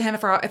turnoff to him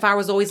if I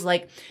was always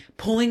like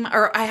pulling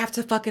or I have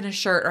to fuck in a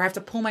shirt or I have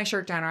to pull my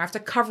shirt down or I have to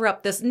cover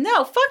up this.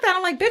 No, fuck that.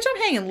 I'm like, bitch,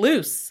 I'm hanging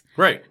loose.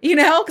 Right. You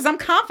know, because I'm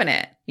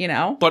confident, you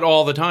know. But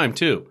all the time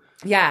too.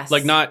 Yes.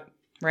 Like not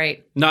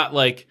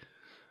like,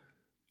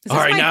 all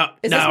right, now.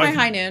 Is this my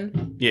high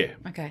noon? Yeah.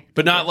 Okay.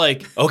 But not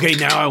like, okay,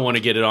 now I want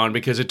to get it on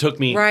because it took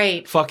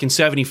me fucking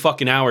 70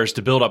 fucking hours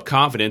to build up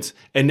confidence.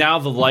 And now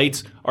the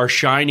lights are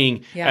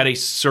shining at a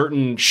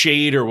certain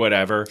shade or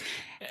whatever.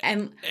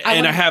 And I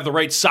have the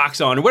right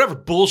socks on or whatever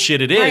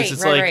bullshit it is.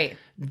 It's like,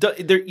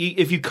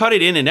 if you cut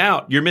it in and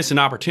out, you're missing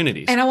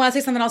opportunities. And I want to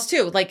say something else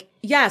too. Like,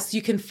 yes,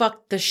 you can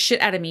fuck the shit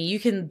out of me. You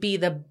can be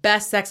the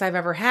best sex I've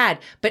ever had.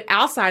 But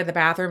outside of the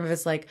bathroom, if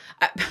it's like,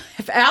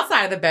 if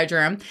outside of the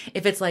bedroom,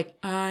 if it's like,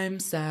 I'm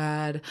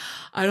sad,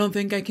 I don't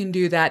think I can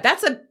do that.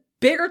 That's a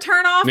bigger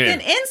turn off than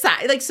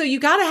inside. Like, so you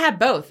got to have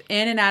both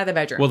in and out of the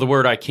bedroom. Well, the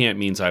word I can't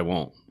means I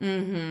won't.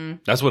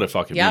 That's what it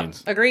fucking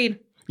means. Agreed.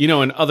 You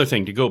know, another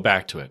thing, to go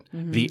back to it,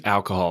 the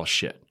alcohol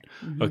shit,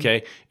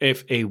 okay?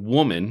 If a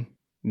woman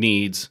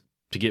needs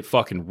to get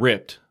fucking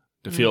ripped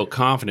to feel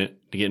confident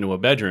to get into a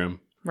bedroom,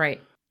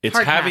 it's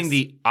hard having pass.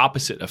 the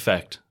opposite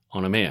effect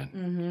on a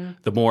man.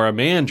 The more a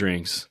man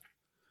drinks,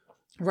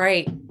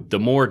 the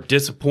more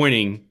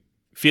disappointing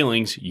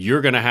feelings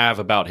you're going to have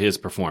about his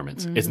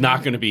performance. It's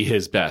not going to be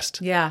his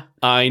best. Yeah.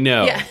 I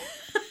know. Yeah.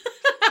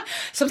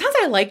 Sometimes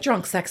I like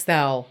drunk sex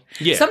though.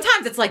 Yeah.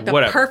 Sometimes it's like the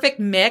perfect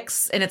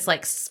mix and it's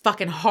like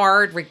fucking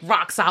hard, like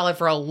rock solid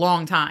for a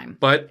long time.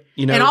 But,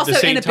 you know, and also at the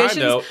same inhibitions,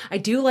 time, though, I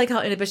do like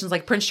how inhibitions,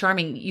 like Prince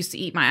Charming used to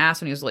eat my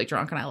ass when he was really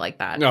drunk and I like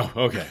that. Oh,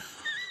 okay.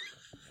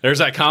 There's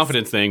that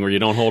confidence thing where you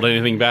don't hold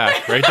anything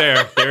back. Right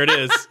there. There it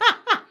is.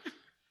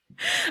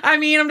 I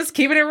mean, I'm just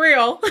keeping it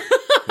real.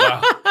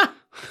 Wow.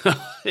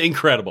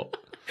 Incredible.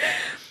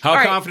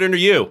 How confident are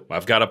you?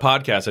 I've got a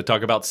podcast. I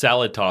talk about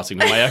salad tossing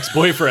with my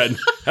ex-boyfriend.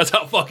 That's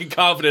how fucking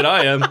confident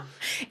I am. And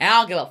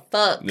I don't give a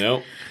fuck.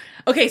 Nope.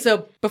 Okay,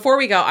 so before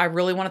we go, I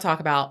really want to talk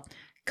about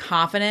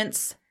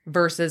confidence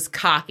versus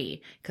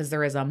cocky because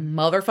there is a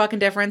motherfucking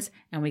difference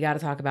and we got to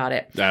talk about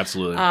it.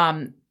 Absolutely.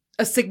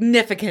 A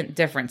significant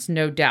difference,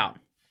 no doubt.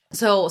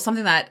 So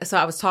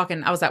I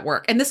was at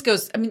work and this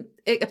goes, I mean,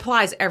 it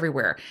applies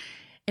everywhere.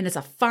 And it's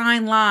a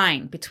fine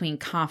line between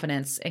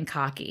confidence and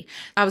cocky.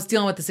 I was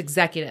dealing with this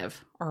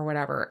executive or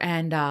whatever,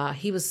 and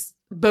he was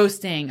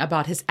boasting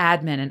about his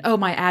admin and, oh,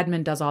 my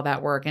admin does all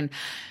that work. And,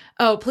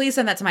 oh, please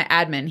send that to my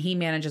admin. He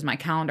manages my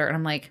calendar. And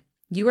I'm like,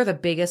 you are the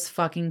biggest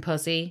fucking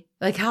pussy.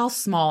 Like, how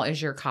small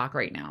is your cock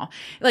right now?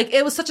 Like,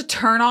 it was such a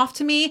turn off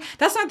to me.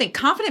 That's not the thing.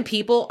 Confident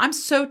people, I'm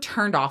so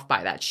turned off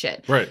by that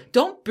shit. Right.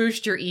 Don't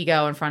boost your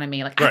ego in front of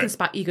me. Like, I can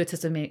spot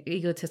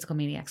egotistical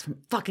maniacs from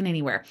fucking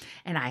anywhere.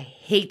 And I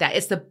hate that.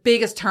 It's the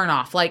biggest turn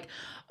off. Like,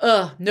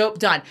 nope,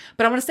 done.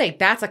 But I want to say,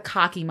 that's a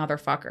cocky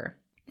motherfucker.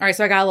 All right,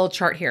 so I got a little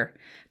chart here.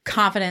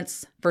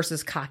 Confidence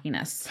versus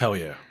cockiness. Hell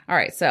yeah. All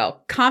right,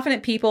 so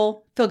confident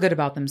people feel good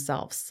about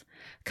themselves.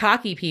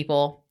 Cocky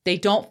people, they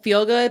don't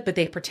feel good, but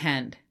they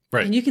pretend.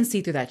 Right. And you can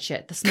see through that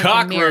shit. The smoke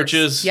and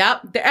cockroaches. mirrors.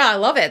 Yep. I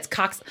love it. It's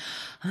cocks.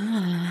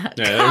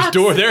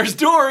 There's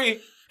Dory.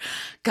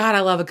 God,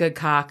 I love a good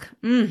cock.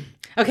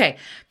 Okay.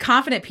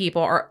 Confident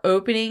people are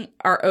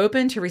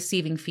open to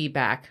receiving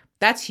feedback.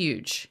 That's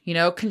huge. You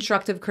know,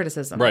 constructive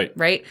criticism. Right.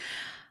 Right.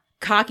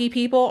 Cocky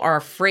people are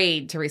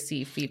afraid to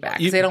receive feedback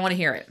because they don't want to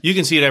hear it. You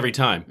can see it every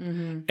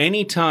time.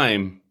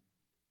 Anytime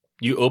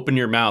you open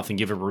your mouth and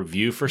give a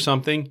review for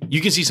something,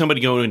 you can see somebody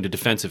going into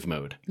defensive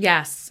mode.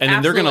 Yes. And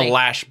then they're going to absolutely.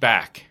 lash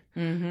back.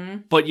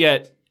 But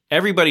yet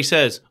everybody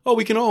says, oh,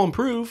 we can all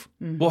improve.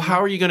 Well,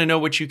 how are you going to know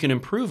what you can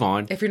improve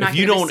on If you're not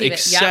you gonna don't receive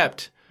it? Yep.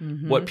 accept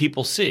what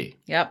people see?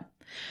 Yep.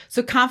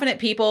 So confident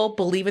people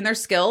believe in their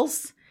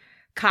skills.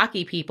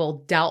 Cocky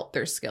people doubt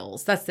their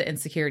skills. That's the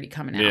insecurity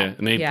coming out. Yeah,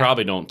 and they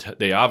probably don't.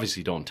 They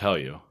obviously don't tell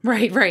you.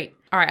 Right, right.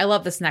 All right, I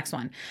love this next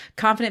one.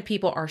 Confident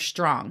people are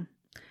strong.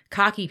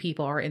 Cocky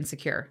people are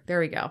insecure. There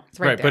we go. It's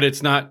right there. But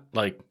it's not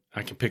like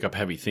I can pick up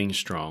heavy things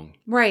strong.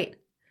 Right.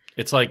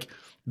 It's like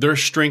their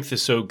strength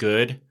is so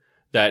good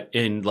that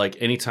in like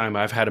any time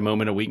I've had a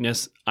moment of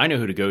weakness, I know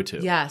who to go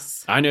to.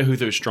 Yes. I know who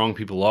those strong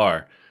people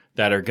are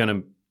that are going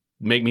to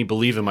make me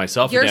believe in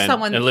myself You're again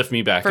someone and lift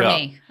me back for up.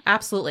 me.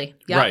 Absolutely.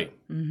 Yep. Right.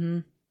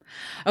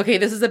 Okay,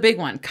 this is a big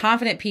one.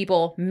 Confident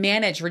people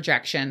manage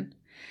rejection.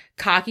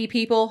 Cocky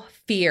people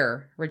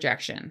fear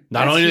rejection.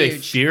 Not That's only do they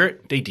huge. fear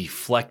it, they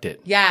deflect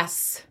it.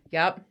 Yes.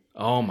 Yep.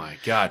 Oh my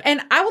God.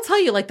 And I will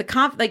tell you, like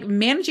like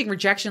managing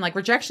rejection, like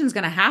rejection is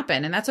going to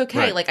happen, and that's okay.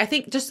 Right. Like I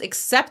think just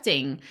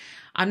accepting,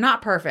 I'm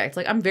not perfect.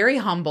 Like I'm very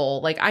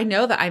humble. Like I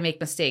know that I make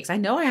mistakes. I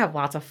know I have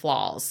lots of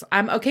flaws.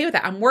 I'm okay with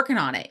that. I'm working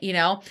on it. You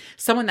know,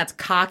 someone that's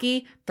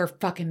cocky, they're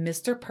fucking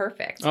Mr.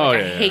 Perfect.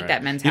 Like, I hate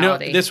that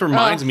mentality. You know, this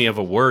reminds me of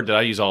a word that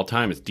I use all the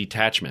time. It's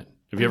detachment.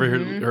 Have you ever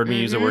heard me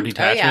use the word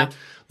detachment? Oh,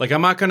 yeah. Like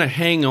I'm not going to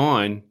hang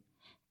on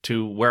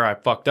to where I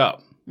fucked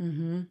up.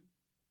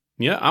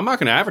 Yeah, I'm not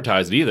going to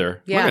advertise it either.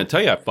 I'm Yeah. not going to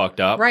tell you I fucked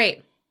up.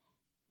 Right.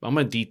 I'm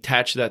going to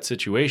detach that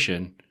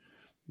situation.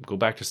 Go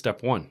back to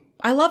step one.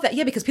 I love that.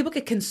 Yeah, because people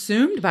get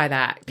consumed by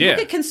that. People Yeah.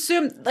 get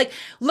consumed. Like,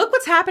 look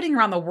what's happening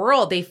around the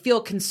world. They feel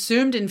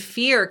consumed in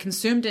fear,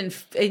 consumed in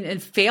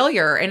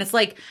failure. And it's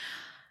like,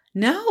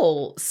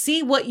 no,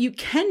 see what you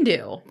can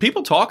do.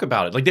 People talk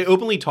about it. Like they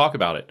openly talk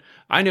about it.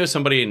 I know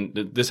somebody, and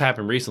this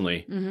happened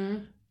recently,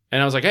 and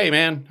I was like, hey,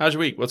 man, how's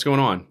your week? What's going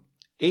on?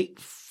 8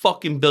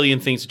 fucking billion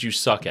things that you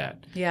suck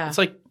at. Yeah. It's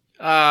like,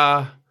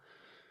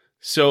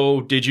 so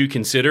did you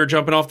consider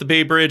jumping off the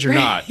Bay Bridge or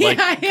not? Like,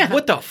 Yeah.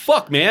 what the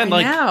fuck, man? I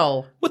Like,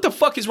 know. what the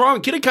fuck is wrong?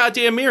 Get a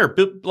goddamn mirror.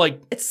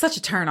 Like, It's such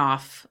a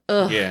turnoff.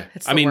 Ugh, yeah.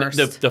 it's I mean,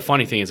 worst. the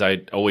funny thing is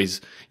I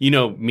always, you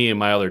know, me and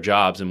my other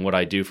jobs and what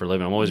I do for a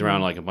living, I'm always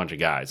around like a bunch of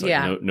guys. Like,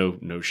 Yeah.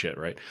 no shit,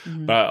 right?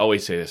 But I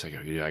always say this, I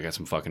go, yeah, I got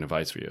some fucking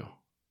advice for you.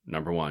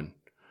 Number 1,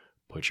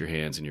 put your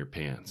hands in your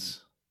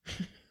pants.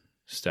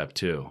 Step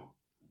 2,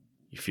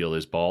 you feel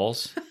those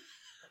balls?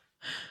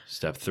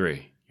 Step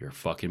 3, you're a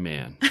fucking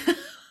man.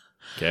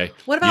 Okay?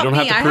 What You about don't me?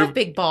 have to I prove- have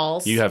big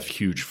balls. You have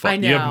huge I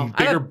You know. have I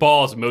bigger don't-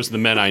 balls than most of the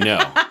men I know.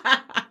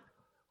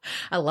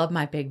 I love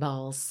my big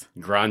balls.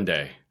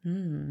 Grande.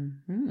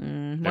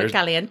 Muy There's-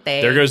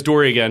 caliente. There goes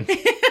Dory again.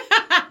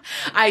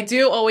 I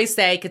do always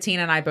say,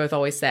 Katina and I both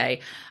always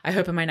say, I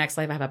hope in my next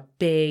life I have a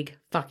big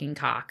fucking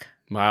cock.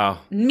 Wow.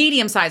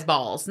 Medium-sized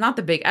balls, not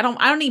the big. I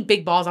don't need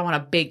big balls. I want a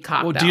big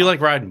cock. Well, though. do you like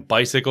riding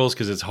bicycles?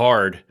 Because it's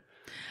hard.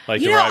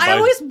 Like You to know, ride I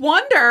always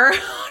wonder.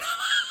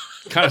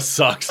 kind of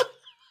sucks.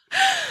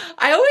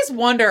 I always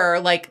wonder,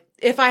 like,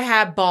 if I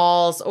have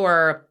balls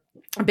or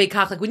a big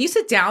cock. Like, when you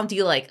sit down, do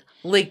you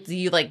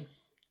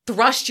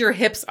thrust your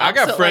hips up? I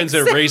got so, friends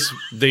like, that race.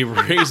 They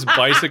race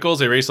bicycles.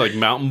 They race like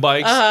mountain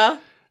bikes.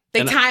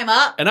 They And time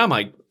up. And I'm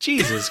like,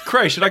 Jesus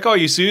Christ! Should I call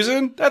you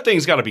Susan? That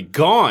thing's got to be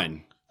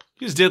gone.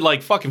 You just did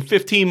like fucking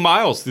 15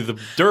 miles through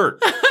the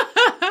dirt.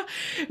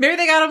 Maybe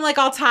they got them like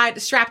all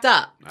tied, strapped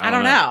up. I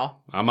don't know.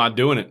 I'm not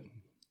doing it.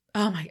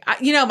 Oh my!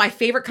 You know, my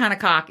favorite kind of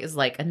cock is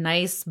like a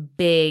nice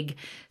big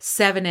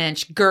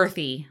 7-inch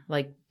girthy,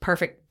 like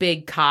perfect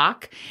big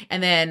cock,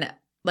 and then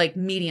like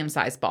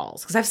medium-sized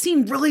balls. Because I've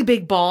seen really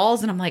big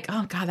balls, and I'm like,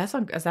 oh god,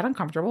 is that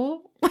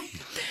uncomfortable?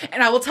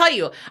 And I will tell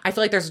you, I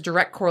feel like there's a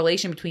direct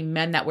correlation between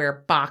men that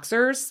wear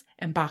boxers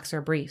and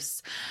boxer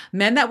briefs.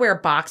 Men that wear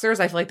boxers,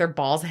 I feel like their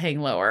balls hang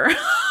lower.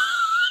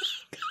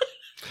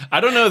 I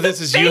don't know if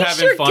this is you Face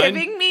having you're fun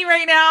giving me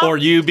right now. or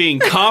you being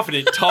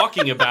confident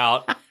talking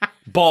about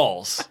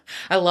balls.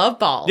 I love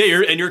balls. Yeah,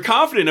 you're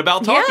confident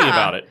about talking Yeah.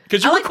 about it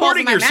because I you're like balls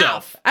in recording my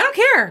yourself. mouth. I don't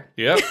care.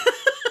 Yep.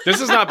 This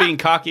is not being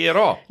cocky at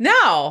all.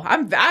 No,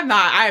 I'm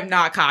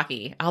not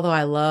cocky. Although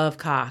I love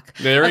cock.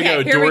 There we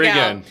go, here Dory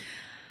again.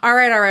 All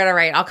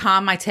right. I'll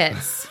calm my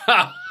tits.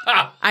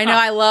 I know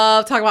I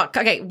love talking about.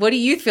 Okay, what do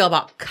you feel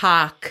about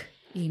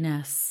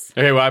cockiness?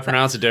 Okay, well, I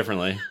pronounce it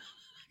differently.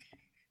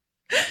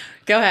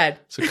 Go ahead.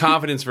 So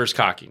confidence versus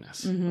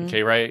cockiness.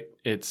 Okay, right?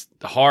 It's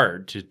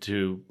hard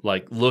to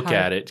like look Hard.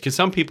 at it because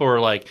some people are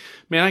like,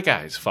 man, that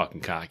guy's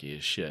fucking cocky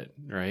as shit,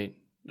 right?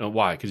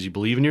 Why? Because you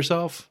believe in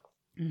yourself?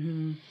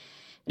 You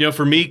know,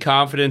 for me,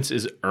 confidence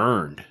is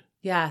earned.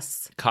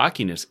 Yes.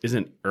 Cockiness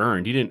isn't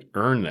earned. You didn't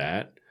earn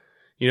that.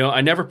 You know,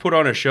 I never put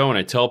on a show and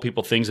I tell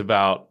people things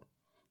about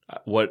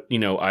what, you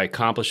know, I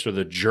accomplished or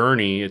the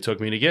journey it took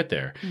me to get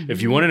there.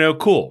 If you want to know,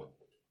 cool,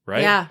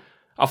 right? Yeah.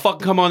 I'll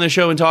fucking come on the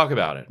show and talk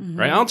about it,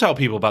 right? I'll tell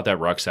people about that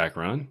rucksack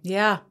run.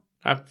 Yeah.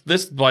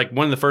 This is like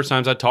one of the first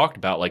times I talked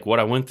about like what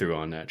I went through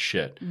on that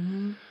shit.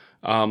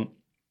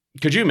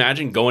 Could you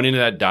imagine going into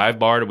that dive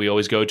bar that we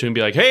always go to and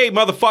be like, hey,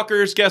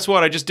 motherfuckers, guess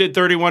what? I just did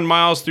 31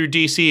 miles through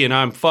DC and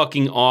I'm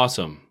fucking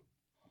awesome.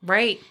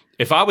 Right.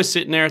 If I was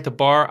sitting there at the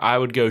bar, I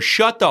would go,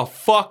 shut the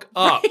fuck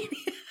up. Right.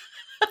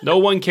 No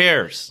one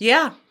cares.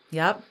 Yeah.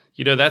 Yep.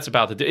 You know, that's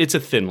it's a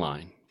thin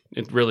line.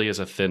 It really is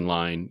a thin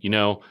line. You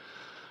know,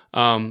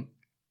 I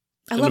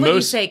love when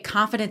you say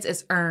confidence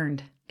is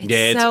earned.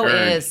 It so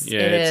earned. is. Yeah,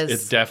 it is.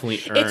 It's definitely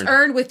earned. It's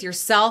earned with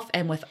yourself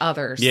and with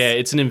others. Yeah,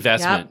 it's an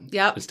investment.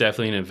 Yep. It's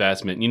definitely an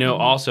investment. You know,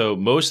 also,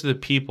 most of the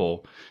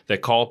people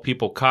that call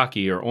people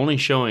cocky are only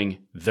showing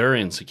their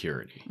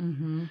insecurity,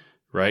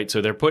 right?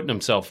 So they're putting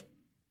themselves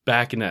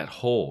back in that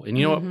hole. And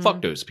you know what?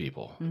 Fuck those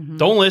people.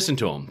 Don't listen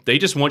to them. They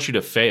just want you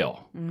to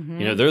fail.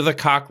 You know, they're the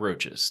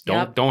cockroaches.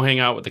 Don't hang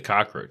out with the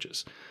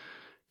cockroaches.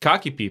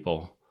 Cocky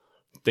people,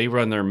 they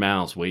run their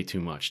mouths way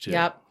too much too.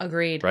 Yep,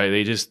 agreed.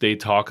 Right? They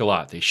talk a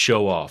lot. They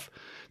show off.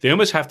 They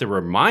almost have to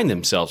remind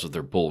themselves of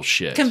their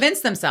bullshit.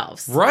 Convince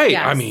themselves. Right.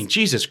 Yes. I mean,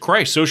 Jesus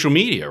Christ, social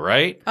media,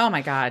 right? Oh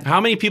my God.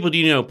 How many people do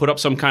you know put up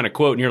some kind of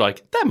quote and you're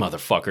like, that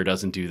motherfucker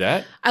doesn't do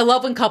that? I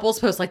love when couples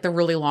post like the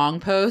really long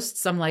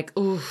posts. I'm like,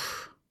 ooh.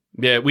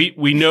 Yeah,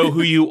 we know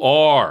who you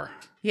are.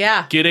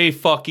 Yeah. Get a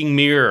fucking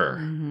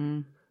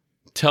mirror.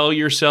 Tell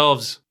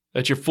yourselves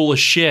that you're full of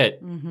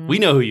shit. We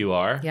know who you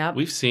are. Yep.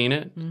 We've seen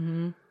it.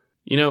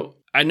 You know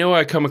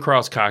I come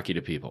across cocky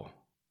to people.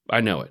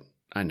 I know it.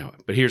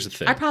 But here's the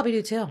thing. I probably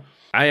do too.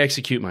 I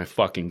execute my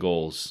fucking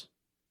goals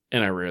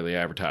and I rarely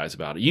advertise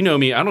about it. You know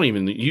me.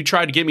 You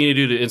tried to get me to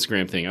do the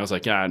Instagram thing. I was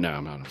like, no, I'm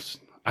not.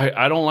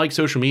 I don't like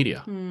social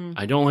media.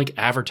 I don't like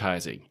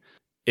advertising.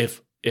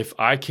 If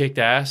I kicked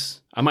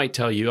ass, I might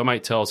tell you, I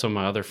might tell some of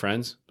my other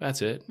friends.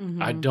 That's it.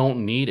 I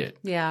don't need it.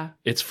 Yeah.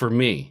 It's for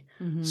me.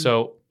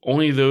 So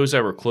only those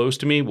that were close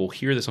to me will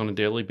hear this on a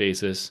daily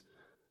basis.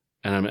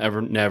 And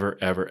I'm never,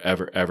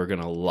 ever going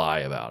to lie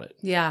about it.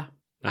 Yeah.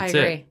 That's I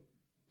agree. it.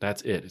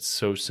 That's it. It's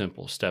so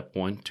simple. Step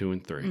 1, 2,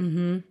 and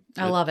 3.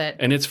 I love it.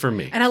 And it's for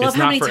me. And I love it's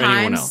not for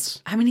anyone how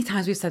else. many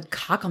times we've said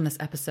cock on this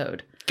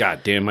episode.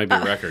 God damn, might be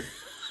a record.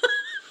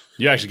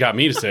 You actually got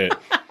me to say it.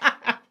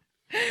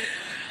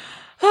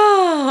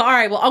 Oh, all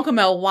right. Well, Uncle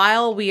Mel,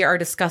 while we are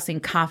discussing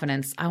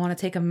confidence, I want to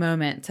take a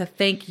moment to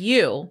thank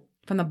you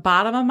from the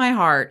bottom of my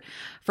heart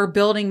for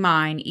building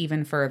mine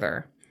even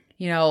further.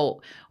 You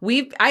know,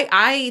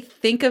 I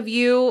think of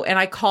you and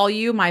I call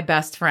you my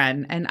best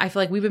friend. And I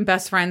feel like we've been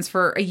best friends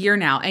for a year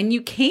now. And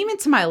you came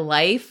into my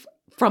life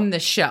from the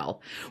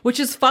show, which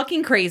is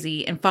fucking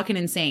crazy and fucking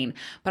insane.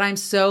 But I'm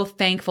so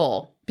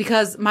thankful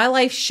because my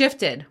life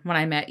shifted when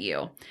I met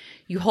you.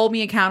 You hold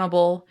me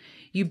accountable.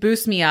 You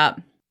boost me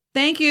up.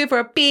 Thank you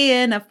for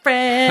being a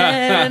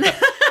friend.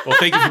 Well,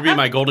 thank you for being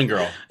my golden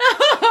girl.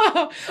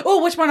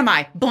 Oh, which one am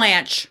I?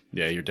 Blanche.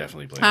 Yeah, you're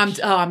definitely Blanche.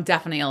 I'm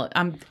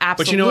absolutely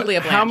But you know what? a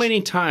Blanche. How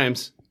many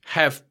times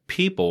have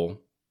people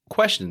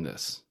questioned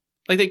this?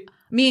 Like they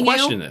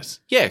question this.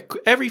 Yeah,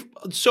 many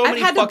I've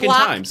had fucking to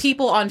block times.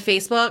 people on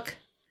Facebook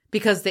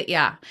because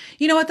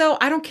You know what though?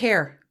 I don't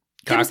care.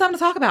 Give them something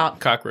to talk about.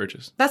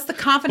 Cockroaches. That's the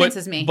confidence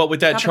is me. But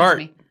with that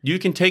confidence chart, you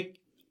can take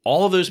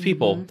all of those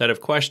people that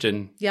have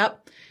questioned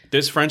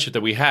this friendship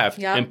that we have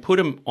and put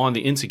them on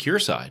the insecure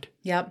side.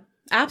 Yep.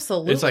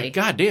 Absolutely. It's like,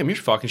 God damn, you're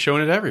fucking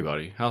showing it to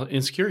everybody how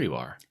insecure you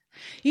are.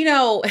 You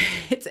know,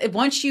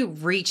 once you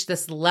reach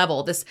this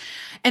level,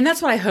 and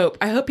that's what I hope.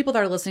 I hope people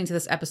that are listening to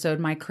this episode,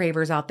 my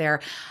cravers out there,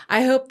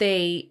 I hope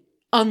they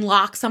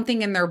unlock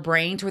something in their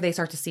brain to where they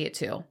start to see it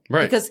too.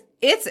 Right. Because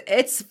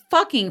it's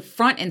fucking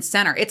front and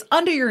center. It's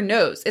under your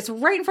nose. It's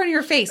right in front of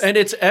your face. And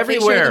it's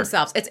everywhere. They show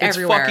themselves. It's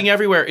everywhere. It's fucking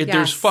everywhere. Yes.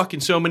 There's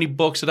fucking so many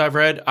books that I've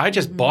read. I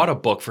just bought a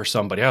book for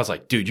somebody. I was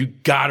like, dude, you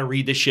gotta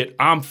read this shit.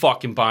 I'm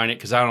fucking buying it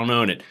because I don't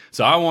own it.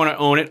 So I want to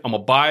own it. I'm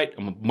gonna buy it.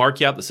 I'm gonna mark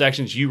you out the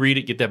sections. You read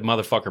it. Get that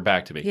motherfucker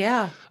back to me.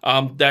 Yeah.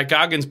 That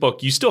Goggins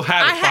book, you still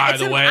have it, by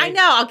the way. I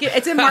know.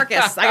 It's in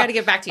Marcus. I got to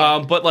get back to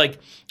you. But like,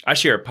 I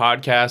share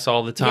podcasts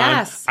all the time.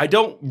 Yes. I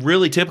don't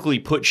really typically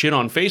put shit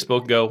on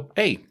Facebook and go,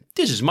 hey,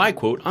 this is my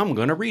quote I'm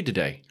going to read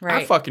today.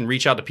 Right. I fucking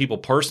reach out to people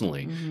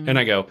personally and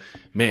I go,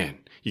 man,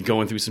 you're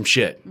going through some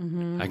shit.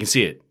 I can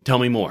see it. Tell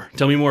me more.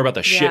 Tell me more about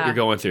the shit you're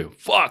going through.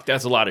 Fuck,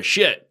 that's a lot of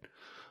shit.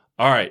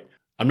 All right.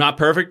 I'm not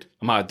perfect.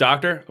 I'm not a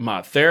doctor. I'm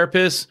not a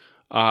therapist.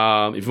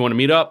 If you want to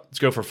meet up, let's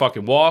go for a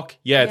fucking walk.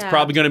 Yeah, it's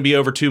probably going to be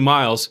over 2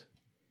 miles,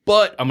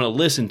 but I'm going to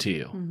listen to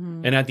you.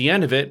 And at the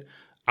end of it,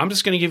 I'm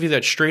just going to give you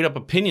that straight up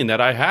opinion that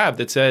I have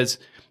that says,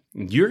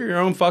 you're your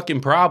own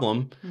fucking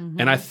problem.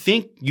 And I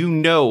think you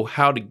know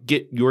how to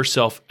get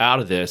yourself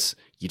out of this.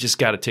 You just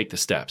got to take the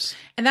steps.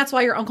 And that's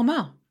why you're Uncle Mo.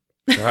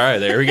 All right,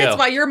 there we go. That's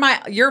why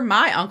you're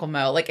my Uncle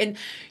Mo. Like, and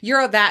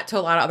you're that to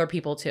a lot of other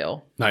people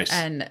too. Nice.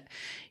 And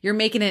you're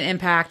making an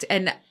impact.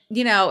 And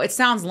you know, it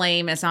sounds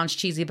lame, it sounds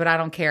cheesy, but I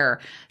don't care.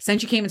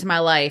 Since you came into my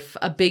life,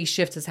 a big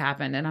shift has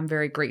happened, and I'm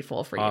very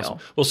grateful for you.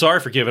 Well,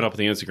 sorry for giving up on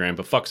the Instagram,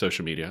 but fuck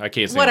social media. I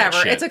can't say whatever.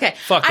 That shit. It's okay.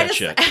 Fuck that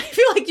shit. I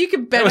feel like you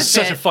could benefit. That was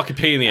such a fucking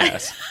pain in the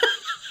ass.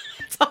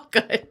 It's all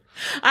good.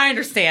 I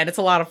understand. It's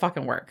a lot of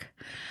fucking work.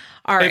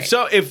 All right.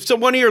 If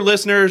one of your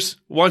listeners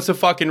wants to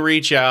fucking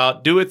reach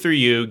out, do it through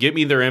you. Get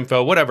me their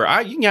info, whatever.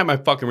 You can have my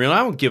fucking real. I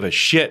don't give a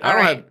shit. I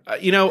don't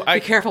have. Be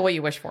careful what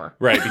you wish for.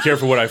 Right. Be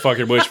careful what I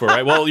fucking wish for.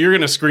 Right. Well, you're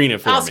gonna screen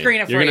it for me. I'll screen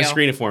it for you. You're gonna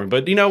screen it for me.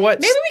 But you know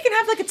what? Maybe we can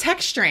have like a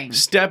text string.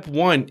 Step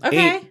one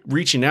ain't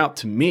reaching out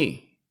to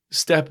me.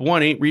 Step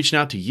one ain't reaching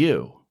out to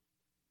you.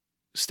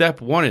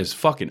 Step one is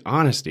fucking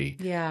honesty.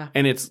 Yeah.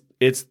 And it's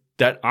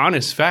that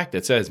honest fact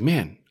that says,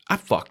 man, I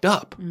fucked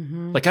up.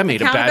 Mm-hmm. Like I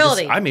made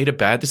a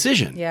bad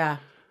decision. Yeah.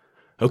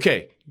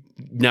 Okay,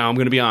 now I'm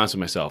going to be honest with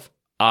myself.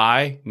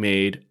 I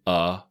made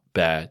a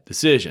bad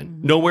decision.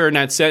 Mm-hmm. Nowhere in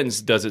that sentence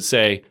does it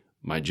say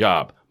my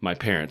job, my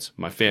parents,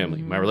 my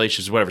family, my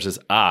relationships, whatever. It says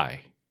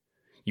I.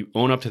 You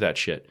own up to that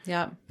shit.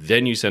 Yeah.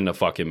 Then you send a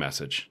fucking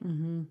message.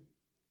 Mm-hmm.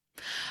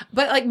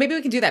 But like maybe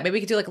we can do that. Maybe we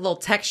could do like a little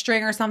text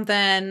string or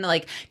something.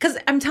 Like, because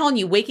I'm telling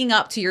you, waking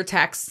up to your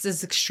texts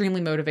is extremely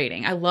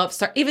motivating. I love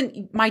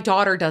even my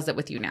daughter does it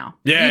with you now.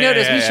 Yeah, you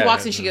notice when she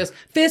walks in, she goes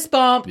fist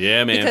bump.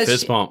 Yeah, man,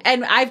 fist bump.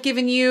 And I've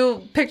given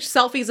you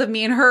selfies of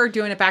me and her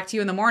doing it back to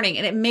you in the morning,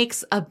 and it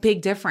makes a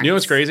big difference. You know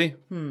what's crazy?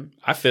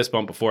 I fist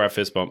bump before I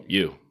fist bump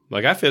you.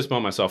 Like I fist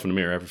bump myself in the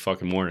mirror every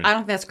fucking morning. I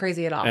don't think that's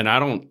crazy at all. And I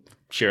don't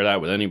share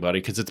that with anybody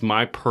because it's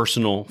my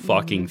personal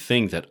fucking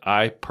thing that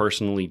I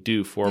personally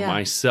do for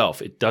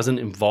myself. It doesn't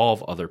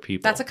involve other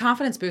people. That's a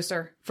confidence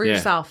booster for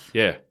yourself.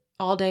 Yeah.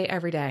 All day,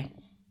 every day.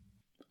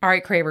 All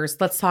right, Cravers,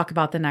 let's talk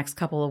about the next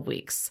couple of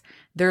weeks.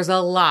 There's a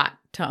lot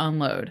to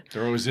unload.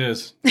 There always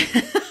is.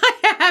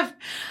 I have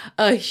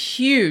a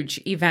huge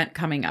event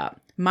coming up.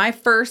 My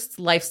first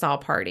lifestyle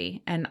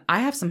party, and I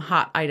have some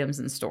hot items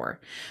in store.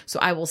 So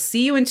I will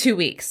see you in 2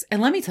 weeks. And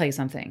let me tell you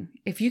something.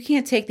 If you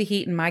can't take the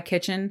heat in my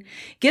kitchen,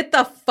 get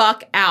the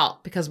fuck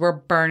out because we're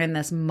burning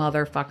this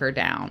motherfucker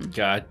down.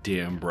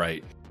 Goddamn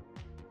right.